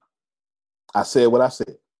quote me. I said what I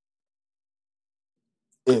said.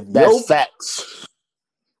 That's facts.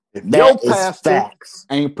 If that your pastor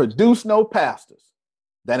ain't produced no pastors,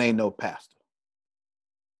 that ain't no pastor.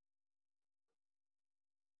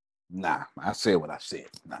 Nah, I said what I said.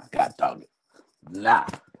 Nah, God dog it. Nah.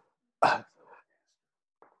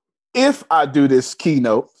 If I do this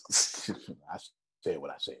keynote, I said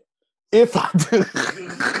what I said. If I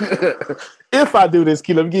do this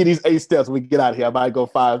keynote, let me give these 8 steps. We get out of here. I might go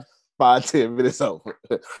 5, 10 minutes over.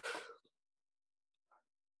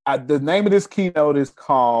 The name of this keynote is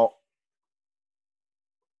called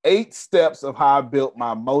 8 Steps of How I Built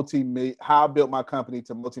My Company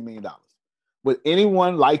to multi-million dollars. Would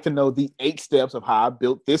anyone like to know the 8 steps of how I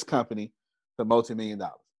built this company to multi-million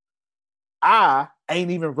dollars? I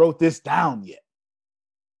ain't even wrote this down yet.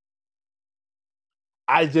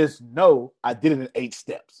 I just know I did it in 8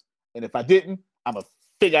 steps. And if I didn't, I'm going to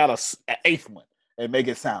figure out an 8th one and make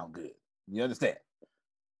it sound good. You understand?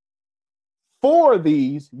 4 of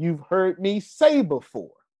these you've heard me say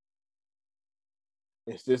before.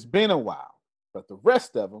 It's just been a while. But the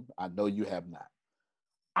rest of them, I know you have not.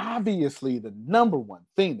 Obviously, the number one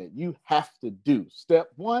thing that you have to do, step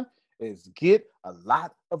 1, is get a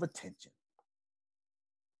lot of attention.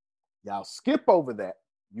 Y'all skip over that.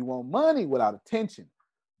 You want money without attention,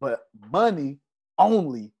 but money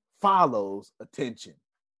only follows attention.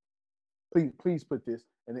 Please put this.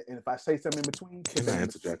 And if I say something in between, can I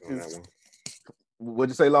interject on that one?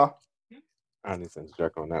 What'd you say, Law? I need to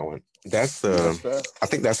interject on that one. That's I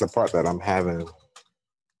think that's the part that I'm having.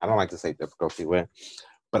 I don't like to say difficulty with,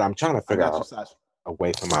 but I'm trying to figure out a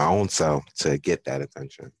way for my own self to get that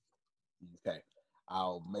attention. Okay,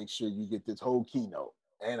 I'll make sure you get this whole keynote,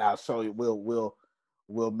 and I'll show you.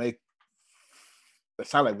 We'll make. It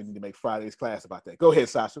sounds like we need to make Friday's class about that. Go ahead,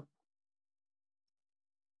 Sasha.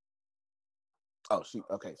 Oh,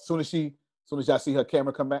 okay. Soon as y'all see her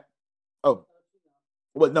camera come back. Oh,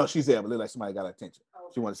 well, no, she's there. But it looks like somebody got her attention.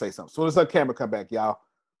 She wanted to say something. Soon as her camera come back, y'all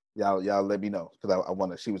let me know because I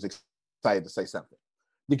want to. She was excited to say something.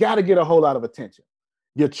 You got to get a whole lot of attention.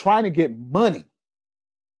 You're trying to get money,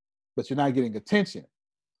 but you're not getting attention.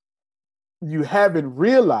 You haven't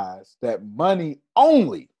realized that money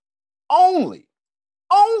only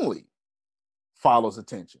follows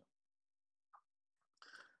attention.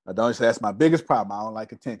 I don't say that's my biggest problem. I don't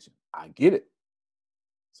like attention. I get it.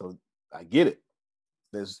 So I get it.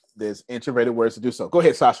 There's introverted words to do so. Go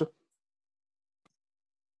ahead, Sasha.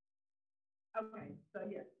 Okay, so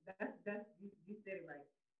yes, that's you said it right.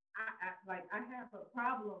 I have a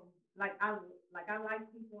problem. Like Like I like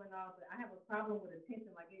people and all, but I have a problem with attention.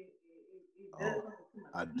 Like it does something to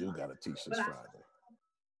my I do got to teach this But Friday.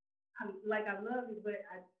 I love it, but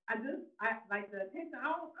I like the attention.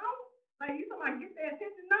 I don't like you talking about get the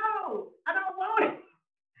attention. No, I don't want it.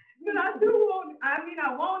 But I do want it. I mean,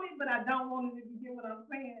 I want it, but I don't want it. If you get what I'm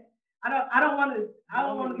saying, I don't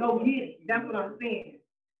want to go get it. That's what I'm saying.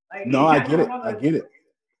 Like, No, I get it. I get it.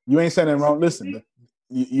 You ain't saying anything wrong. Listen,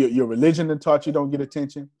 your religion that taught you don't get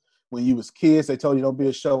attention. When you was kids, they told you don't be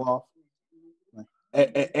a show off.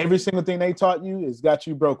 Every single thing they taught you has got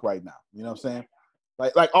you broke right now. You know what I'm saying?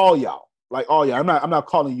 Like all y'all. I'm not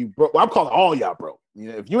calling you broke. Well, I'm calling all y'all broke. You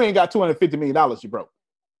know, if you ain't got $250 million, you broke.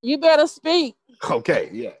 You better speak. Okay,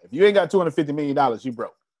 yeah. If you ain't got $250 million, you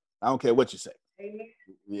broke. I don't care what you say.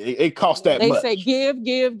 It costs that much. They say give.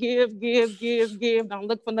 Don't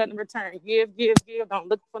look for nothing in return. Give. Don't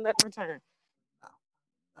look for nothing in return.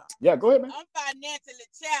 Yeah, go ahead, man. I'm financially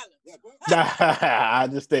challenged. I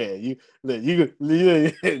understand.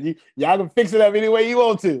 Y'all can fix it up any way you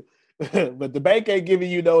want to, but the bank ain't giving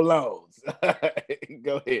you no loans.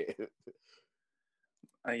 Go ahead.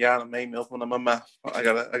 Y'all done made me open up my mouth. I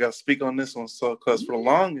gotta speak on this one. So, because for the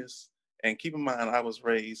longest, and keep in mind, I was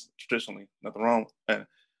raised traditionally, nothing wrong, and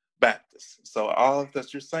Baptist. So all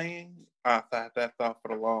that you're saying, I thought that thought for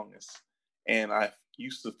the longest, and I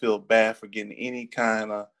used to feel bad for getting any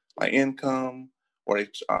kind of like income, or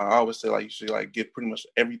I always say like you should like get pretty much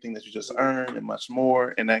everything that you just earned and much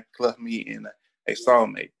more, and that left me in a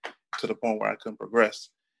soulmate to the point where I couldn't progress.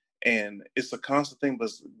 And it's a constant thing,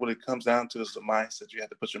 but what it comes down to is the mindset. You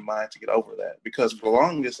have to put your mind to get over that. Because for the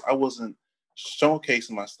longest, I wasn't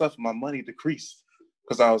showcasing my stuff. My money decreased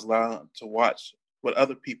because I was allowed to watch what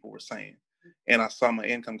other people were saying, and I saw my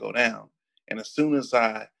income go down. And as soon as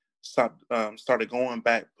I started going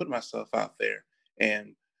back, putting myself out there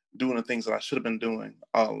and doing the things that I should have been doing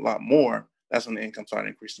a lot more, that's when the income started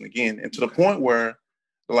increasing again. And to the point where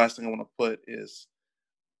the last thing I want to put is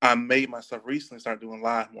I made myself recently start doing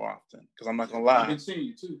live more often, because I'm not going to lie. I've been seeing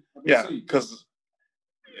you too. Because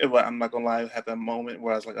I'm not going to lie, I had that moment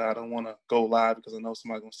where I was like, I don't want to go live because I know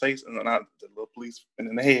somebody's going to say something, and the little police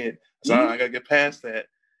in the head. So I got to get past that.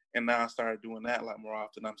 And now I started doing that a lot more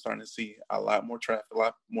often. I'm starting to see a lot more traffic, a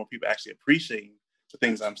lot more people actually appreciating the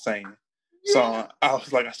things I'm saying. Yeah. So I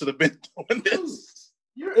was like, I should have been doing this.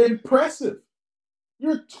 You're impressive.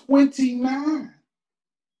 You're 29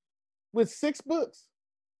 with 6 books.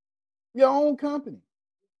 Your own company.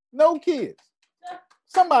 No kids.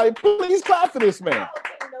 Somebody please clap for this man.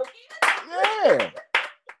 Yeah.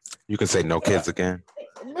 You can say no kids again.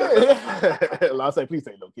 I'll say please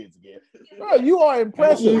say no kids again. Bro, you are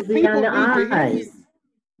impressive. Easy on the eyes.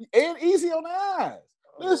 And easy on the eyes.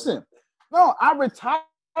 Listen, no, I retired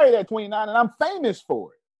at 29 and I'm famous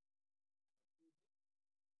for it.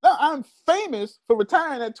 No, I'm famous for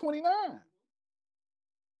retiring at 29.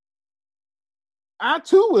 I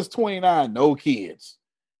too was 29, no kids.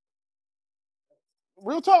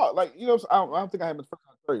 Real talk, like I don't think I had the first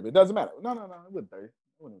time 30, but it doesn't matter. No, it wasn't 30. It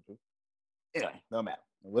wasn't 2. Anyway, no matter.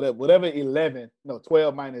 Whatever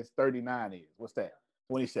 12 minus 39 is. What's that?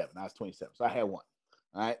 27. I was 27, so I had 1.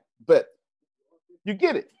 All right, but you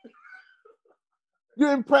get it.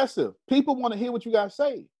 You're impressive. People want to hear what you got to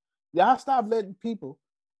say. Y'all stop letting people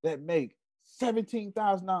that make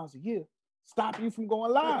 $17,000 a year stop you from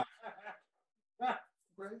going live.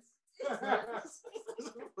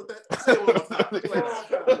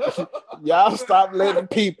 Y'all stop letting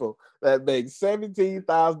people that make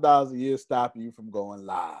 $17,000 a year stop you from going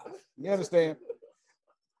live. You understand?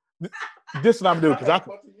 This is what I'm doing, because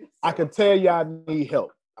I can tell y'all need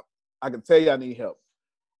help. I can tell y'all need help.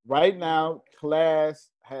 Right now, class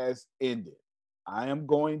has ended. I am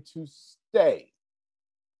going to stay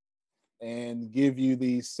and give you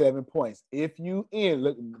these 7 points. If you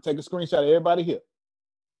look, take a screenshot of everybody here.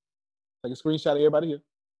 Take a screenshot of everybody here.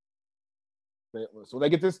 So they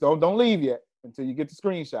get this. Don't leave yet until you get the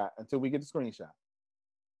screenshot. Until we get the screenshot.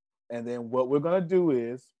 And then what we're gonna do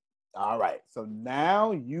is, all right. So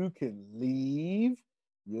now you can leave.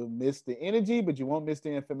 You'll miss the energy, but you won't miss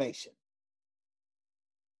the information.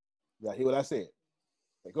 Y'all hear what I said?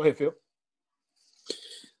 Okay, go ahead, Phil.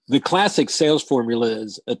 The classic sales formula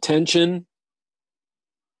is attention,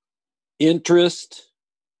 interest,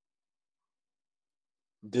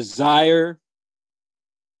 desire,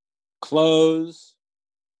 close,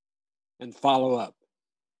 and follow up.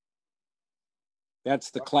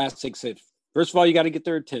 That's the classic set. First of all, you got to get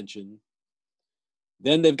their attention.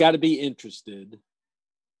 Then they've got to be interested.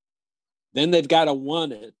 Then they've got to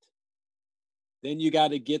want it. Then you got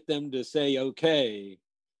to get them to say, okay.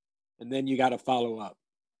 And then you got to follow up.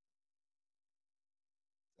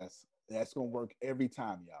 That's gonna work every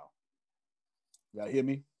time, y'all. Y'all hear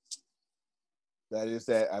me? That is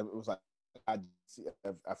that. I was like, I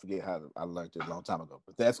forget how I learned it a long time ago,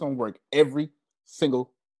 but that's gonna work every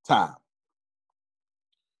single time.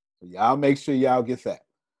 So y'all make sure y'all get that.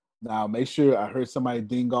 Now make sure I heard somebody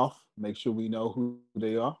ding off. Make sure we know who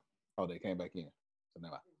they are. Oh, they came back in. So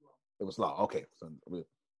now it was Law. Okay, so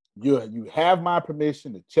you have my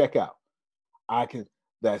permission to check out. I can.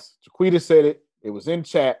 That's Jaquita said it. It was in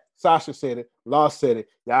chat. Sasha said it. Law said it.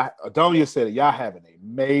 Y'all, Adonia said it. Y'all having a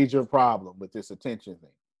major problem with this attention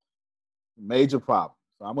thing. Major problem.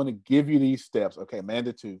 So I'm going to give you these steps. Okay,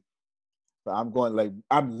 Amanda too. So I'm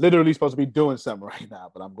literally supposed to be doing something right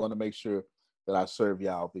now, but I'm going to make sure that I serve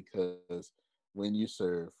y'all, because when you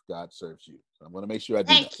serve, God serves you. So I'm going to make sure I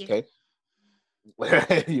do that. Okay.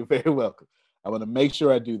 You're very welcome. I want to make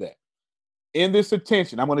sure I do that. In this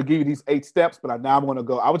attention, I'm going to give you these 8 steps, but now I'm going to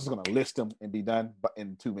go. I was just going to list them and be done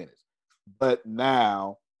in 2 minutes. But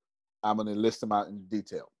now I'm going to list them out in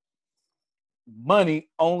detail. Money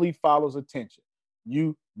only follows attention.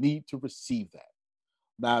 You need to receive that.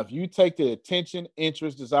 Now, if you take the attention,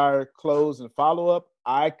 interest, desire, close, and follow up,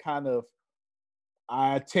 I 10x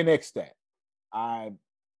that. I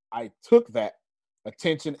took that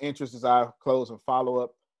attention, interest, desire, close, and follow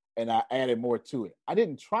up, and I added more to it. I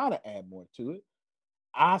didn't try to add more to it.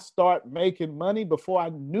 I start making money before I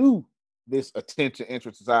knew this attention,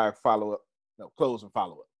 interest, desire, follow up, close, and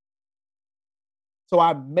follow up. So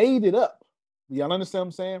I made it up. Y'all understand what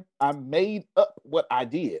I'm saying? I made up what I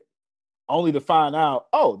did, only to find out,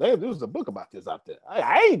 oh, there was a book about this out there.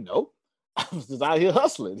 I ain't know. I was just out here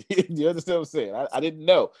hustling. You understand what I'm saying? I didn't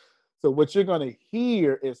know. So what you're going to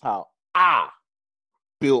hear is how I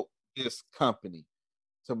built this company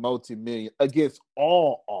to multi-million against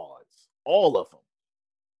all odds, all of them.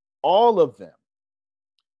 All of them.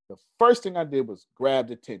 The first thing I did was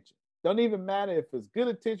grab attention. Don't even matter if it's good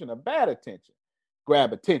attention or bad attention.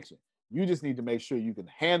 Grab attention. You just need to make sure you can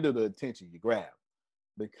handle the attention you grab,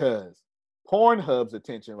 because Pornhub's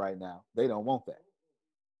attention right now, they don't want that.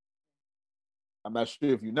 I'm not sure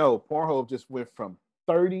if you know, Pornhub just went from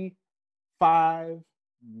 35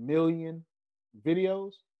 million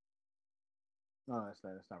videos. No, that's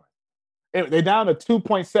not right. They're down to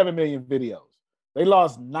 2.7 million videos. They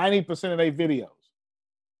lost 90% of their videos.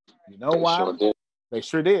 You know why? Sure did. They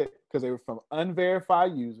sure did, because they were from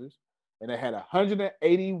unverified users, and they had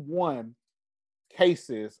 181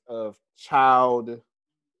 cases of child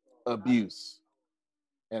abuse.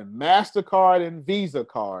 And MasterCard and Visa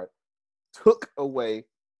card took away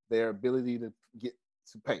their ability to get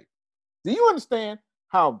to pay. Do you understand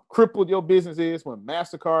how crippled your business is when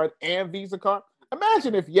MasterCard and Visa card?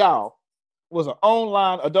 Imagine if y'all was an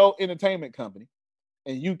online adult entertainment company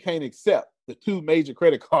and you can't accept the 2 major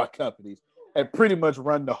credit card companies and pretty much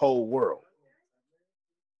run the whole world.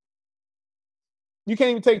 You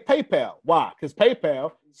can't even take PayPal. Why? Because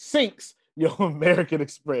PayPal syncs your American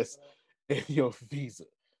Express and your Visa.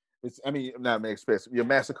 Not American Express, your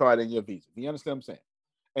MasterCard and your Visa. You understand what I'm saying?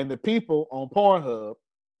 And the people on Pornhub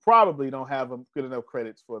probably don't have good enough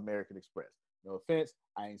credits for American Express. No offense.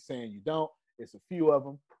 I ain't saying you don't. It's a few of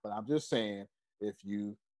them, but I'm just saying if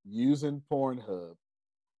you using Pornhub,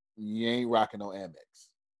 you ain't rocking no Amex.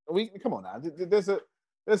 Come on now.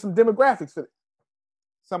 There's some demographics for it.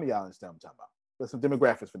 Some of y'all understand what I'm talking about. There's some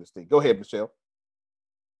demographics for this thing. Go ahead, Michelle.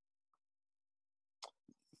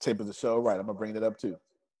 Tape of the show, right? I'm gonna bring it up too.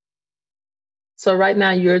 So right now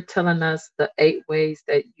you're telling us the 8 ways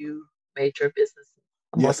that you made your business.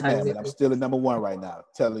 Yes, ma'am. And I'm still at number 1 right now.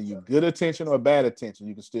 Telling you good attention or bad attention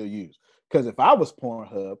you can still use. Because if I was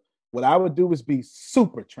Pornhub, what I would do is be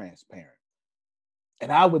super transparent.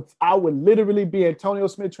 And I would literally be Antonio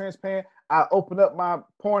Smith transparent. I open up my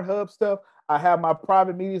Pornhub stuff. I have my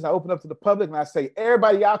private meetings. I open up to the public and I say,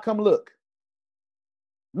 everybody, y'all come look.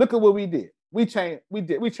 Look at what we did. We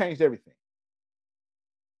changed everything.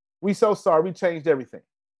 We so sorry, we changed everything.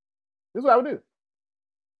 This is what I would do.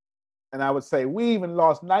 And I would say, we even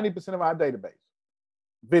lost 90% of our database.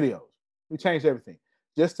 Videos. We changed everything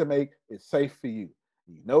just to make it safe for you.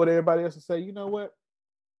 You know what everybody else will say? You know what?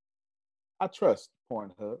 I trust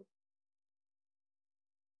Pornhub.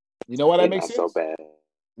 You know why that makes sense? So bad.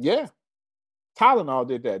 Yeah. Tylenol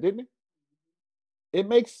did that, didn't it? It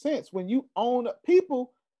makes sense. When you own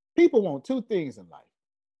people want 2 things in life.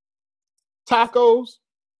 Tacos.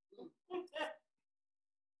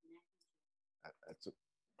 That's a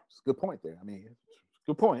good point there.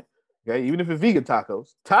 Good point. Okay, even if it's vegan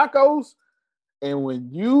tacos, and when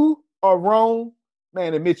you are wrong,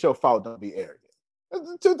 man, admit your fault. Don't be arrogant. That's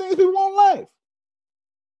the 2 things people want in life.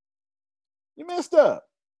 You messed up.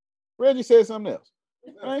 Reggie said something else.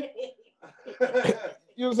 Right? You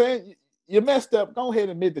know what I'm saying? You messed up. Go ahead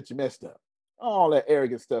and admit that you messed up. All that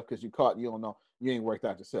arrogant stuff because you caught, you don't know, you ain't worked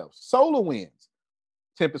out yourself. SolarWinds.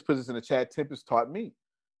 Tempest put this in the chat. Tempest taught me.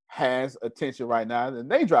 Has attention right now,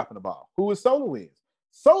 and they dropping the ball. Who is SolarWinds?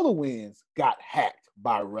 SolarWinds got hacked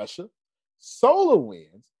by Russia.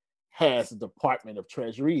 SolarWinds has a Department of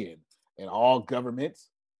Treasury and all governments.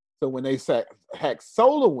 So when they hack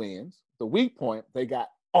SolarWinds, the weak point, they got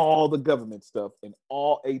all the government stuff and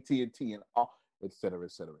all AT&T and all, et cetera,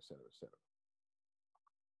 et cetera, et cetera, et cetera.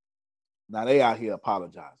 Now they out here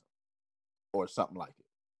apologizing or something like it.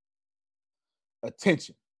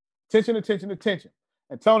 Attention. Attention, attention, attention.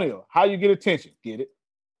 Antonio, how you get attention? Get it.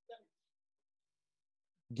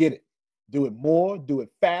 Get it. Do it more, do it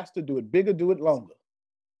faster, do it bigger, do it longer.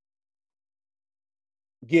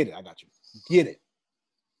 Get it. I got you. Get it.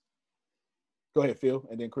 Go ahead, Phil,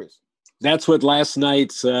 and then Chris. That's what last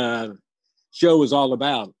night's show was all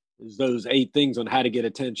about, is those 8 things on how to get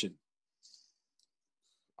attention.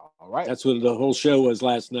 All right. That's what the whole show was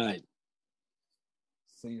last night.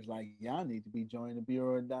 Seems like y'all need to be joining the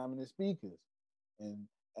Bureau of Dominant Speakers. And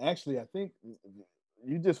actually, I think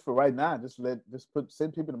you just, for right now, send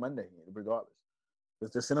people to Monday, regardless.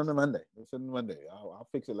 Just send them to Monday. Just send them to Monday. I'll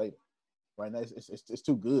fix it later. Right now, it's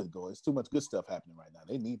too good going. It's too much good stuff happening right now.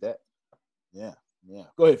 They need that. Yeah.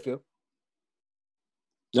 Go ahead, Phil.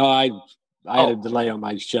 No, I had a delay on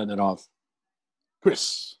my shutting it off.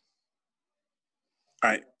 Chris.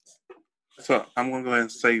 All right. So I'm going to go ahead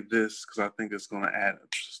and save this because I think it's going to add a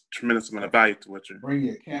tremendous amount of value to what you're. Bring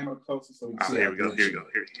your camera closer so we can see. Here we go. Here you go.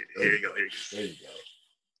 There you go.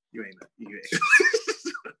 You ain't.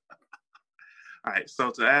 All right. So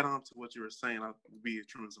to add on to what you were saying, I'll be a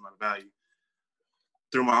tremendous amount of value.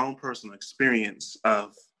 Through my own personal experience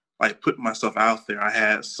of like putting myself out there, I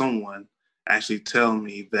had someone actually tell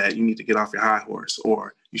me that you need to get off your high horse,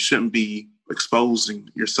 or you shouldn't be exposing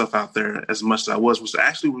yourself out there as much as I was, which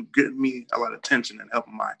actually would get me a lot of attention and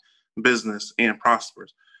helping my business and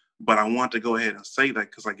prospers. But I want to go ahead and say that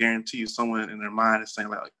because I guarantee you someone in their mind is saying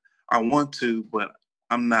like, I want to, but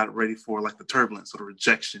I'm not ready for like the turbulence or the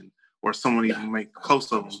rejection, or someone even make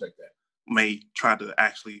close of them may try to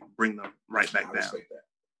actually bring them right back down.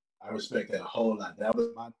 I respect that a whole lot. That was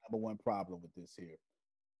my number one problem with this here.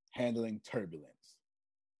 Handling turbulence.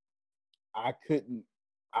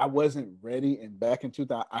 I wasn't ready, and back in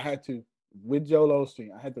 2000, I had to, with Joel Osteen,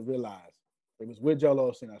 I had to realize it was with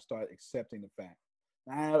Joel Osteen I started accepting the fact.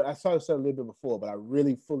 I saw this a little bit before, but I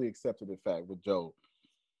really fully accepted the fact with Joel.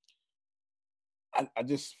 I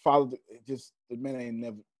just followed the man ain't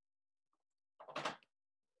never.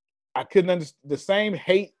 I couldn't understand the same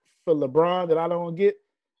hate for LeBron that I don't get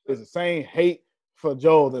is the same hate for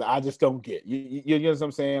Joel that I just don't get. You know what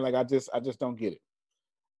I'm saying? Like I just don't get it.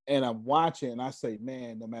 And I'm watching and I say,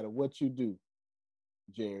 man, no matter what you do,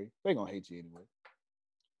 Jerry, they're gonna hate you anyway.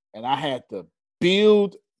 And I had to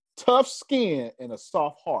build tough skin and a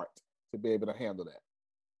soft heart to be able to handle that.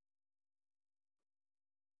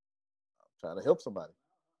 I'm trying to help somebody.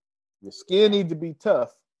 Your skin needs to be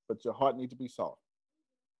tough, but your heart needs to be soft.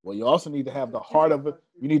 Well, you also need to have the heart of it.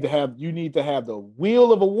 You need to have the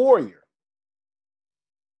will of a warrior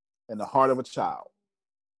and the heart of a child.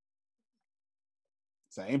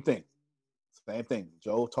 Same thing.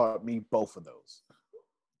 Joel taught me both of those.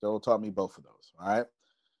 All right.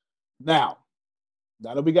 Now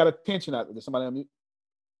that we got attention out there, did somebody unmute?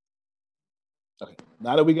 Okay.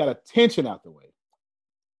 Now that we got attention out the way,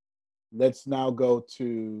 let's now go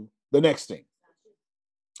to the next thing.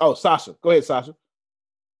 Oh, Sasha. Go ahead, Sasha.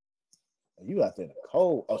 You out there in the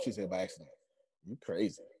cold. Oh, she said by accident. You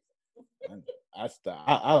crazy.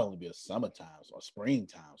 I'll only be a summertime or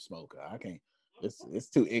springtime smoker. I can't. It's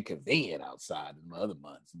too inconvenient outside in the other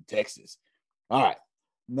months in Texas. All right.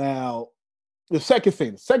 Now, the second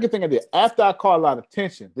thing I did after I caught a lot of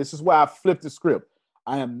attention, this is why I flipped the script.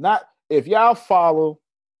 I am not, if y'all follow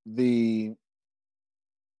the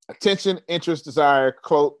attention, interest, desire,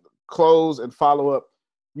 close, and follow up,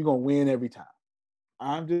 you're going to win every time.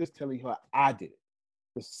 I'm just telling you how I did it.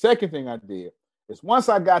 The second thing I did is once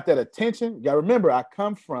I got that attention, y'all remember I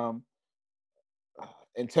come from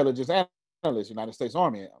intelligence analyst, United States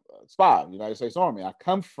Army, spy, United States Army. I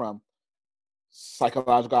come from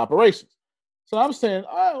psychological operations. So I'm saying,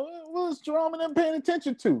 oh, what is Jerome and them paying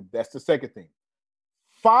attention to? That's the second thing.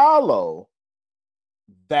 Follow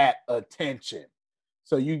that attention.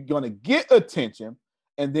 So you're going to get attention,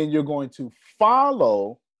 and then you're going to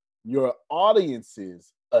follow your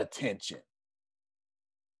audience's attention.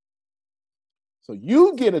 So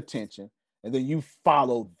you get attention, and then you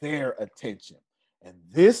follow their attention. And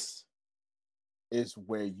this is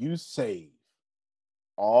where you save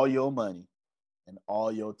all your money and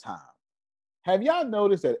all your time. Have y'all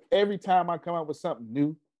noticed that every time I come up with something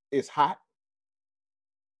new, it's hot?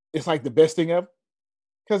 It's like the best thing ever?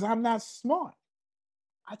 Because I'm not smart.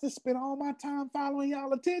 I just spent all my time following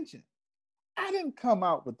y'all attention. I didn't come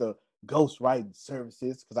out with the ghostwriting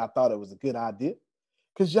services because I thought it was a good idea.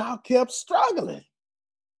 Because y'all kept struggling.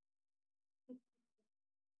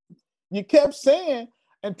 You kept saying,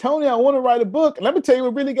 Antonio, I want to write a book. And let me tell you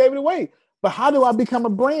what really gave it away. But how do I become a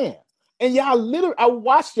brand? And y'all literally, I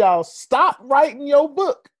watched y'all stop writing your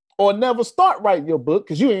book or never start writing your book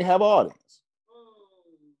because you ain't have an audience.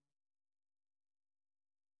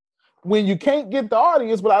 When you can't get the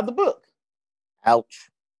audience without the book. Ouch.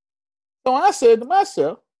 So I said to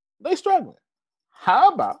myself, they struggling. How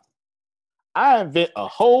about I invent a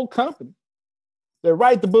whole company that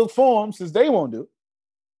write the book for them since they won't do it,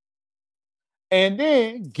 and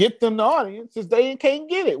then get them the audience since they can't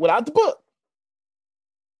get it without the book.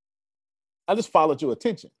 I just followed your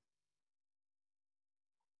attention.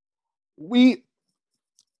 The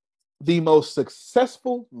most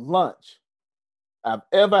successful lunch I've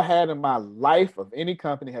ever had in my life of any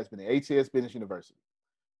company has been at ATS Business University.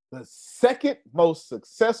 The second most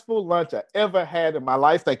successful lunch I ever had in my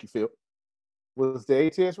life, thank you, Phil, was the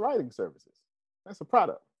ATS Writing Services. That's a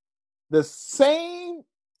product. The same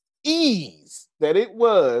ease that it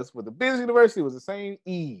was with the Business University was the same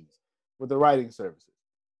ease with the writing services.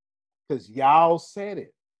 Because y'all said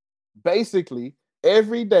it. Basically,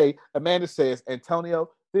 every day, Amanda says, Antonio,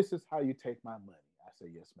 this is how you take my money. I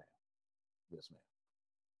say, yes, ma'am. Yes, ma'am.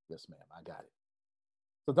 Yes, ma'am. I got it.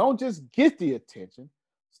 So don't just get the attention.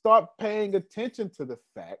 Start paying attention to the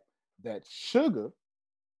fact that Sugar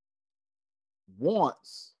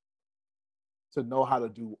wants to know how to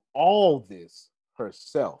do all this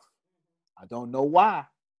herself. I don't know why,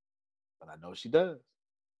 but I know she does.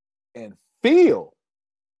 And Phil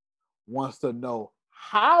wants to know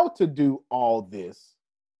how to do all this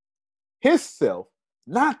himself,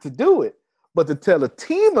 not to do it, but to tell a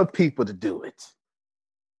team of people to do it.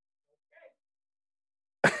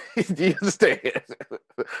 Do you understand?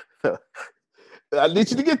 I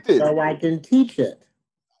need you to get this. So I can teach it.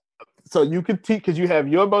 So you can teach because you have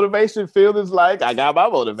your motivation. Phil is like, I got my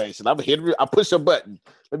motivation. I'm Henry. I push a button.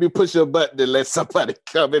 Let me push a button and let somebody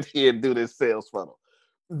come in here and do this sales funnel.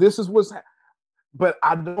 This is what's but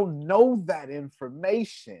I don't know that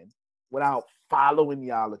information without following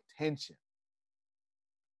y'all attention.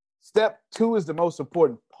 Step 2 is the most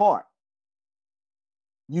important part.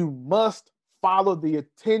 You must follow the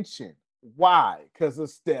attention. Why? Because of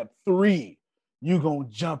step 3. You're going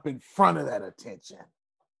to jump in front of that attention.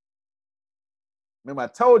 Remember, I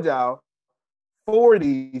told y'all 4 of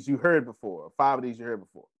these you heard before, 5 of these you heard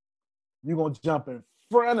before. You're going to jump in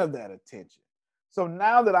front of that attention. So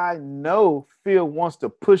now that I know Phil wants to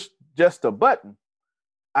push just a button,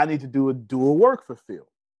 I need to do a dual work for Phil.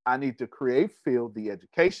 I need to create Phil the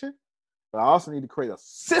education, but I also need to create a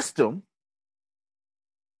system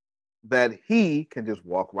that he can just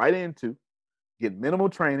walk right into, get minimal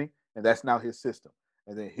training, and that's now his system.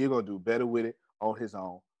 And then he's going to do better with it on his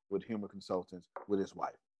own with Humor Consultants with his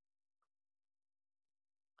wife.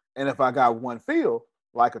 And if I got one Phil,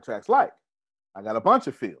 like attracts like. I got a bunch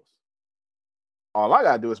of Phils. All I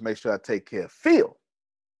got to do is make sure I take care of Phil.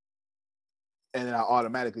 And then I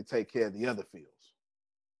automatically take care of the other Phils.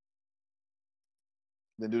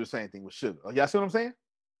 Then do the same thing with Sugar. Y'all see what I'm saying?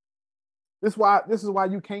 This is why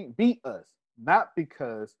you can't beat us. Not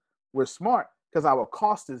because we're smart, because our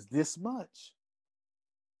cost is this much.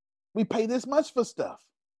 We pay this much for stuff.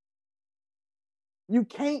 You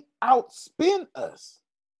can't outspend us.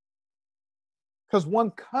 Because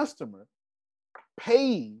one customer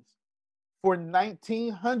pays for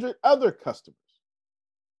 1,900 other customers.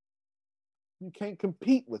 You can't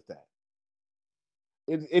compete with that.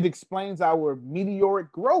 It explains our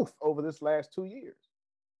meteoric growth over this last 2 years.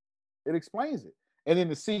 It explains it. And then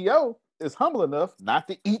the CEO is humble enough not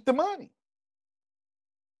to eat the money.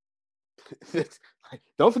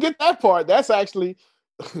 Don't forget that part. That's actually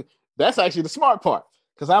the smart part.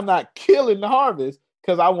 Because I'm not killing the harvest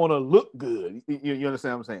because I want to look good. You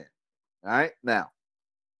understand what I'm saying? All right. Now,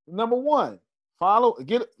 number 1,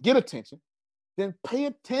 get attention. Then pay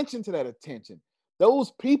attention to that attention.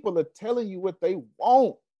 Those people are telling you what they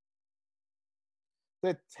want.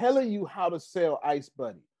 They're telling you how to sell Ice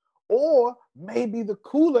Buddy. Or maybe the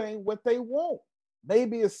cooler ain't what they want.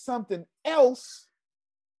 Maybe it's something else,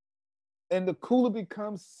 and the cooler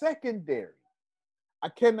becomes secondary. I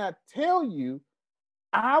cannot tell you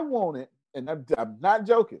I want it, and I'm not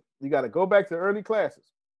joking. You got to go back to early classes.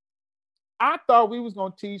 I thought we was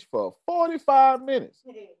going to teach for 45 minutes.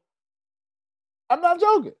 I'm not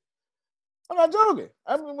joking. I'm not joking.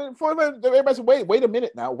 I mean, before everybody said, wait a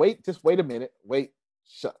minute now. Just wait a minute. Wait.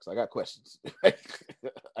 Shucks, I got questions.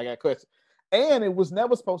 I got questions. And it was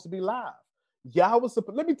never supposed to be live.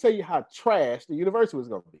 Let me tell you how trash the university was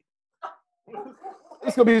going to be.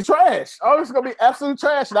 It's going to be trash. Oh, it's going to be absolute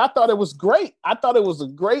trash. And I thought it was great. I thought it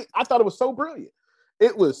was so brilliant.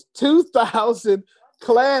 It was 2,000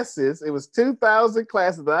 classes. It was 2,000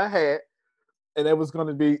 classes that I had. And it was going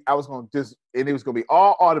to be, it was going to be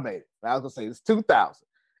all automated. And I was going to say, it's 2,000.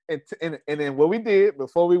 And then what we did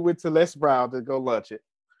before we went to Les Brown to go lunch it,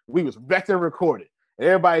 we was back there recording. And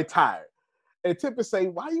everybody tired. And Tempest say,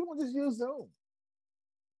 why you want to just use Zoom?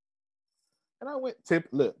 And I went,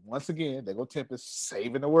 look, once again, they go Tempest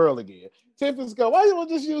saving the world again. Tempest go, why you want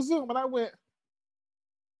to just use Zoom? And I went,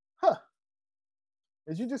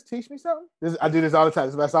 did you just teach me something? I do this all the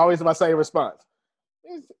time. That's always my same response.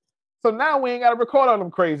 So now we ain't got to record all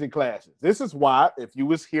them crazy classes. This is why, if you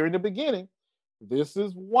was here in the beginning, this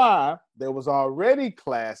is why there was already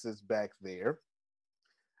classes back there.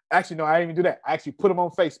 Actually, no, I didn't even do that. I actually put them on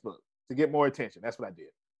Facebook to get more attention. That's what I did.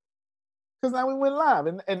 Because now we went live.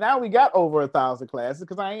 And now we got over 1,000 classes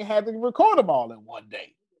because I ain't had to record them all in one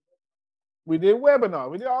day. We did webinars.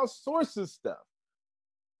 We did all sorts of stuff.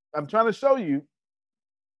 I'm trying to show you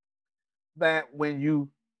that when you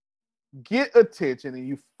get attention and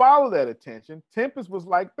you follow that attention, Tempest was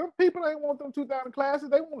like, them people ain't want them 2,000 classes.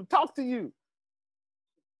 They want to talk to you.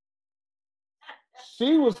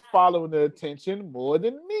 She was following the attention more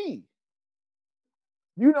than me.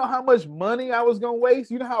 You know how much money I was going to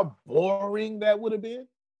waste? You know how boring that would have been?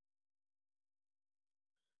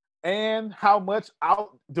 And how much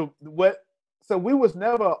so we was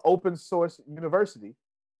never an open source university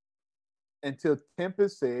until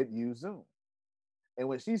Tempest said use Zoom. And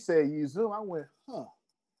when she said use Zoom, I went,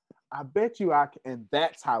 I bet you I can. And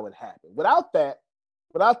that's how it happened. Without that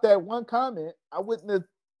one comment, I wouldn't have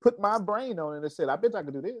put my brain on it and said, I bet I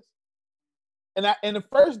could do this. And the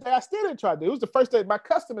first day I still didn't try to do it. It was the first day my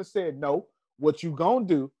customer said, no, what you gonna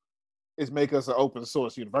do is make us an open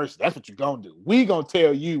source university. That's what you gonna do. We gonna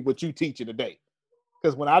tell you what you teaching today.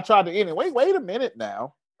 Because when I tried to end it, wait a minute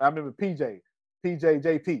now. I remember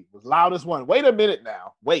PJJP was loudest one. Wait a minute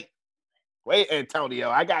now. Wait, Antonio,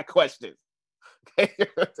 I got questions. Okay,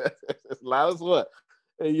 it's loudest one.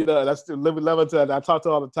 And that's still love to I talk to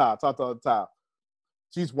her all the time.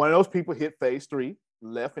 She's one of those people hit phase 3,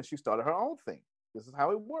 left, and she started her own thing. This is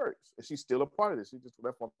how it works. And she's still a part of this. She just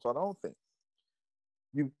left and started her own thing.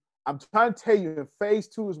 I'm trying to tell you, in phase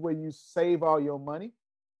 2 is where you save all your money.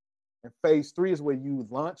 And phase 3 is where you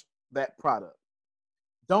launch that product.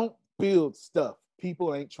 Don't build stuff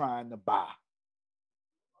people ain't trying to buy.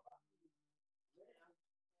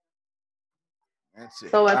 That's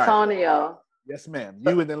it. So All right. Antonio, Yes, ma'am.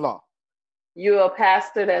 You and in law. you're a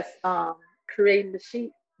pastor that's creating the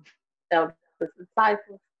sheep of the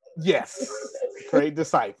disciples. Yes. Create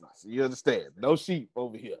disciples. You understand? No sheep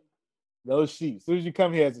over here. No sheep. As soon as you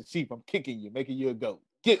come here as a sheep, I'm kicking you, making you a goat.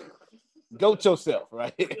 Goat yourself,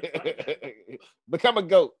 right? Become a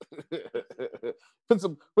goat. Put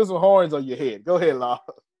some horns on your head. Go ahead, Law.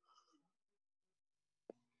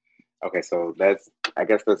 Okay, so I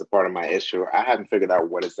guess that's a part of my issue. I haven't figured out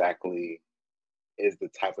what exactly is the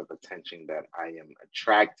type of attention that I am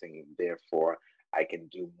attracting. Therefore, I can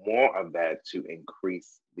do more of that to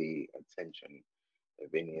increase the attention,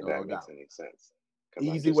 if any of that makes any sense. Because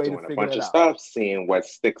I'm just doing a bunch of stuff, seeing what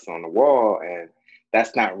sticks on the wall, and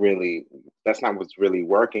that's not what's really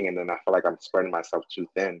working. And then I feel like I'm spreading myself too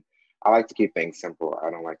thin. I like to keep things simple. I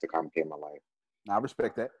don't like to complicate my life. I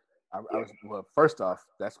respect that. Well, first off,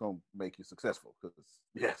 that's going to make you successful because,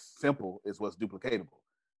 yes, simple is what's duplicatable.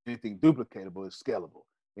 Anything duplicatable is scalable.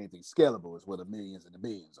 Anything scalable is where the millions and the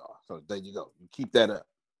billions are. So there you go. You keep that up.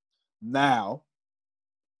 Now,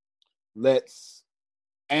 let's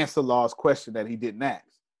answer Law's question that he didn't ask.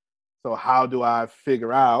 So how do I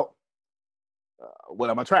figure out what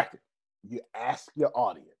I'm attracting? You ask your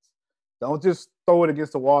audience. Don't just throw it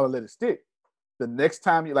against the wall and let it stick. The next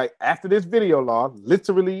time you after this video, Law,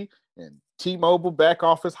 literally in T-Mobile back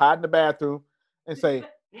office, hide in the bathroom and say,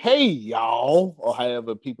 hey, y'all, or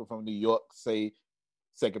however people from New York say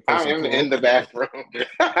second person. I am in the bathroom.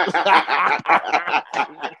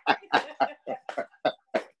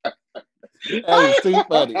 That is too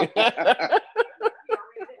funny.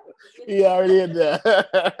 He already in there.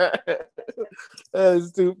 That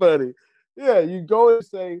is too funny. Yeah, you go and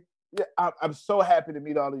say, yeah, I'm so happy to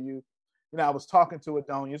meet all of you. I was talking to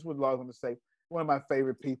Adonia, this is what I was going to say, one of my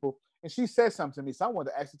favorite people, and she said something to me, so I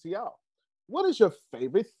wanted to ask it to y'all. What is your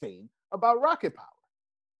favorite thing about Rocket Power?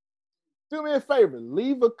 Do me a favor,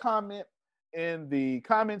 leave a comment in the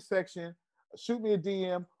comment section, shoot me a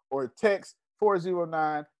DM or text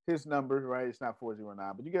 409, his number, right? It's not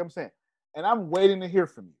 409, but you get what I'm saying. And I'm waiting to hear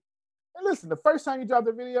from you. And listen, the first time you drop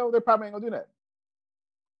the video, they probably ain't gonna do that.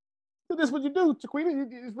 So this is what you do, Chiquita.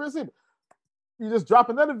 It's real simple. You just drop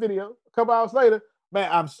another video a couple hours later. Man,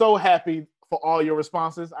 I'm so happy for all your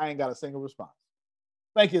responses. I ain't got a single response.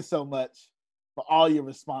 Thank you so much for all your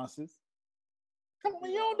responses. Come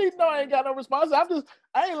on, you don't need to know I ain't got no responses.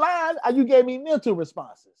 I ain't lying. You gave me mental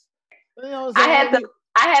responses. You know what I'm saying?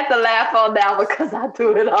 I had to laugh on that one because I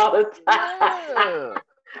do it all the time. Yeah.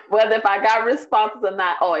 Whether if I got responses or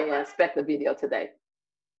not, oh yeah, inspect the video today.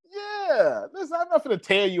 Yeah. Listen, I'm not going to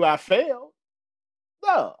tell you I failed.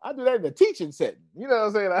 No, I do that in the teaching setting. You know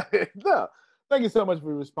what I'm saying? No. Thank you so much for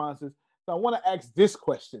your responses. So I want to ask this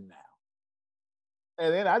question now.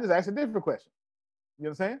 And then I just ask a different question. You know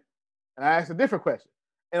what I'm saying? And I ask a different question.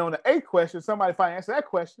 And on the 8th question, somebody finally answer that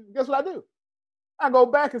question. Guess what I do? I go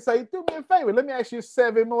back and say, do me a favor. Let me ask you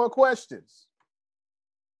 7 more questions.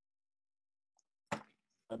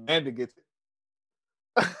 Amanda gets it.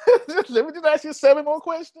 Let me just ask you 7 more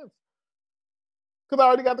questions. Because I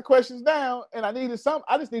already got the questions down, and I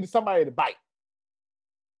just needed somebody to bite.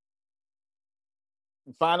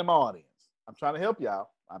 And find my audience. I'm trying to help y'all.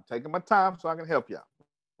 I'm taking my time so I can help y'all.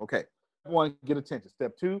 Okay. 1, get attention.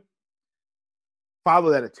 Step 2,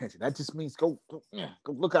 follow that attention. That just means go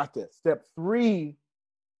look out there. Step 3,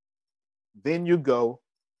 then you go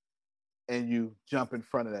and you jump in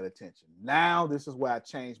front of that attention. Now, this is where I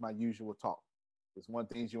change my usual talk. It's one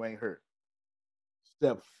thing you ain't heard.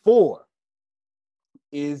 Step 4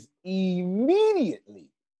 is immediately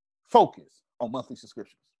focus on monthly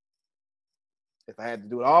subscriptions. If I had to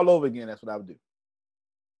do it all over again, that's what I would do.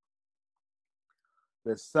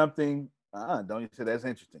 There's something, don't you say that's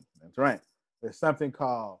interesting? That's right. There's something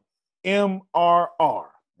called MRR.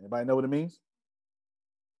 Anybody know what it means?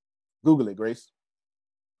 Google it, Grace.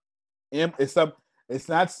 It's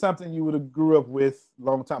not something you would have grew up with a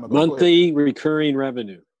long time ago. Monthly recurring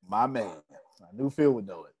revenue. My man. I knew Phil would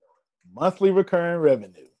know it. Monthly recurring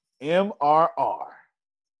revenue. MRR.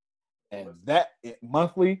 And that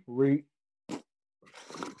monthly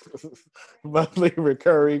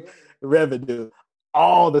recurring revenue.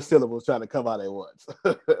 All the syllables trying to come out at once.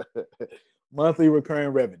 Monthly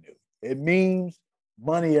recurring revenue. It means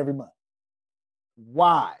money every month.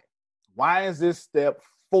 Why? Why is this step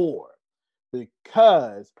 4?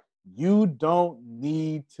 Because you don't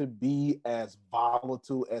need to be as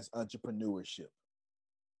volatile as entrepreneurship.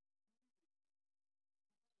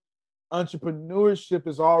 Entrepreneurship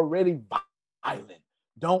is already violent.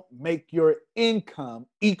 Don't make your income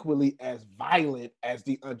equally as violent as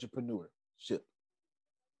the entrepreneurship.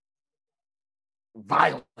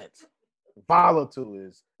 Violent. Volatile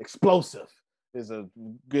is explosive, is a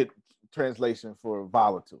good translation for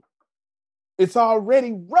volatile. It's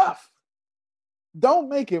already rough. Don't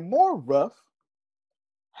make it more rough.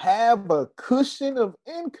 Have a cushion of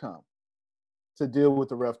income to deal with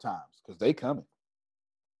the rough times because they coming.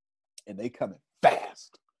 And they coming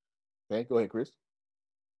fast. Okay, go ahead, Chris.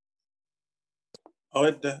 Oh,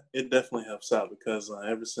 it definitely helps out because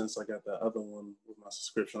ever since I got the other one with my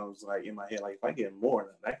subscription, I was like in my head, like if I get more,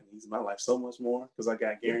 then I can ease my life so much more because I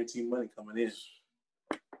got guaranteed money coming in.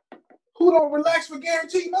 Who don't relax with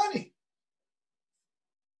guaranteed money?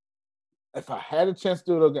 If I had a chance to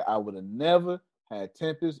do it again, I would have never had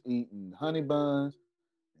Tempest eating honey buns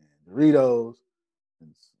and Doritos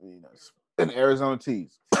and Arizona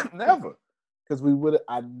teas. Never. Because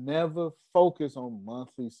I never focus on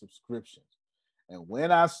monthly subscriptions. And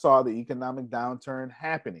when I saw the economic downturn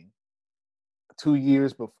happening 2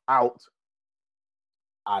 years out,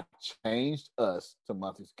 I changed us to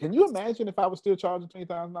monthly. Can you imagine if I was still charging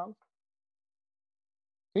 $20,000?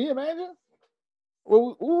 Can you imagine?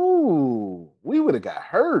 Well, we would have got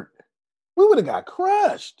hurt. We would have got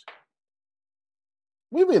crushed.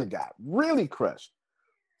 We would have got really crushed.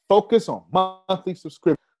 Focus on monthly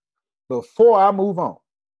subscription. Before I move on,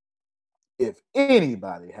 if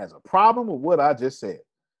anybody has a problem with what I just said,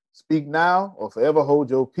 speak now or forever hold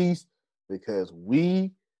your peace because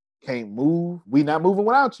we can't move. We not moving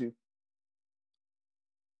without you.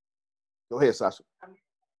 Go ahead, Sasha.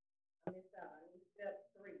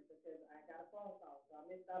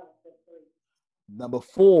 Number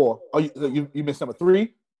 4. Oh, you missed number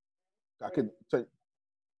 3? I couldn't tell you.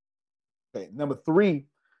 Okay, number 3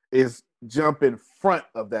 is jump in front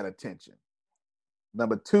of that attention.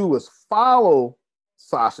 Number 2 is follow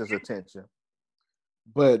Sasha's attention.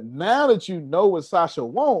 But now that you know what Sasha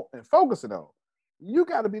wants and focusing on, you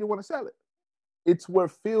got to be the one to sell it. It's where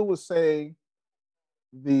Phil was saying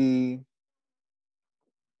the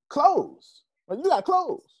clothes. Like, you got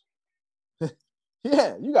clothes.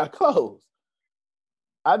 Yeah, you got clothes.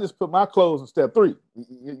 I just put my clothes in step 3.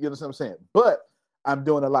 You understand what I'm saying? But I'm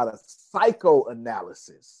doing a lot of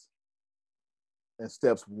psychoanalysis in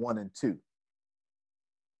steps 1 and 2.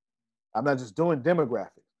 I'm not just doing demographics.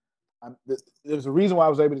 There's a reason why I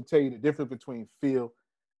was able to tell you the difference between Phil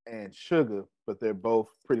and Sugar, but they're both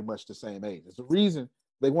pretty much the same age. There's a reason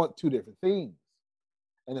they want 2 different things.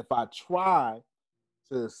 And if I try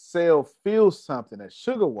to sell Phil something that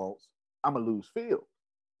Sugar wants, I'm going to lose Phil.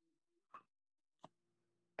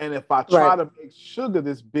 And if I try to make Sugar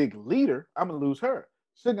this big leader, I'm going to lose her.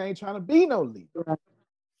 Sugar ain't trying to be no leader.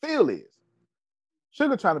 Phil is.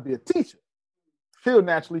 Sugar trying to be a teacher. Phil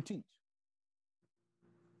naturally teach.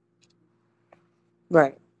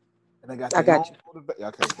 Right. And I got I got you.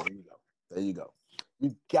 Okay, there you go. There you go.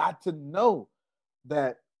 You got to know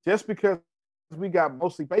that just because we got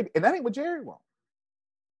mostly baby, and that ain't what Jerry wants.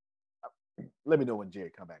 Let me know when Jerry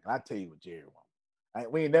come back, and I'll tell you what Jerry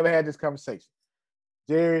wants. We ain't never had this conversation.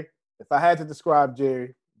 Jerry, if I had to describe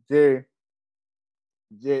Jerry, just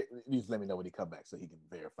let me know when he come back so he can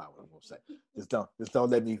verify what I'm gonna say. Just don't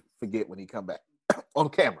let me forget when he come back on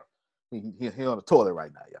camera. He on the toilet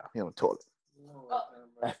right now, y'all. He on the toilet.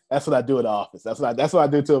 That's what I do in the office. That's what I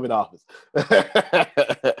do to him in the office. That's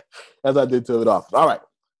what I do to him in the office. All right.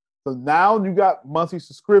 So now you got monthly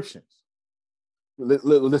subscriptions.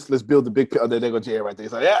 Let's build the big. Oh, there go Jerry right there.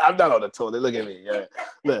 He's like, yeah, I'm not on the toilet. Look at me. Yeah.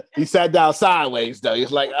 Look, he sat down sideways though.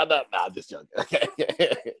 He's like, I'm just joking. Okay.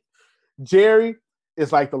 Jerry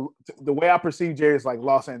is like the way I perceive Jerry is like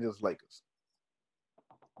Los Angeles Lakers.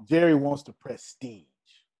 Jerry wants the prestige.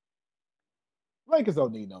 Lakers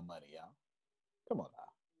don't need no money, y'all. Come on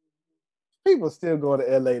now. People still going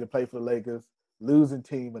to LA to play for the Lakers, losing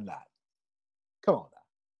team or not. Come on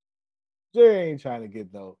now. Jerry ain't trying to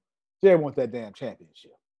get no. Jerry wants that damn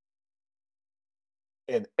championship.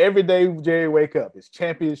 And every day Jerry wake up, it's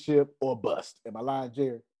championship or bust. Am I lying,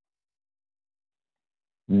 Jerry?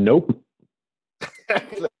 Nope.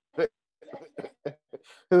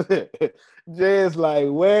 Jerry's like,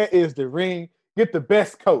 where is the ring? Get the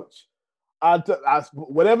best coach.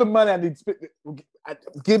 Whatever money I need to spend,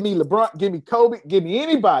 give me LeBron, give me Kobe, give me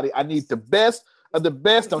anybody. I need the best of the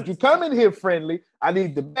best. Don't you come in here friendly. I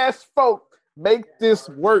need the best folk. Make this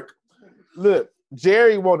work. Look,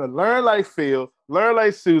 Jerry want to learn like Phil, learn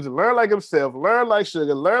like Susan, learn like himself, learn like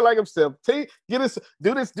Sugar, learn like himself. Do this,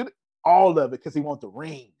 all of it because he wants the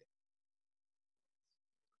ring.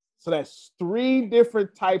 So that's 3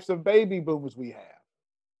 different types of baby boomers we have.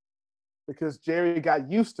 Because Jerry got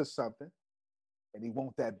used to something and he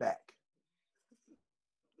wants that back.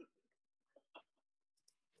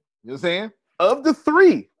 You know what I'm saying? Of the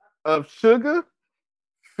 3 of Sugar,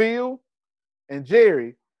 Phil, and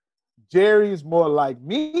Jerry, Jerry's more like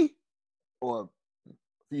me, or a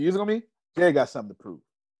few years ago me, Jerry got something to prove.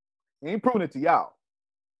 He ain't proving it to y'all.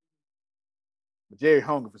 But Jerry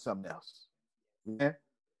hungry for something else. Yeah?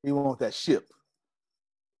 He wants that ship.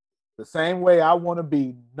 The same way I want to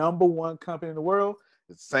be number 1 company in the world,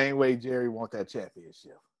 the same way Jerry wants that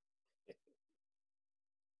championship.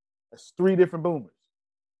 That's 3 different boomers.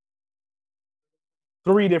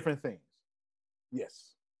 3 different things.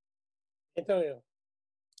 Yes. Antonio.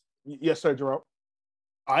 Yes, sir, Jerome.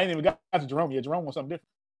 I ain't even got to Jerome yet. Jerome wants something different.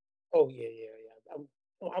 Oh yeah.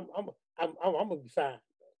 I'm gonna be fine.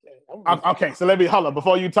 Okay, so let me hold on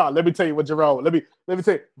before you talk. Let me tell you what Jerome. Let me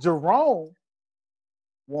tell you. Jerome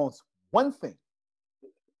wants one thing,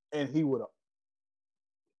 and he would.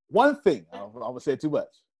 One thing. I'm gonna say too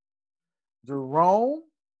much. Jerome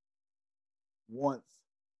wants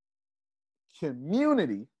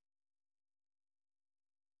community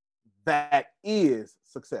that is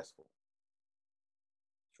successful.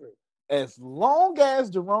 True. As long as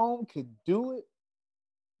Jerome can do it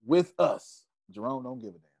with us, Jerome don't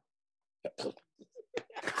give a damn.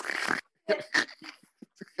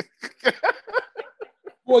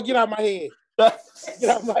 Boy, get out my head. Get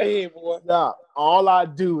out my head, boy. Nah, all I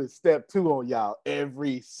do is step 2 on y'all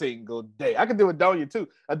every single day. I can do Adonia too.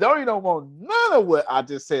 Adonia don't want none of what I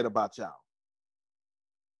just said about y'all.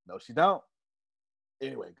 No, she don't.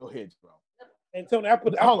 Anyway, go ahead, Jerome. And Tony,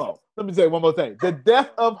 hold on. Let me say one more thing. The death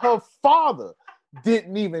of her father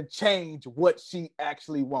didn't even change what she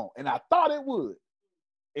actually wants, and I thought it would.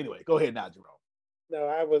 Anyway, go ahead now, Jerome. No,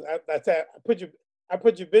 I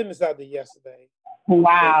put your business out there yesterday.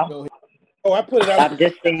 Wow. Oh, I put it out. I'm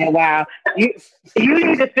just saying, wow. You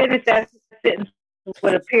need to finish that sentence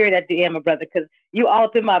with a period at the end, my brother, because you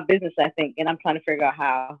altered my business, I think, and I'm trying to figure out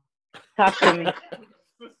how. Talk to me.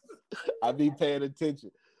 I be paying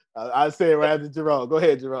attention. I say it right after Jerome. Go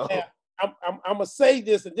ahead, Jerome. Yeah, gonna say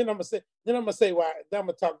this, and then I'm gonna say why. Then I'm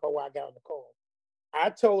gonna talk about why I got on the call. I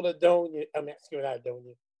told Adonia, excuse me, not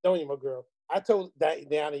Adonia, Adonia, my girl. I told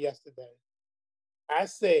Diana yesterday. I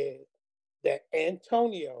said that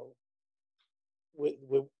Antonio, with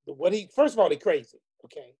what he, first of all, they're crazy,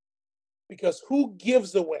 okay? Because who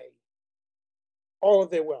gives away all of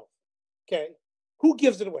their wealth? Okay, who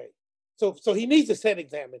gives it away? So he needs to set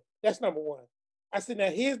examine. That's number one. I said, now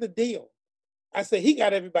here's the deal. I said, he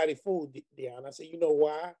got everybody fooled, Deanna. I said, you know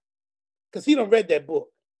why? Because he done read that book,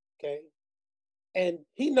 okay? And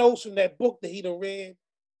he knows from that book that he done read,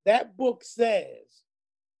 that book says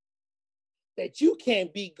that you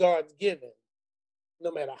can't be God's given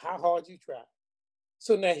no matter how hard you try.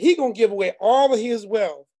 So now he gonna give away all of his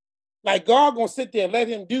wealth. Like God gonna sit there and let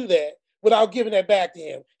him do that without giving that back to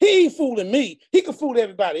him. He ain't fooling me. He can fool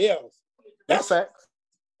everybody else. That's facts.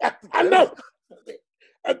 I know.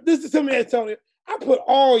 Listen to me, Antonio. I put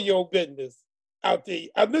all your business out there.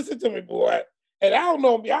 Listen to me, boy. And I don't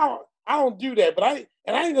know me. I don't do that, but I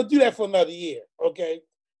ain't gonna do that for another year. Okay.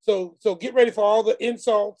 So get ready for all the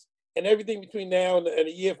insults and everything between now and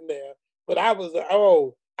a year from now. But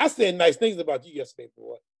I said nice things about you yesterday,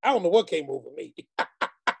 boy. I don't know what came over me.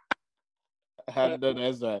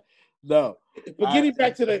 That's right. No. But getting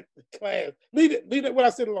back to the class, leave it what I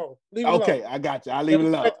said alone. Leave it okay, alone. I got you. I'll leave it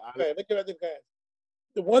alone. Let's get back to the class.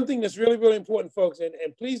 The one thing that's really, really important, folks, and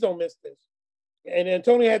please don't miss this. And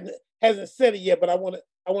Antonio hasn't said it yet, but I want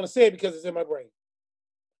to say it because it's in my brain.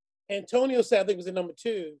 Antonio said, I think it was in number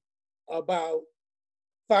 2, about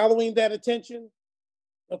following that attention.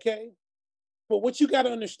 Okay. But what you got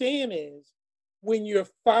to understand is when you're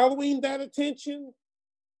following that attention,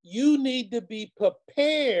 you need to be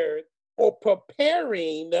prepared or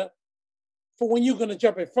preparing for when you're going to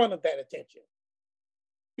jump in front of that attention.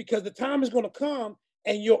 Because the time is going to come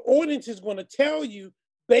and your audience is going to tell you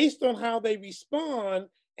based on how they respond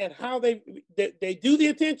and how they do the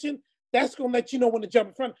attention, that's going to let you know when to jump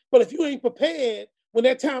in front. But if you ain't prepared, when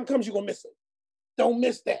that time comes, you're going to miss it. Don't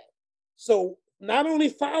miss that. So not only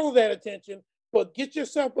follow that attention, but get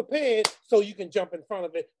yourself prepared so you can jump in front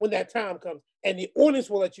of it when that time comes. And the audience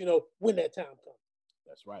will let you know when that time comes.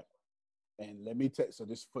 That's right. And let me tell you, so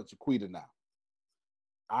this is for Chiquita now.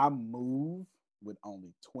 I move with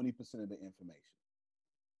only 20% of the information.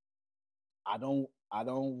 I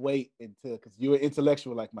don't wait until, because you're an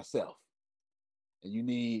intellectual like myself. And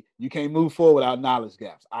you can't move forward without knowledge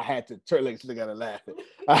gaps. I had to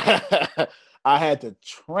I had to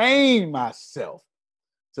train myself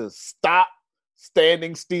to stop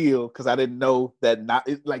standing still because I didn't know that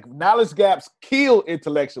knowledge gaps kill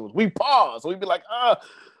intellectuals. We pause. We'd be like,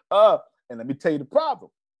 and let me tell you the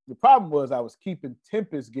problem. The problem was I was keeping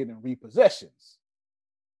Tempest getting repossessions,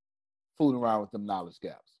 fooling around with them knowledge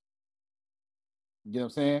gaps. You know what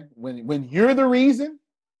I'm saying? When you're the reason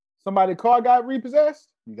somebody's car got repossessed,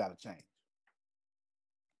 you got to change.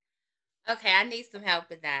 Okay, I need some help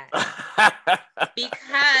with that.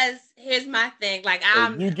 Because here's my thing. Like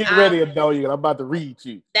you get ready, Adonia. I'm about to read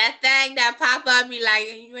you. That thing that pop up be like,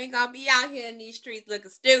 you ain't gonna be out here in these streets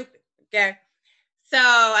looking stupid. Okay. So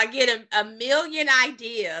I get a million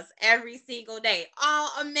ideas every single day. All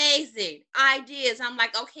amazing ideas. I'm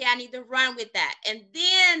like, okay, I need to run with that. And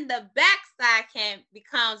then the backside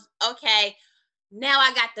becomes, okay, now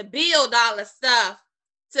I got to build all the stuff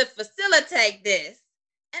to facilitate this.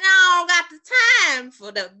 And I don't got the time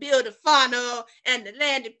for the build a funnel and the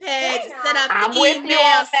landing page and set up the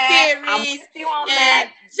email series. And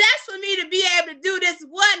just for me to be able to do this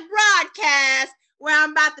one broadcast where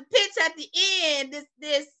I'm about to pitch at the end,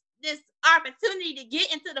 this opportunity to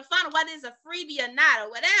get into the funnel, whether it's a freebie or not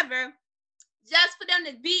or whatever, just for them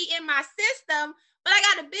to be in my system. But I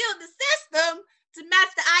got to build the system to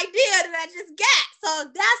match the idea that I just got.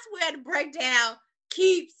 So that's where the breakdown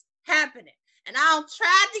keeps happening. And I'll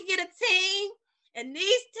try to get a team, and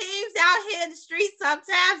these teams out here in the streets,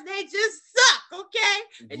 sometimes they just suck,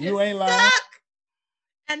 okay? You ain't lying.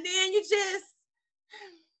 And then you just,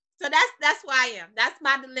 so that's where I am. That's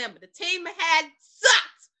my dilemma. The team I had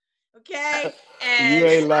sucked, okay? And you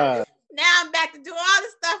ain't lying. Now I'm back to do all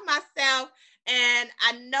this stuff myself, and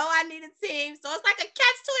I know I need a team. So it's like a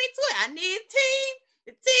catch-22. I need a team.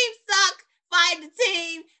 The team suck. Find the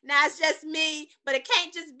team. Now it's just me, but it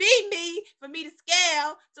can't just be me for me to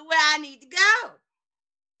scale to where I need to go.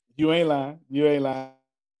 You ain't lying. You ain't lying.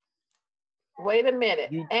 Wait a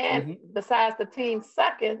minute. Besides the team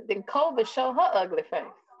sucking, then COVID show her ugly face.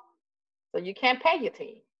 So you can't pay your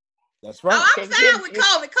team. That's right. Oh, I'm fine with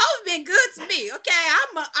COVID. COVID been good to me. Okay,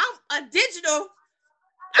 I'm a digital.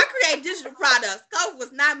 I create digital products. COVID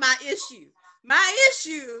was not my issue. My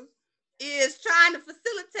issue is trying to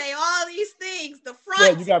facilitate all these things, the Yeah,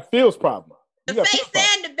 front, you got Phil's problem. the You got face, Phil's problem.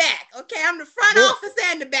 and the back. Okay, I'm the front Yeah. office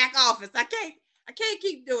and the back office. I can't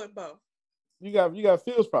keep doing both. You got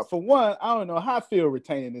Phil's problem. For one, I don't know how Phil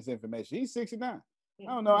retaining this information. He's 69. I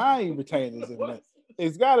don't know how he retaining this information.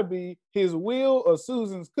 It's got to be his will or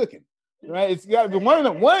Susan's cooking, right? It's got to be one of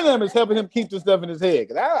them. One of them is helping him keep this stuff in his head.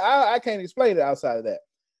 Cause I can't explain it outside of that.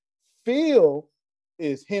 Phil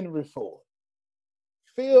is Henry Ford.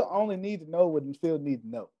 Phil only need to know what Phil need to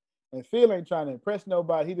know, and Phil ain't trying to impress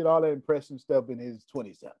nobody. He did all that impression stuff in his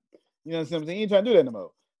 20-something. You know what I'm saying? He ain't trying to do that no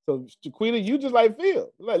more. So, Chiquita, you just like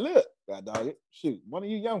Phil. Like, look, God dog it. Shoot, one of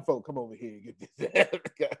you young folk come over here and get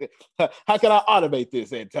this. How can I automate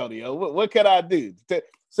this, Antonio? What can I do?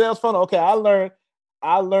 Sales funnel. Okay,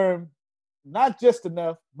 I learned not just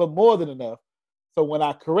enough, but more than enough. So when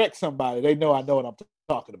I correct somebody, they know I know what I'm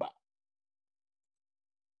talking about.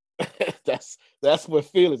 That's where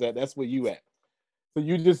Phil is at. That's where you at. So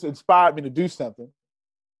you just inspired me to do something.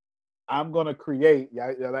 I'm gonna create.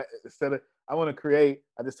 Instead of I want to create.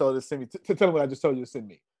 I just told her to send me. Tell me what I just told you to send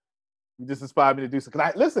me. You just inspired me to do so.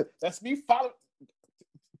 Cause listen. That's me following.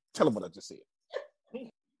 Tell him what I just said.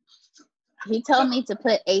 He told me to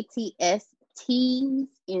put ATS teams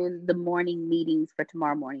in the morning meetings for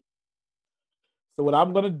tomorrow morning. So what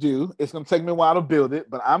I'm gonna do, it's gonna take me a while to build it,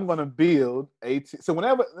 but I'm gonna build So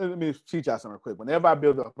whenever, let me teach y'all something real quick. Whenever I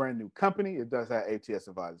build a brand new company, it does have ATS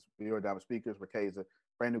advisors. Bureau Diamond Speakers, Ricasa,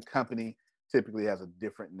 brand new company typically has a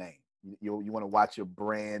different name. You want to watch your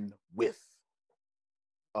brand with.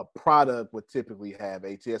 A product would typically have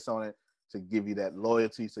ATS on it to give you that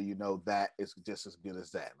loyalty, so you know that it's just as good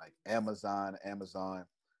as that. Like Amazon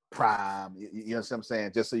Prime, you know what I'm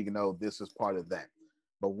saying? Just so you can know this is part of that.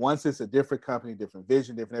 But once it's a different company, different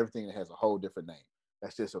vision, different everything, it has a whole different name.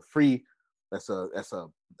 That's just a free. That's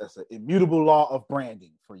an immutable law of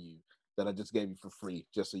branding for you that I just gave you for free,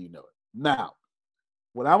 just so you know it. Now,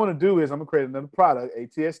 what I'm going to do is I'm going to create another product,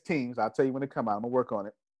 ATS Teams. I'll tell you when it come out. I'm going to work on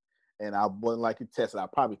it, and I wouldn't like to test it. I'll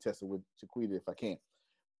probably test it with Chiquita if I can.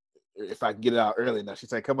 If I can get it out early enough, she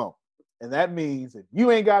say, "Come on," and that means if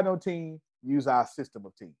you ain't got no team, use our system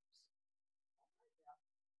of teams.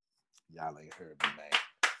 Y'all ain't heard me, man.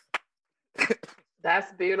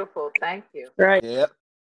 That's beautiful. Thank you. Right. Yep.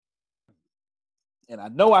 And I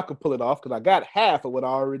know I could pull it off because I got half of what I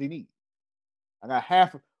already need.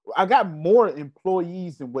 I got more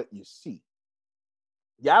employees than what you see.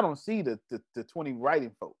 Y'all don't see the 20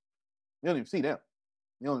 writing folks. You don't even see them.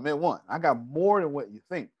 You only met one. I got more than what you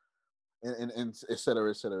think. And et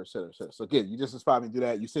cetera, et cetera, et cetera, et cetera. So again, you just inspired me to do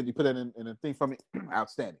that. You put it in a thing for me.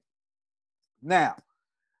 Outstanding. Now,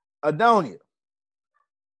 Adonia.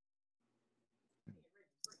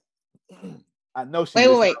 I know she.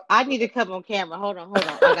 Wait. I need to come on camera. Hold on.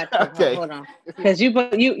 I got you. Okay. Hold on. Because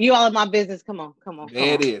you all in my business. Come on.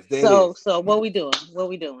 There it is. So what we doing?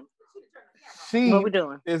 She what we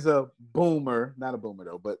doing? Is a boomer, not a boomer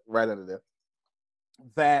though, but right under there.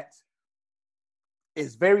 That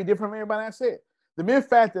is very different from everybody I said. The mere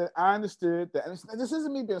fact that I understood that this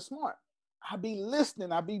isn't me being smart. I be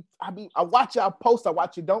listening. I watch y'all post. I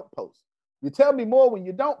watch you don't post. You tell me more when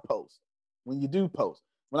you don't post. When you do post.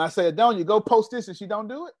 When I say, "Don't you go post this," and she don't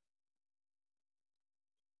do it,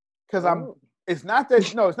 because it's not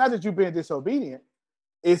that you're being disobedient.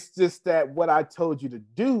 It's just that what I told you to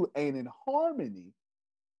do ain't in harmony.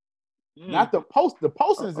 Not the post. The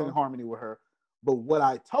posting is in harmony with her, but what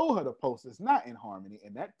I told her to post is not in harmony,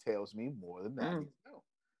 and that tells me more than that.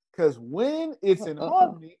 Because when it's in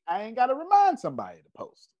harmony, I ain't got to remind somebody to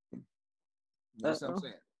post. You know what I'm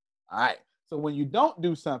saying? All right. So when you don't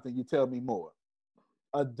do something, you tell me more.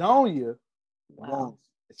 Adonia wants.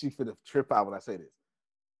 She for the trip out when I say this.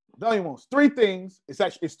 Adonia wants three things.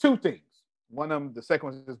 It's two things. One of them, the second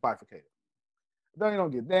one is bifurcated. Adonia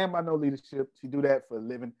don't give a damn about no leadership. She do that for a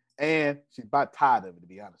living, and she's about tired of it. To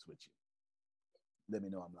be honest with you, let me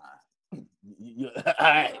know I'm lying. All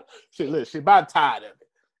right, she about tired of it.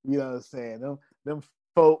 You know what I'm saying? Them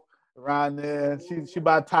folk around there. She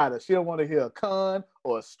about tired of it. She don't want to hear a con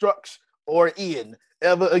or a struct or in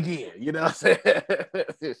ever again. You know what I'm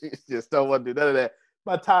saying? She just don't want to do none of that.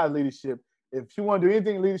 About tired of leadership. If she want to do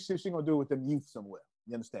anything in leadership, she gonna do it with them youth somewhere.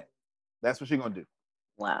 You understand? That's what she gonna do.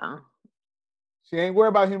 Wow. She ain't worried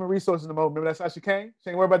about human resources no more. Remember, that's how she came. She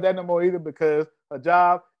ain't worried about that no more either because her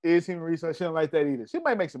job is human resources. She don't like that either. She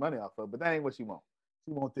might make some money off of it, but that ain't what she wants.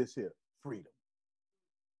 She wants this here, freedom.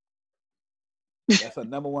 That's her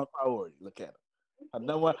number one priority. Look at her. Her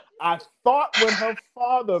number one. I thought when her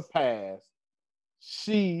father passed,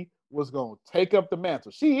 she was gonna take up the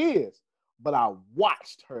mantle. She is, but I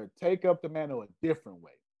watched her take up the mantle a different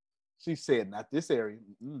way. She said, "Not this area.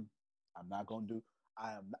 I I'm not gonna do.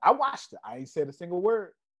 I watched her. I ain't said a single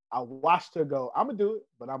word. I watched her go. I'm gonna do it,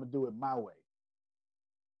 but I'm gonna do it my way.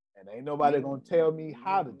 And ain't nobody gonna tell me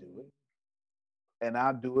how to do it. And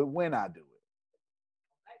I'll do it when I do it.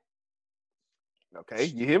 Okay,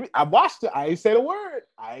 you hear me? I watched it. I ain't said a word.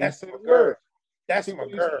 I ain't said a word. That's my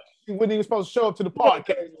girl. She wasn't even supposed to show up to the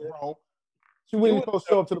podcast, bro. She wasn't even supposed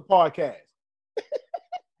to show up to the podcast.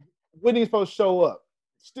 Wasn't even supposed to show up.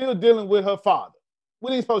 Still dealing with her father.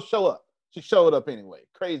 Wasn't even supposed to show up. She showed up anyway.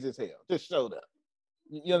 Crazy as hell. Just showed up.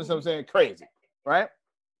 You understand what I'm saying? Crazy, right?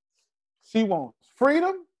 She wants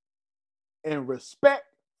freedom and respect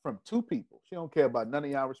from two people. She don't care about none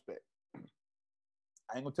of y'all respect.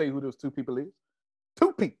 I ain't gonna tell you who those two people is.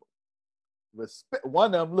 Two people. Respect.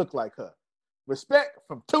 One of them look like her. Respect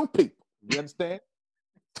from two people. You understand?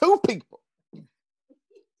 Two people.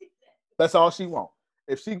 That's all she wants.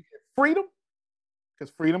 If she get freedom,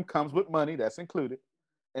 because freedom comes with money, that's included,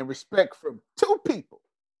 and respect from two people.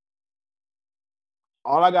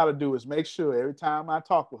 All I got to do is make sure every time I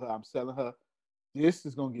talk with her, I'm telling her, this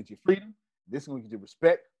is going to get you freedom. This is going to get you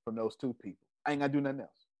respect from those two people. I ain't got to do nothing else.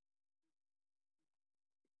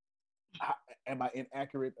 Am I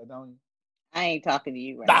inaccurate, Adonia? I ain't talking to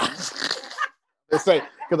you right now. Let's say,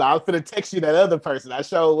 because I was finna text you that other person. I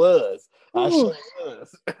sure was.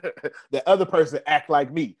 The other person act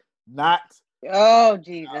like me, not. Oh,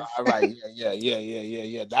 Jesus. All right.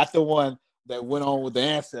 Yeah. Not the one that went on with the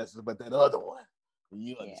ancestors, but that other one.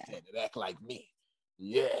 You understand it. Act like me.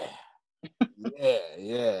 Yeah.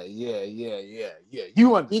 Yeah.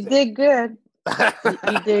 You understand. You did good.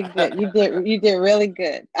 You did good. You did really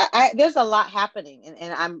good. There's a lot happening,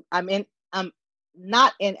 and I'm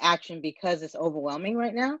not in action because it's overwhelming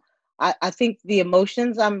right now. I think the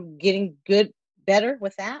emotions, I'm getting better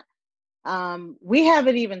with that. We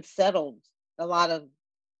haven't even settled a lot of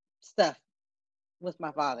stuff with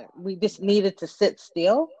my father. We just needed to sit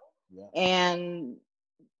still, and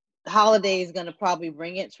holiday is going to probably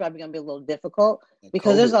bring it. It's probably going to be a little difficult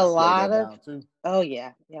because there's a lot of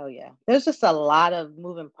there's just a lot of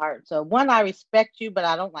moving parts. So one, I respect you, but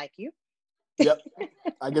I don't like you. Yep,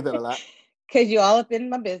 I get that a lot. Because you're all up in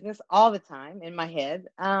my business all the time in my head.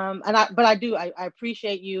 But I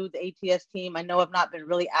appreciate you, the ATS team. I know I've not been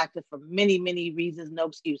really active for many, many reasons, no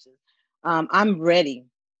excuses. I'm ready.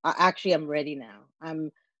 I'm ready now.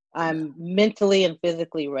 I'm mentally and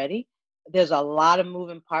physically ready. There's a lot of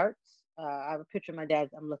moving parts. I have a picture of my dad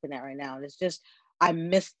I'm looking at right now. And it's just, I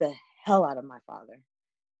miss the hell out of my father.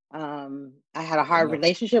 I had a hard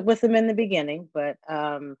relationship with him in the beginning, but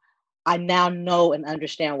I now know and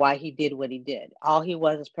understand why he did what he did. All he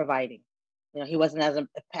was is providing. He wasn't as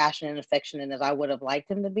passionate and affectionate as I would have liked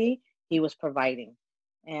him to be. He was providing.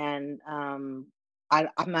 And I'm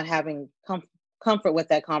not having comfort with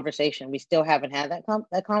that conversation. We still haven't had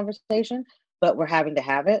that conversation, but we're having to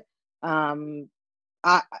have it.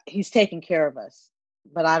 He's taking care of us,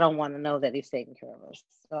 but I don't want to know that he's taking care of us.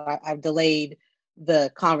 So I've delayed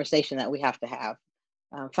the conversation that we have to have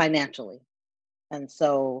financially. And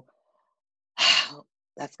so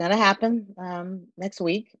that's going to happen next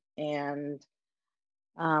week, and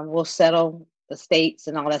we'll settle the states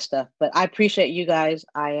and all that stuff. But I appreciate you guys.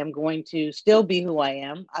 I am going to still be who I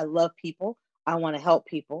am. I love people. I want to help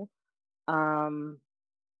people. I'm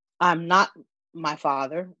not my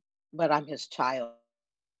father, but I'm his child.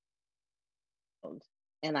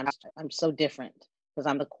 And I'm so different because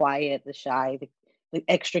I'm the quiet, the shy, the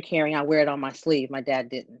extra caring. I wear it on my sleeve. My dad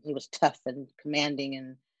didn't. He was tough and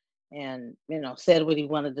commanding and said what he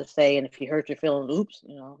wanted to say. And if he hurt your feelings, oops,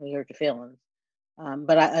 he hurt your feelings.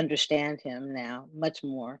 But I understand him now much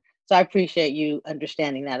more. So I appreciate you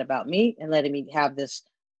understanding that about me and letting me have this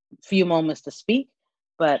few moments to speak.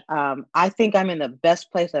 But I think I'm in the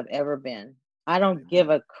best place I've ever been. I don't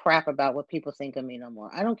give a crap about what people think of me no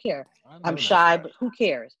more. I don't care. I'm shy, but who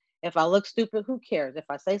cares? If I look stupid, who cares? If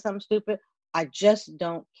I say something stupid, I just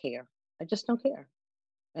don't care. I just don't care.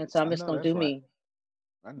 And so I'm just going to do me.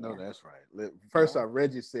 I know that's right. First off,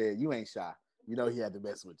 Reggie said, you ain't shy. He had to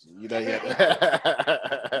mess with you. He had to.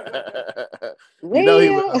 He wasn't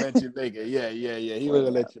gonna let you make it. Yeah. He wasn't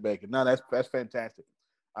gonna let you make it. No, that's fantastic.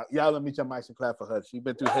 Y'all let me your mics and clap for her. She's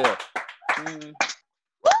been through hell.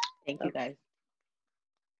 Thank you, guys.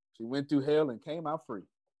 She went through hell and came out free.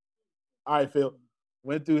 All right, Phil.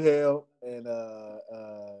 Went through hell and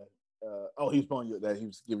he was telling you that he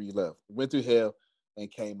was giving you love. Went through hell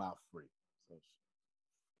and came out free. So,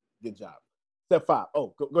 good job. Step 5.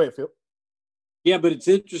 Oh, go ahead, Phil. Yeah, but it's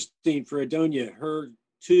interesting for Adonia. Her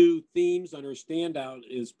 2 themes on her standout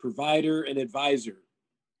is provider and advisor.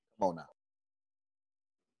 Come on now.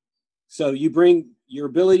 So you bring your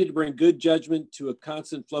ability to bring good judgment to a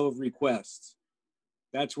constant flow of requests.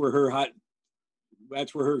 That's where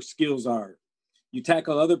her skills are. You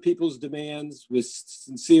tackle other people's demands with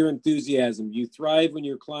sincere enthusiasm. You thrive when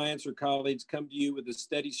your clients or colleagues come to you with a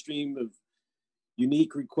steady stream of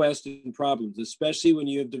unique requests and problems, especially when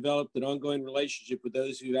you have developed an ongoing relationship with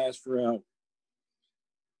those who ask for help.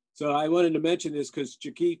 So I wanted to mention this because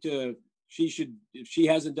Chiquita, if she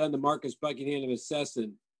hasn't done the Marcus Buckingham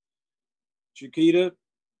assessment, Chiquita,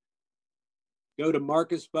 go to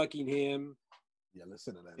Marcus Buckingham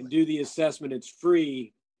listen to that and do the assessment. It's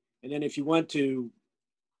free. And then if you want to,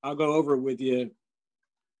 I'll go over it with you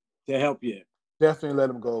to help you. Definitely let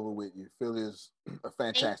him go over with you. Phil is a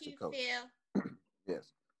fantastic coach. Phil.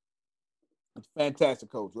 Yes. It's a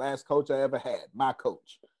fantastic coach. Last coach I ever had, my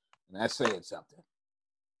coach. And that said something.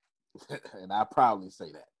 And I proudly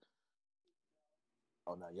say that.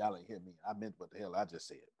 Oh, no, y'all ain't hear me. I meant what the hell I just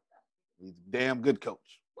said. He's a damn good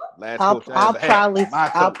coach. Last coach I ever had. My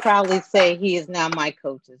coach. I'll probably say he is now my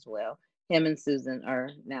coach as well. Him and Susan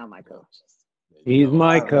are now my coaches. He's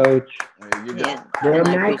my coach. There you go. Yeah, They're and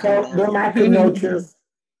I my appreciate coach. that. They're my coaches.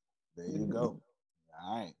 There you go.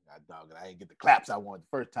 I ain't get the claps I wanted the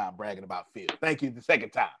first time bragging about Phil. Thank you the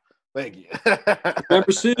second time. Thank you.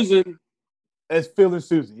 Remember Susan. It's Phil and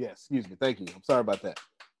Susan. Yes, excuse me. Thank you. I'm sorry about that.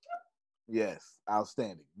 Yes,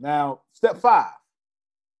 outstanding. Now, step 5.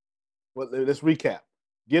 Well, let's recap.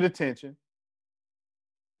 Get attention.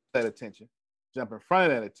 That attention. Jump in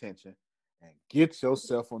front of that attention and get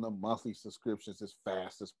yourself on the monthly subscriptions as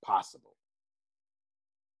fast as possible.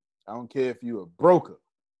 I don't care if you're a broker,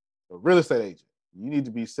 a real estate agent. You need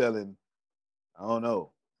to be selling, I don't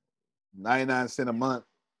know, 99 cents a month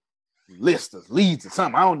listers, leads, or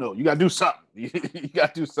something. I don't know. You got to do something. You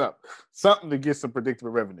got to do something. Something to get some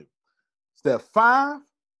predictable revenue. Step 5,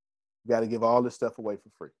 you got to give all this stuff away for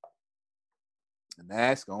free. And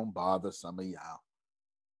that's going to bother some of y'all.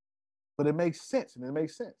 But it makes sense, and it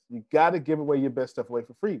makes sense. You got to give away your best stuff away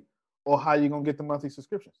for free, or how you going to get the monthly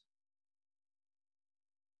subscriptions.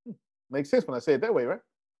 Makes sense when I say it that way, right?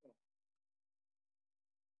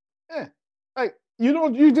 Yeah. Like, you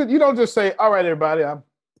don't just say, all right, everybody, I'm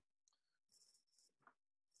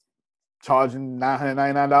charging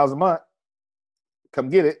 $999 a month. Come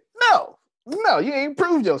get it. No, you ain't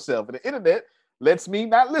proved yourself. And the internet lets me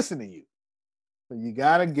not listen to you. So you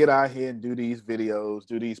got to get out here and do these videos,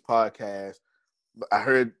 do these podcasts. I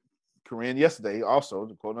heard Corinne yesterday also,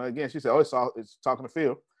 quoting her again, she said, it's talking to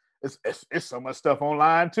Phil. It's so much stuff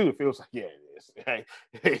online too. It feels like, yeah, it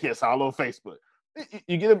is. It's all on Facebook.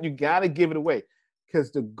 You got to give it away.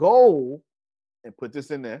 Because the goal, and put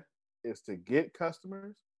this in there, is to get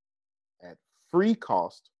customers at free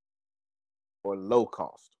cost or low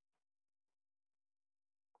cost.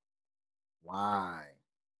 Why?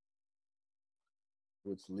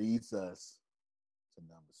 Which leads us to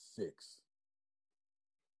number 6.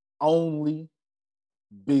 Only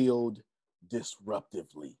build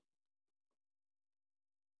disruptively.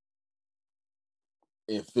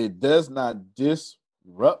 If it does not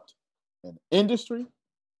disrupt an industry,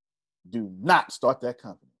 do not start that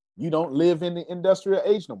company. You don't live in the industrial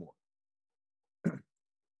age no more.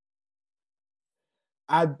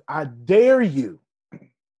 I dare you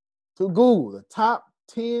to Google the top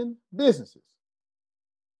 10 businesses.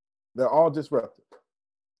 They're all disruptive.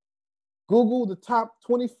 Google the top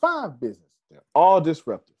 25 businesses. They're all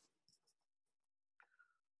disruptive.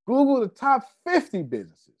 Google the top 50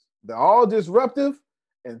 businesses. They're all disruptive,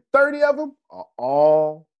 and 30 of them are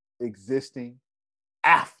all existing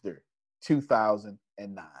after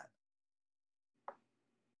 2009.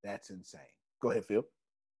 That's insane. Go ahead, Phil.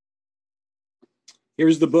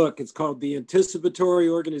 Here's the book. It's called The Anticipatory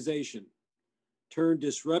Organization. Turn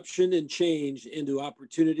Disruption and Change into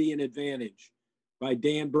Opportunity and Advantage by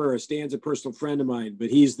Dan Burris. Dan's a personal friend of mine, but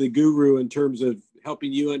he's the guru in terms of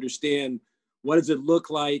helping you understand what does it look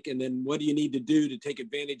like and then what do you need to do to take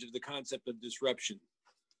advantage of the concept of disruption.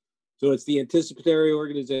 So it's The Anticipatory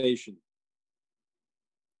Organization.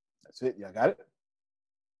 That's it. Y'all got it?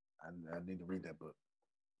 I need to read that book.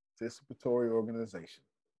 Anticipatory Organization.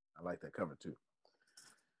 I like that cover too.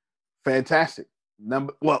 Fantastic.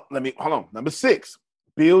 Number 6,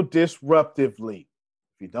 build disruptively.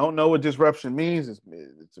 If you don't know what disruption means,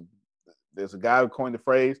 there's a guy who coined the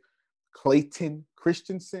phrase, Clayton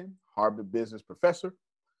Christensen, Harvard business professor.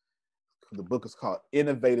 The book is called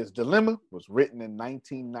Innovator's Dilemma. It was written in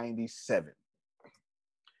 1997.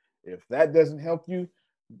 If that doesn't help you,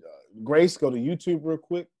 Grace, go to YouTube real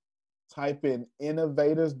quick. Type in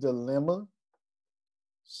Innovator's Dilemma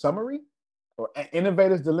summary or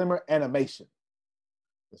Innovator's Dilemma animation.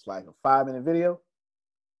 It's like a 5-minute video.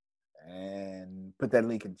 and put that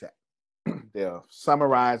link in chat. They'll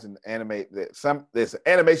summarize and animate. There's an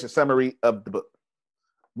animation summary of the book.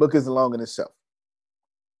 Book isn't long in itself.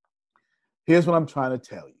 Here's what I'm trying to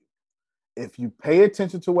tell you. If you pay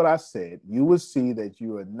attention to what I said, you will see that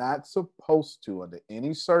you are not supposed to, under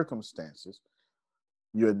any circumstances,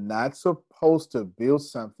 you're not supposed to build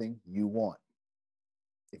something you want.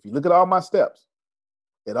 If you look at all my steps,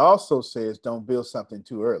 it also says don't build something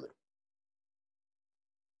too early.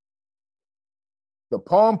 The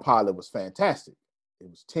Palm Pilot was fantastic. It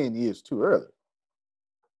was 10 years too early.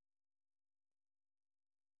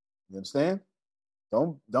 You understand?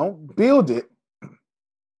 Don't build it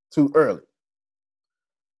too early.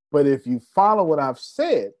 But if you follow what I've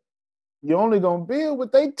said, you're only going to build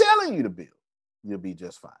what they're telling you to build. You'll be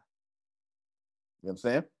just fine. You know what I'm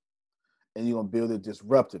saying? And you're going to build it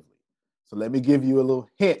disruptively. So let me give you a little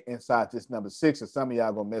hint inside this number 6, and some of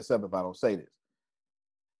y'all going to mess up if I don't say this.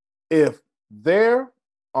 If there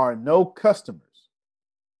are no customers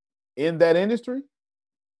in that industry,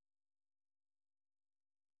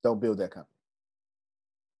 don't build that company.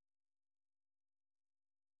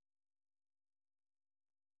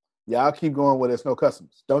 Y'all keep going where there's no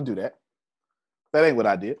customers. Don't do that. That ain't what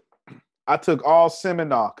I did. I took all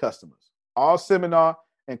seminar customers, all seminar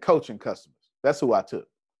and coaching customers. That's who I took.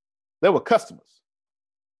 There were customers.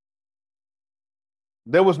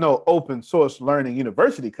 There was no open source learning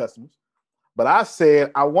university customers, but I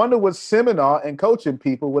said, I wonder what seminar and coaching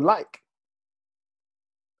people would like.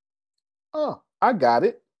 Oh, I got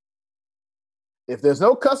it. If there's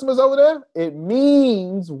no customers over there, it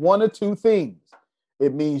means one or two things.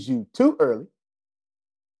 It means you too early,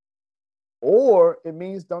 or it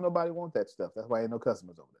means don't nobody want that stuff. That's why ain't no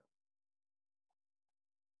customers over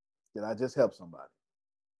there. Did I just help somebody?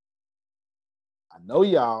 I know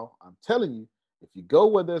y'all, I'm telling you, if you go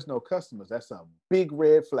where there's no customers, that's a big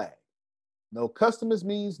red flag. No customers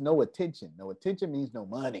means no attention. No attention means no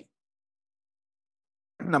money.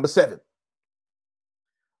 Number 7.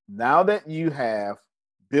 Now that you have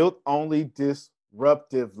built only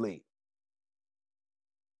disruptively,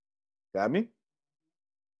 got me?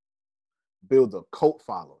 Build a cult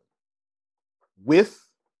following with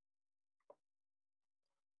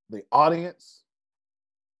the audience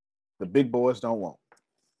the big boys don't want.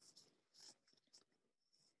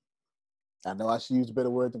 I know I should use a better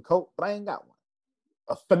word than cult, but I ain't got one.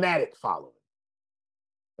 A fanatic following.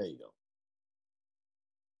 There you go.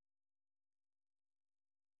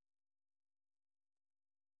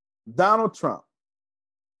 Donald Trump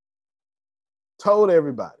told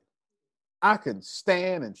everybody, I can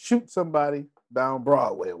stand and shoot somebody down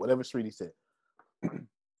Broadway or whatever street he said.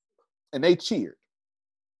 And they cheered.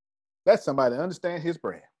 That's somebody that understands his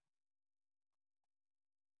brand.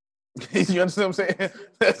 You understand what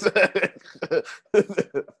I'm saying?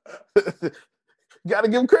 You got to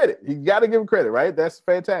give him credit. You got to give him credit, right? That's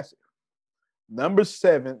fantastic. Number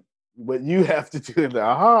 7, what you have to do,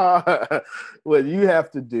 what you have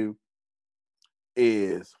to do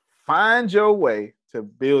is find your way to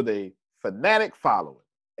build a fanatic following,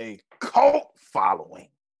 a cult following.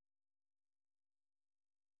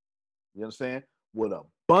 You understand? With a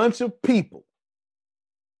bunch of people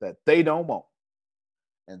that they don't want.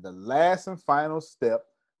 And the last and final step,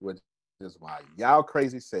 which is why y'all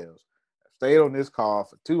crazy selves have stayed on this call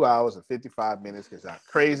for 2 hours and 55 minutes because y'all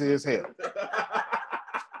crazy as hell,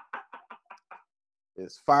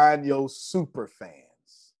 is find your super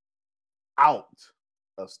fans out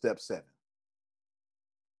of step 7.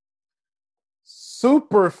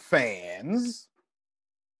 Super fans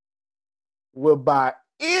will buy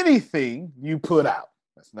anything you put out.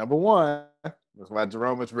 That's number 1. That's why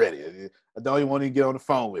Jerome is ready. I don't even want to get on the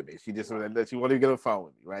phone with me. She won't even get on the phone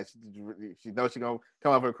with me, right? She knows she's going to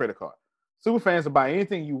come up with a credit card. Super fans will buy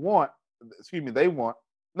anything you want. They want.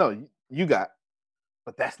 No, you got.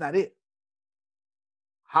 But that's not it.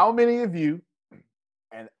 How many of you,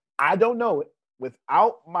 and I don't know it,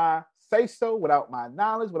 without my say-so, without my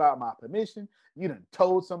knowledge, without my permission, you done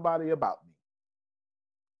told somebody about me?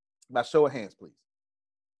 By show of hands, please.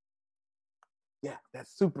 Yeah,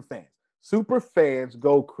 that's super fans. Super fans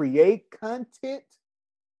go create content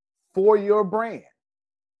for your brand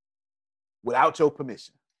without your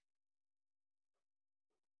permission.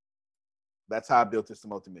 That's how I built this to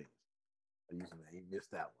multi-millions. You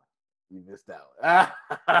missed that one. You missed that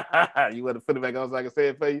one. You want to put it back on so I can say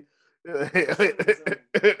it for you?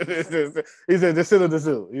 He said, just sit on the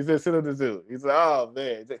Zoom. He said, sit on the Zoom. He said, oh,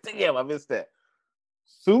 man. He said, damn, I missed that.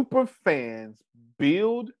 Super fans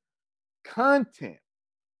build content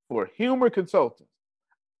for humor consultants.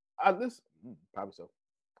 I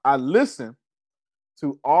listen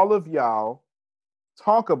to all of y'all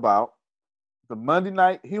talk about the Monday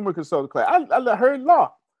night humor consulting class. I heard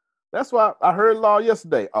Law. That's why I heard Law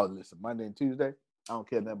yesterday. Oh, listen, Monday and Tuesday. I don't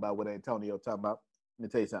care nothing about what Antonio talking about. Let me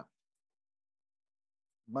tell you something.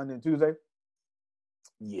 Monday and Tuesday.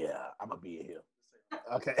 Yeah, I'm gonna be here.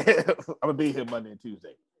 Okay, I'm gonna be here Monday and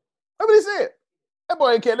Tuesday. That's what he said. That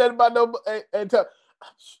boy ain't care nothing about no.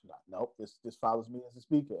 Nope, this follows me as a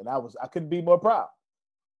speaker, and I couldn't be more proud.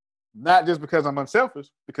 Not just because I'm unselfish,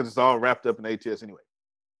 because it's all wrapped up in ATS anyway.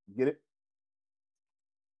 You get it?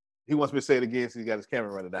 He wants me to say it again, so he got his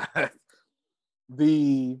camera running down.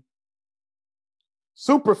 The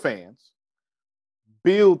super fans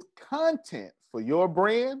build content for your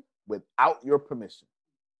brand without your permission.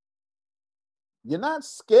 You're not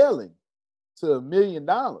scaling to $1 million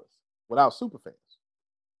without super fans.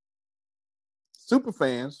 Super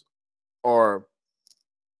fans are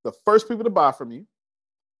the first people to buy from you,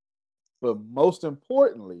 but most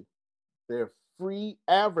importantly, they're free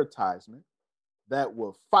advertisement that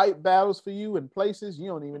will fight battles for you in places you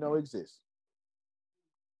don't even know exist.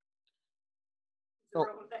 So,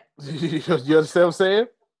 you understand what I'm saying?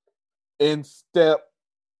 In step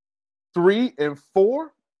 3 and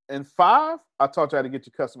 4 and 5, I taught you how to get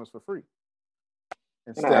your customers for free.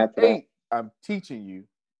 In step 8, I'm teaching you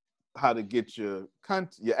how to get your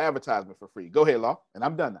advertisement for free. Go ahead, Law, and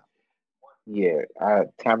I'm done now. Yeah,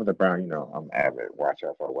 Tabitha Brown, I'm avid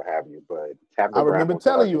watcher or what have you, but Tabitha I Brown remember was at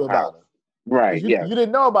telling our you new about house. it. Right, You yes.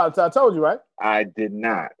 didn't know about it, so I told you, right? I did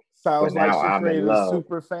not. Sounds But like now she I'm in created a love.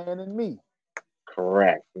 super fan in me.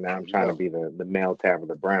 Correct. Now I'm trying to go. be the male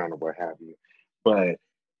Tabitha Brown or what have you. But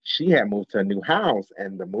she had moved to a new house,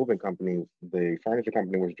 and the moving company, the furniture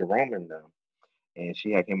company, was Jerome and them. And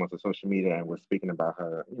she had came onto social media and was speaking about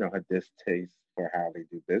her, her distaste for how they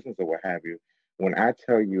do business or what have you. When I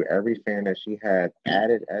tell you every fan that she had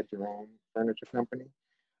added at Jerome Furniture Company,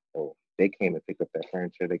 oh, they came and picked up that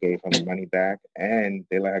furniture. They gave her the money back, and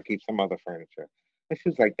they let her keep some other furniture. And she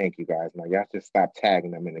was like, "Thank you guys. Now y'all just stop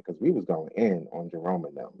tagging them in it because we was going in on Jerome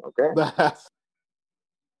and them." Okay.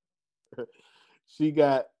 She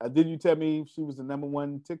got. Didn't you tell me she was the number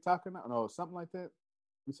 1 TikToker now? No, something like that.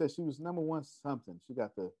 You said she was number 1 something. She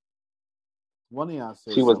got the one of y'all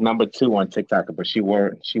said She was something. number 2 on TikTok, but she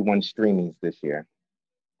won streamings this year.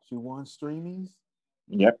 She won streamings.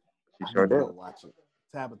 Yep, she I sure need to did. go watch it.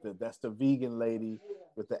 Tabitha, that's the vegan lady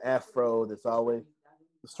with the afro. That's always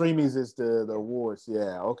the streamings is the awards.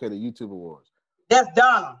 Yeah, okay, the YouTube awards. That's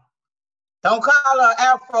Donna. Don't call her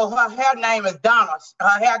Afro. Her hair name is Donna.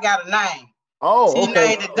 Her hair got a name. Oh, She okay.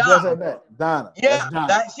 named it Just Donna. like that. Donna. Yeah,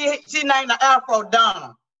 That's Donna. she named the Afro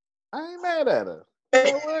Donna. I ain't mad at her. You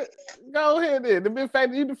know what? Go ahead then. The mere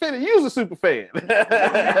fact that you defended, you's a super fan. Yep,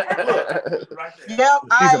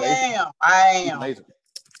 I am. Amazing.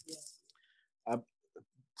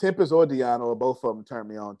 Tempest or Deanna, or both of them turned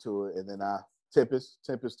me on to it, and then Tempest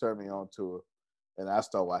turned me on to it, and I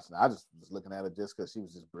started watching. I just was looking at it just because she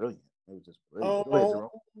was just brilliant. It was just brilliant. Go ahead, Jerome.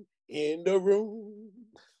 In the room,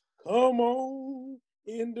 come on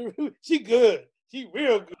in the room. She good. She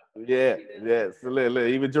real good. Yeah. So look,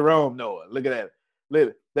 even Jerome know it. Look at that.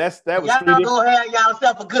 Look, that was y'all go have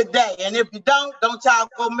yourself a good day, and if you don't y'all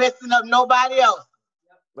go messing up nobody else.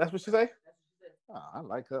 That's what she say. Oh, I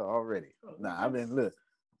like her already. Nah, I mean, look.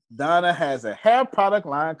 Donna has a hair product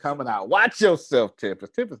line coming out. Watch yourself,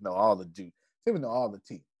 Tempest. Tempest know all the juice. Tempest know all the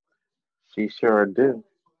tea. She sure did.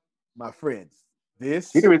 My friends,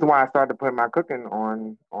 She's the reason why I started putting my cooking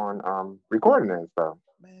on recording and stuff.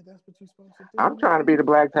 Man, that's what you're supposed to do. I'm trying to be the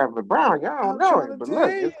Black Tabitha Brown. Y'all don't know it, but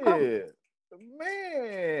look, it's coming.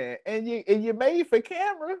 Man, and you made for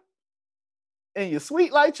camera, and you're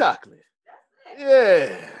sweet like chocolate.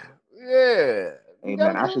 Yeah. Hey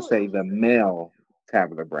man, I should say the male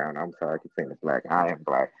Tabitha Brown. I'm sorry, I keep saying it's black. I am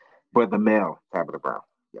black, but the male Tabitha Brown.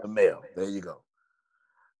 Yes. The male. There you go.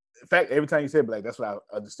 In fact, every time you said black, that's what I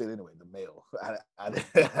understood anyway. The male. I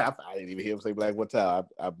didn't even hear him say black one time.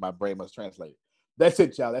 My brain must translate. That's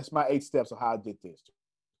it, y'all. That's my 8 steps of how I did this.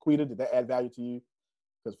 Quita, did that add value to you?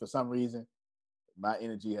 Because for some reason, my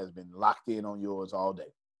energy has been locked in on yours all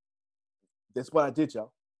day. That's what I did,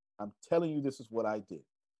 y'all. I'm telling you, this is what I did.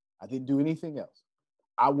 I didn't do anything else.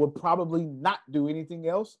 I would probably not do anything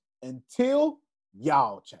else until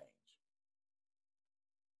y'all change.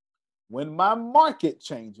 When my market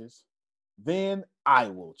changes, then I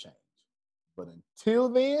will change. But until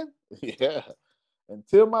then,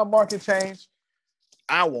 until my market change,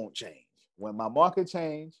 I won't change. When my market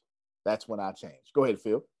change, that's when I change. Go ahead,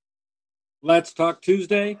 Phil. Let's Talk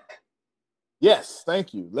Tuesday. Yes,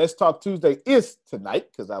 thank you. Let's Talk Tuesday is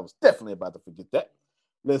tonight, because I was definitely about to forget that.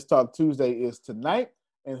 Let's Talk Tuesday is tonight.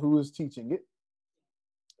 And who is teaching it?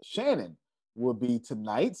 Shannon. will be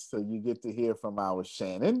tonight. So you get to hear from our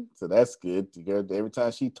Shannon. So that's good. Every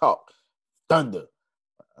time she talk, thunder,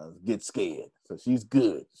 get scared. So she's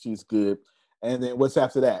good. She's good. And then what's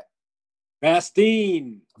after that?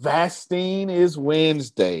 Vastine. Vastine is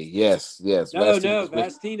Wednesday. Yes. No, Vastine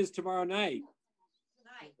Vastine is tomorrow night.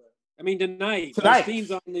 I mean tonight. Tonight. Vastine's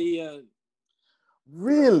on the.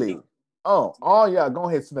 Really? Oh, yeah. Go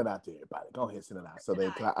ahead, send it out to everybody. Go ahead, send it out. So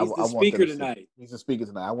He's the speaker tonight. He's the speaker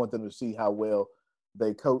tonight. I want them to see how well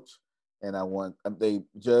they coach, and I want they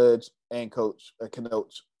judge and coach, can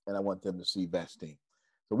coach, and I want them to see Vastine.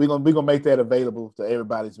 So we're gonna make that available to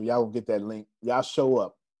everybody. So y'all gonna get that link. Y'all show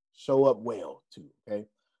up well too. Okay,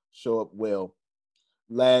 show up well.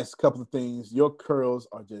 Last couple of things. Your curls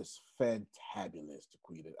are just fantabulous,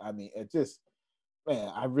 Jaquita. I mean, it just,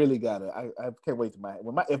 man, I really gotta. I can't wait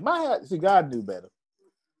to if my hair. See, God knew better.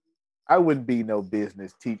 I wouldn't be no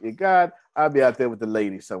business teacher. God, I'd be out there with the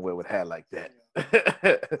ladies somewhere with hair like that.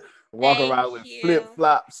 Walk around with flip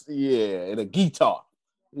flops, and a guitar,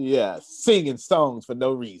 singing songs for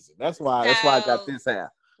no reason. That's why I got this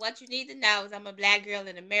hair. What you need to know is I'm a Black girl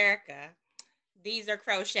in America. These are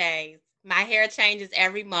crochets. My hair changes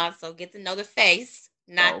every month, so get to know the face,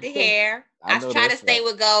 not the hair. I try to stay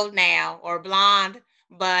with gold now or blonde,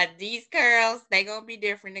 but these curls, they gonna be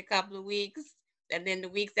different in a couple of weeks. And then the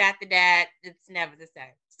weeks after that, it's never the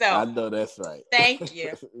same. So I know that's right. Thank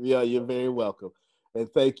you. Yeah, you're very welcome. And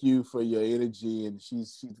thank you for your energy. And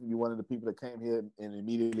you're one of the people that came here and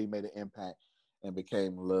immediately made an impact and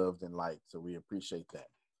became loved and liked. So we appreciate that.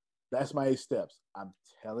 That's my 8 steps. I'm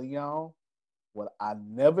telling y'all what I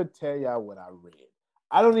never tell y'all what I read.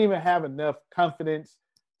 I don't even have enough confidence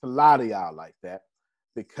to lie to y'all like that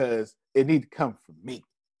because it needs to come from me.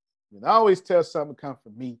 And I always tell something to come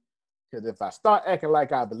from me because if I start acting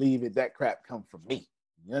like I believe it, that crap come from me.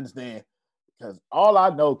 You understand? Because all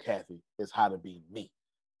I know, Kathy, is how to be me.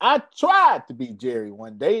 I tried to be Jerry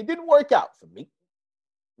one day. It didn't work out for me.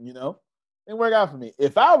 You know? It didn't work out for me.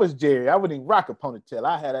 If I was Jerry, I wouldn't even rock a ponytail.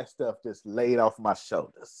 I had that stuff just laid off my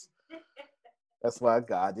shoulders. That's why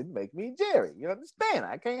God didn't make me Jerry. You understand?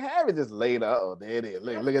 I can't have it just laid out. Oh, there it is.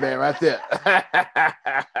 Look at that right there.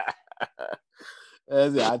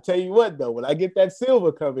 I tell you what, though, when I get that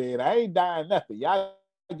silver come in, I ain't dying nothing. Y'all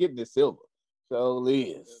getting this silver. So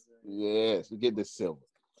is. Yes, we get this silver.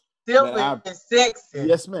 Silver is sexy.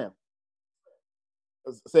 Yes, ma'am.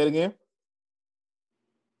 Say it again.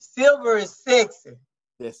 Silver is sexy.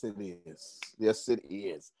 Yes, it is. Yes, it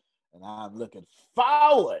is. And I'm looking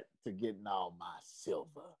forward to getting all my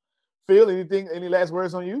silver. Phil, any last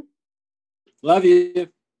words on you? Love you.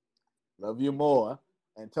 Love you more.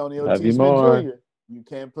 Antonio Love T. you Smith more. Jr., you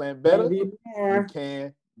can plan better. Love you more. You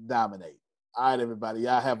can dominate. All right, everybody.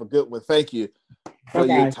 Y'all have a good one. Thank you for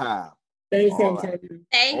your time. Thanks, All right. Antonio.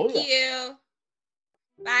 Thank you.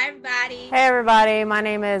 Bye, everybody. Hey, everybody. My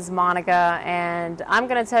name is Monica, and I'm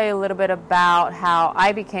going to tell you a little bit about how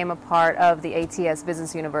I became a part of the ATS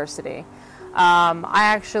Business University. I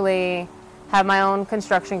actually have my own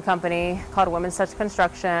construction company called Women's Touch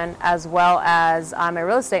Construction, as well as I'm a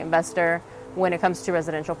real estate investor when it comes to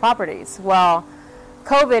residential properties. Well,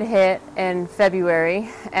 COVID hit in February,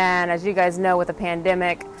 and as you guys know, with the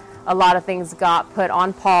pandemic, a lot of things got put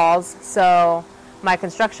on pause. So my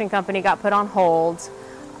construction company got put on hold.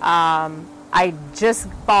 I just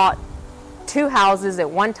bought 2 houses at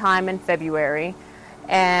one time in February,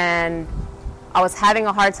 and I was having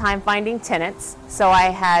a hard time finding tenants. So I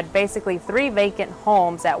had basically 3 vacant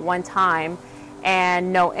homes at one time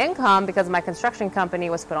and no income because my construction company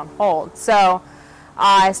was put on hold. So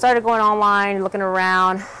I started going online, looking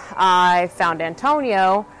around. I found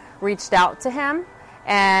Antonio, reached out to him,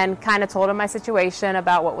 and kind of told him my situation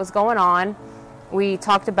about what was going on. We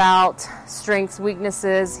talked about strengths,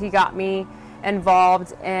 weaknesses. He got me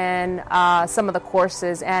involved in some of the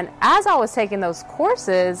courses. And as I was taking those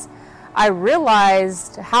courses, I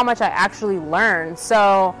realized how much I actually learned.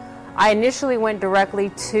 So I initially went directly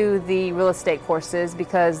to the real estate courses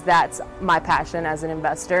because that's my passion as an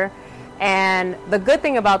investor. And the good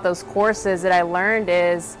thing about those courses that I learned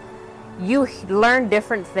is you learn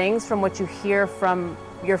different things from what you hear from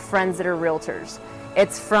your friends that are realtors.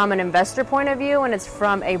 It's from an investor point of view and it's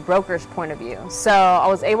from a broker's point of view. So I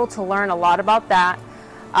was able to learn a lot about that.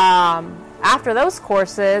 After those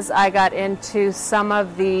courses, I got into some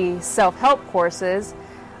of the self-help courses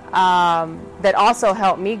that also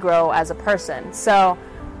helped me grow as a person. So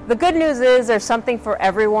the good news is there's something for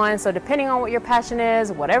everyone. So depending on what your passion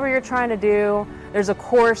is, whatever you're trying to do, there's a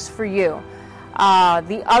course for you.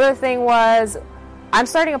 The other thing was I'm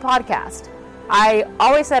starting a podcast. I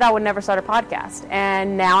always said I would never start a podcast,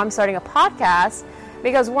 and now I'm starting a podcast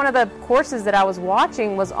because one of the courses that I was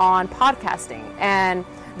watching was on podcasting, and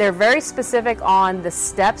they're very specific on the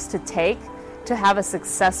steps to take to have a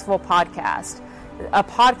successful podcast. A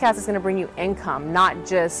podcast is going to bring you income, not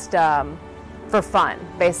just for fun,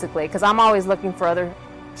 basically, because I'm always looking for other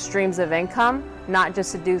streams of income, not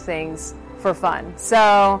just to do things for fun.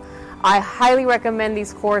 So I highly recommend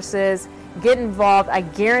these courses. Get involved. I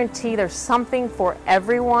guarantee there's something for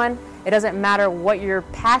everyone. It doesn't matter what your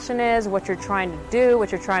passion is, what you're trying to do,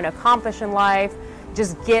 what you're trying to accomplish in life.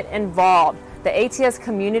 Just get involved. The ATS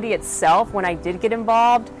community itself, when I did get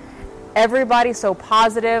involved, everybody's so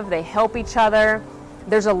positive. They help each other.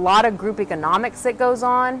 There's a lot of group economics that goes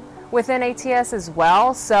on within ATS as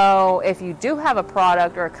well. So if you do have a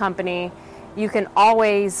product or a company, you can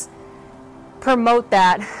always promote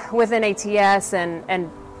that within ATS and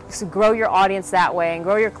grow your audience that way and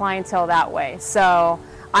grow your clientele that way. So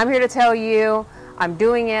I'm here to tell you, I'm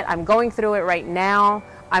doing it. I'm going through it right now.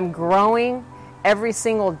 I'm growing every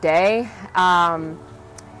single day.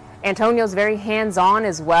 Antonio's very hands-on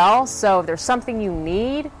as well. So if there's something you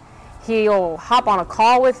need, he'll hop on a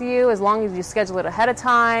call with you as long as you schedule it ahead of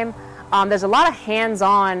time. There's a lot of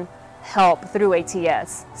hands-on help through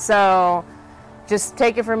ATS. So just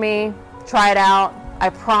take it from me, try it out. I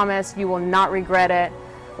promise you will not regret it.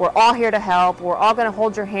 We're all here to help. We're all going to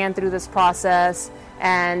hold your hand through this process,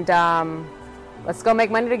 and let's go make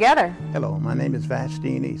money together. Hello, my name is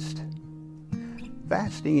Vastine East.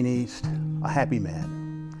 Vastine East, a happy man.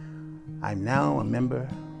 I'm now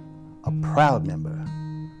a proud member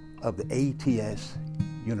of the ATS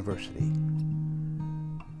University.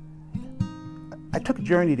 I took a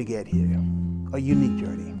journey to get here, a unique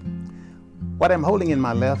journey. What I'm holding in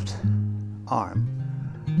my left arm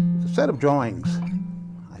is a set of drawings.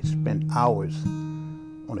 I spent hours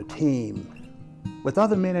on a team with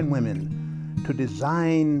other men and women to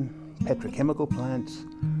design petrochemical plants,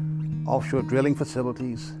 offshore drilling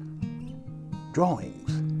facilities,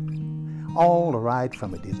 drawings, all arrived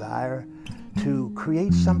from a desire to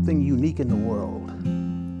create something unique in the world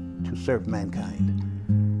to serve mankind.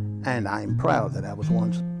 And I'm proud that I was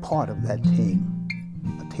once part of that team,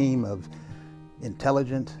 a team of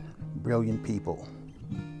intelligent, brilliant people.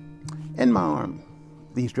 In my arm,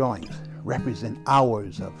 these drawings represent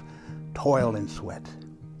hours of toil and sweat.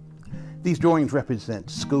 These drawings represent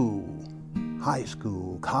school, high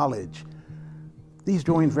school, college. These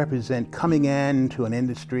drawings represent coming into an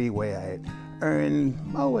industry where I earn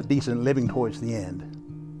a decent living towards the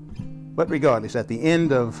end. But regardless, at the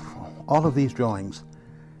end of all of these drawings,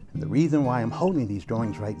 the reason why I'm holding these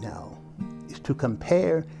drawings right now is to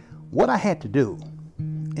compare what I had to do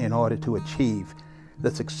in order to achieve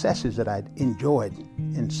the successes that I'd enjoyed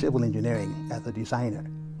in civil engineering as a designer.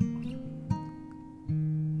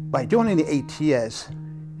 By joining the ATS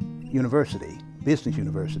University, Business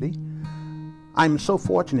University, I'm so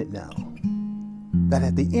fortunate now that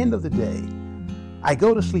at the end of the day, I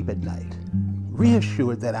go to sleep at night,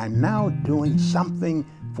 reassured that I'm now doing something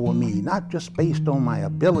for me, not just based on my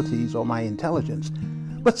abilities or my intelligence,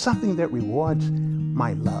 but something that rewards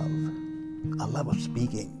my love, a love of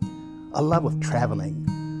speaking, a love of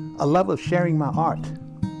traveling, a love of sharing my art.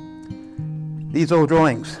 These old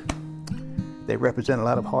drawings, they represent a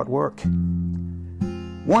lot of hard work.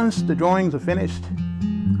 Once the drawings are finished,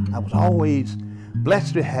 I was always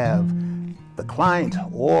blessed to have the client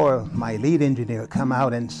or my lead engineer come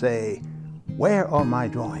out and say, "Where are my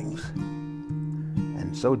drawings?"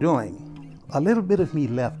 And so doing, a little bit of me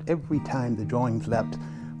left every time the drawings left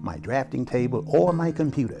my drafting table or my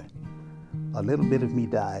computer. A little bit of me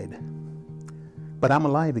died. But I'm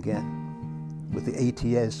alive again with the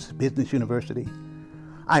ATS Business University.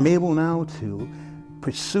 I'm able now to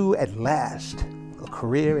pursue at last a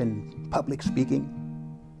career in public speaking,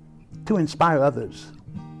 to inspire others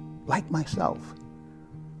like myself.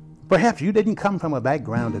 Perhaps you didn't come from a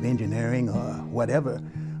background of engineering or whatever,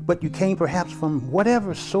 but you came perhaps from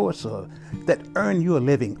whatever source that earned you a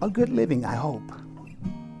living, a good living, I hope.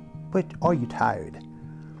 But are you tired?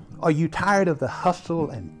 Are you tired of the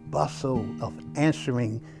hustle and bustle of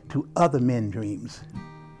answering to other men's dreams?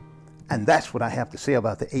 And that's what I have to say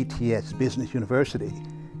about the ATS Business University.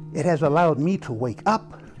 It has allowed me to wake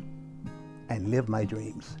up and live my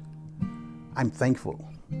dreams. I'm thankful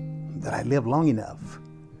that I lived long enough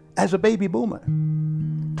as a baby boomer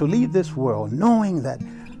to leave this world knowing that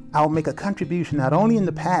I'll make a contribution not only in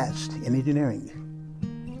the past in engineering,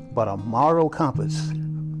 but a moral compass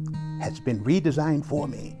has been redesigned for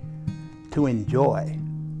me to enjoy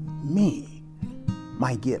me,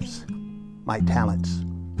 my gifts, my talents.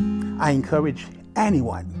 I encourage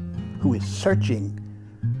anyone who is searching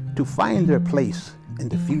to find their place in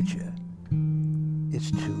the future.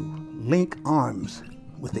 is to link arms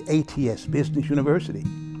with the ATS Business University.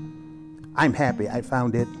 I'm happy I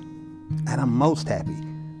found it, and I'm most happy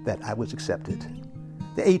that I was accepted.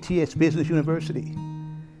 The ATS Business University,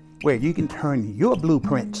 where you can turn your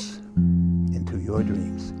blueprints into your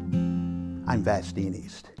dreams. I'm Vastine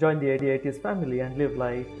East. Join the ATS family and live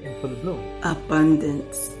life in full bloom.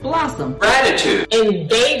 Abundance. Blossom. Gratitude.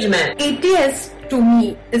 Engagement. ATS to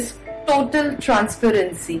me is total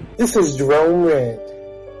transparency. This is Jerome Red.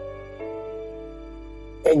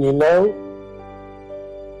 And you know,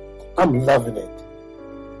 I'm loving it.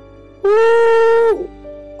 Woo!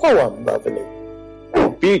 Oh, I'm loving it.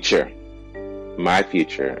 Future. My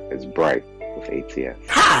future is bright with ATS.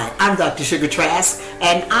 Hi, I'm Dr. Sugar Trask,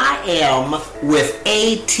 and I am with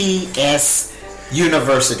ATS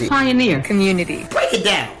University. Pioneer community. Break it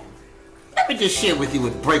down. Let me just share with you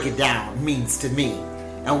what break it down means to me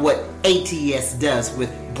and what ATS does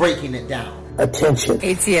with breaking it down. Attention.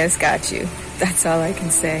 ATS got you. That's all I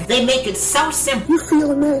can say. They make it so simple. You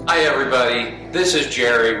feeling that? Hi, everybody. This is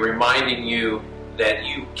Jerry reminding you that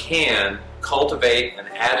you can cultivate an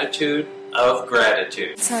attitude of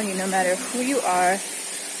gratitude. I'm telling you, no matter who you are,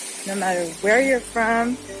 no matter where you're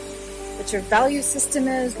from, what your value system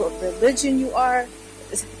is, what religion you are,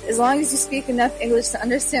 as long as you speak enough English to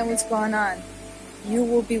understand what's going on, you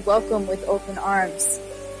will be welcomed with open arms.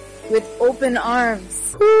 With open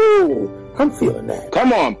arms. Ooh, I'm feeling that.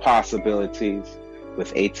 Come on, possibilities.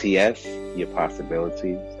 With ATS, your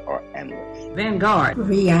possibilities are endless. Vanguard.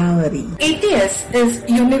 Reality. ATS is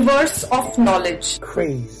universe of knowledge.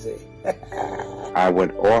 Crazy. I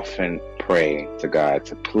would often pray to God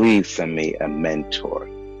to please send me a mentor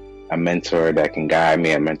that can guide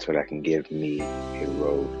me, a mentor that can give me a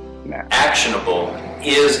road map. Actionable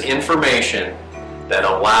is information that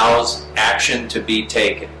allows action to be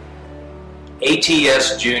taken.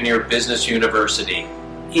 ATS Junior Business University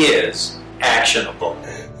is actionable.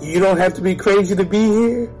 You don't have to be crazy to be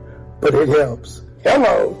here, but it helps.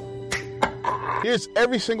 Hello. Here's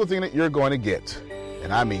every single thing that you're going to get,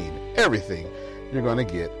 and I mean everything you're going to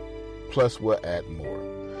get, plus we'll add more.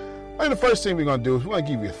 I mean, the first thing we're going to do is we're going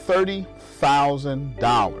to give you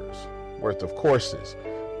 $30,000 worth of courses,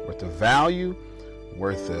 worth of value,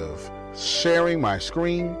 worth of sharing my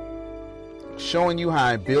screen, showing you how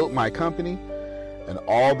I built my company, and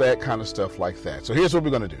all that kind of stuff like that. So here's what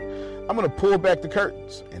we're going to do. I'm going to pull back the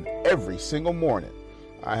curtains, and every single morning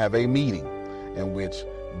I have a meeting in which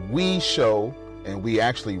we show and we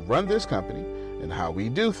actually run this company and how we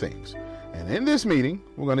do things. And in this meeting,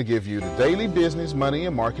 we're going to give you the daily business, money,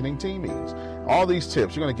 and marketing team meetings. All these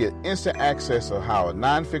tips, you're going to get instant access of how a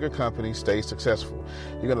 9-figure company stays successful.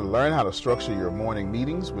 You're going to learn how to structure your morning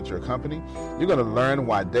meetings with your company. You're going to learn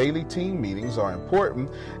why daily team meetings are important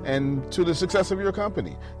and to the success of your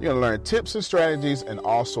company. You're going to learn tips and strategies and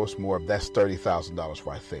all sorts more. That's $30,000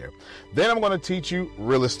 right there. Then I'm going to teach you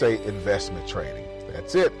real estate investment trading.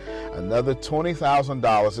 That's it. Another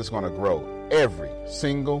 $20,000 is going to grow every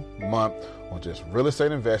single month on just real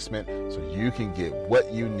estate investment so you can get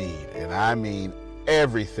what you need. And I mean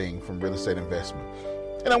everything from real estate investment.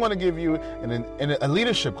 And I want to give you a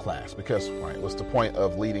leadership class because, right, what's the point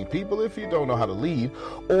of leading people if you don't know how to lead?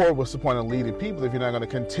 Or what's the point of leading people if you're not going to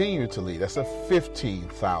continue to lead? That's a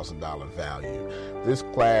 $15,000 value. This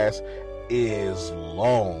class is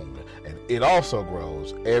long and it also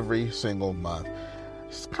grows every single month.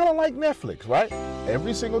 It's kind of like Netflix, right?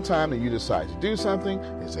 Every single time that you decide to do something,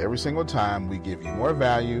 it's every single time we give you more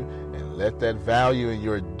value and let that value in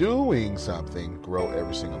your doing something grow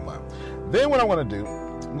every single month. Then what I want to do,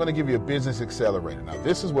 I'm going to give you a business accelerator. Now,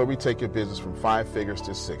 this is where we take your business from 5 figures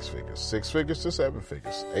to 6 figures, 6 figures to 7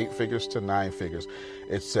 figures, 8 figures to 9 figures,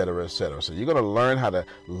 et cetera, et cetera. So you're going to learn how to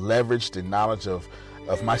leverage the knowledge of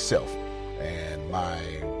myself and my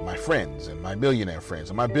friends and my millionaire friends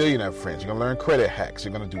and my billionaire friends. You're going to learn credit hacks.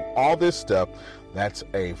 You're going to do all this stuff. That's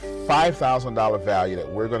a $5,000 value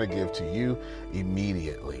that we're going to give to you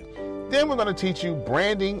immediately. Then we're going to teach you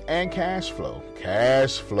branding and cash flow.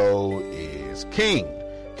 Cash flow is king.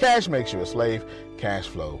 Cash makes you a slave. Cash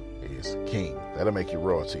flow is king. That'll make you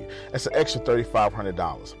royalty. That's an extra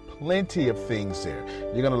 $3,500. Plenty of things there.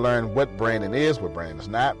 You're going to learn what branding is, what branding is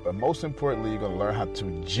not, but most importantly, you're going to learn how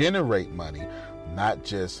to generate money, not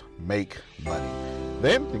just make money.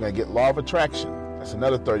 Then you're going to get law of attraction. That's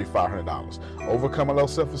another $3,500. Overcome a low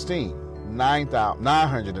self-esteem,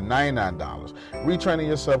 $999. Retraining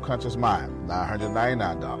your subconscious mind,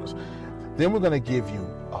 $999. Then we're going to give you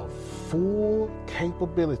a full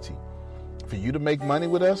capability for you to make money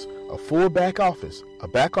with us, a full back office, a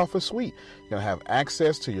back office suite. You're going to have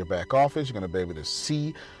access to your back office. You're going to be able to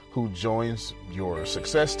see who joins your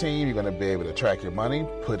success team. You're going to be able to track your money,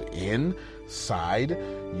 put inside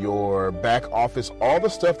your back office all the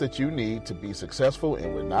stuff that you need to be successful,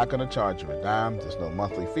 and we're not going to charge you a dime. There's no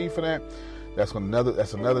monthly fee for that. That's another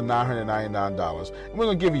 $999, and we're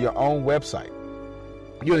going to give you your own website.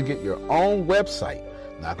 You're going to get your own website.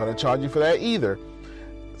 Not going to charge you for that either.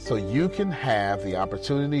 So you can have the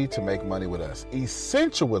opportunity to make money with us.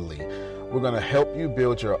 Essentially, we're going to help you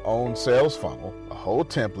build your own sales funnel, a whole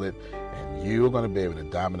template, and you're going to be able to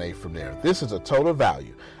dominate from there. This is a total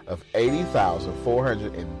value of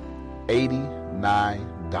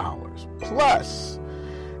 $80,489. Plus,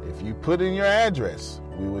 if you put in your address,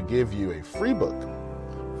 we will give you a free book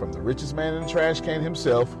from the richest man in the trash can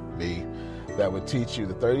himself, me, that would teach you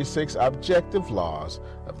the 36 objective laws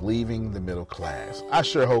of leaving the middle class. I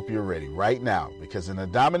sure hope you're ready right now, because in the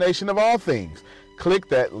domination of all things, click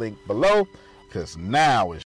that link below, because now is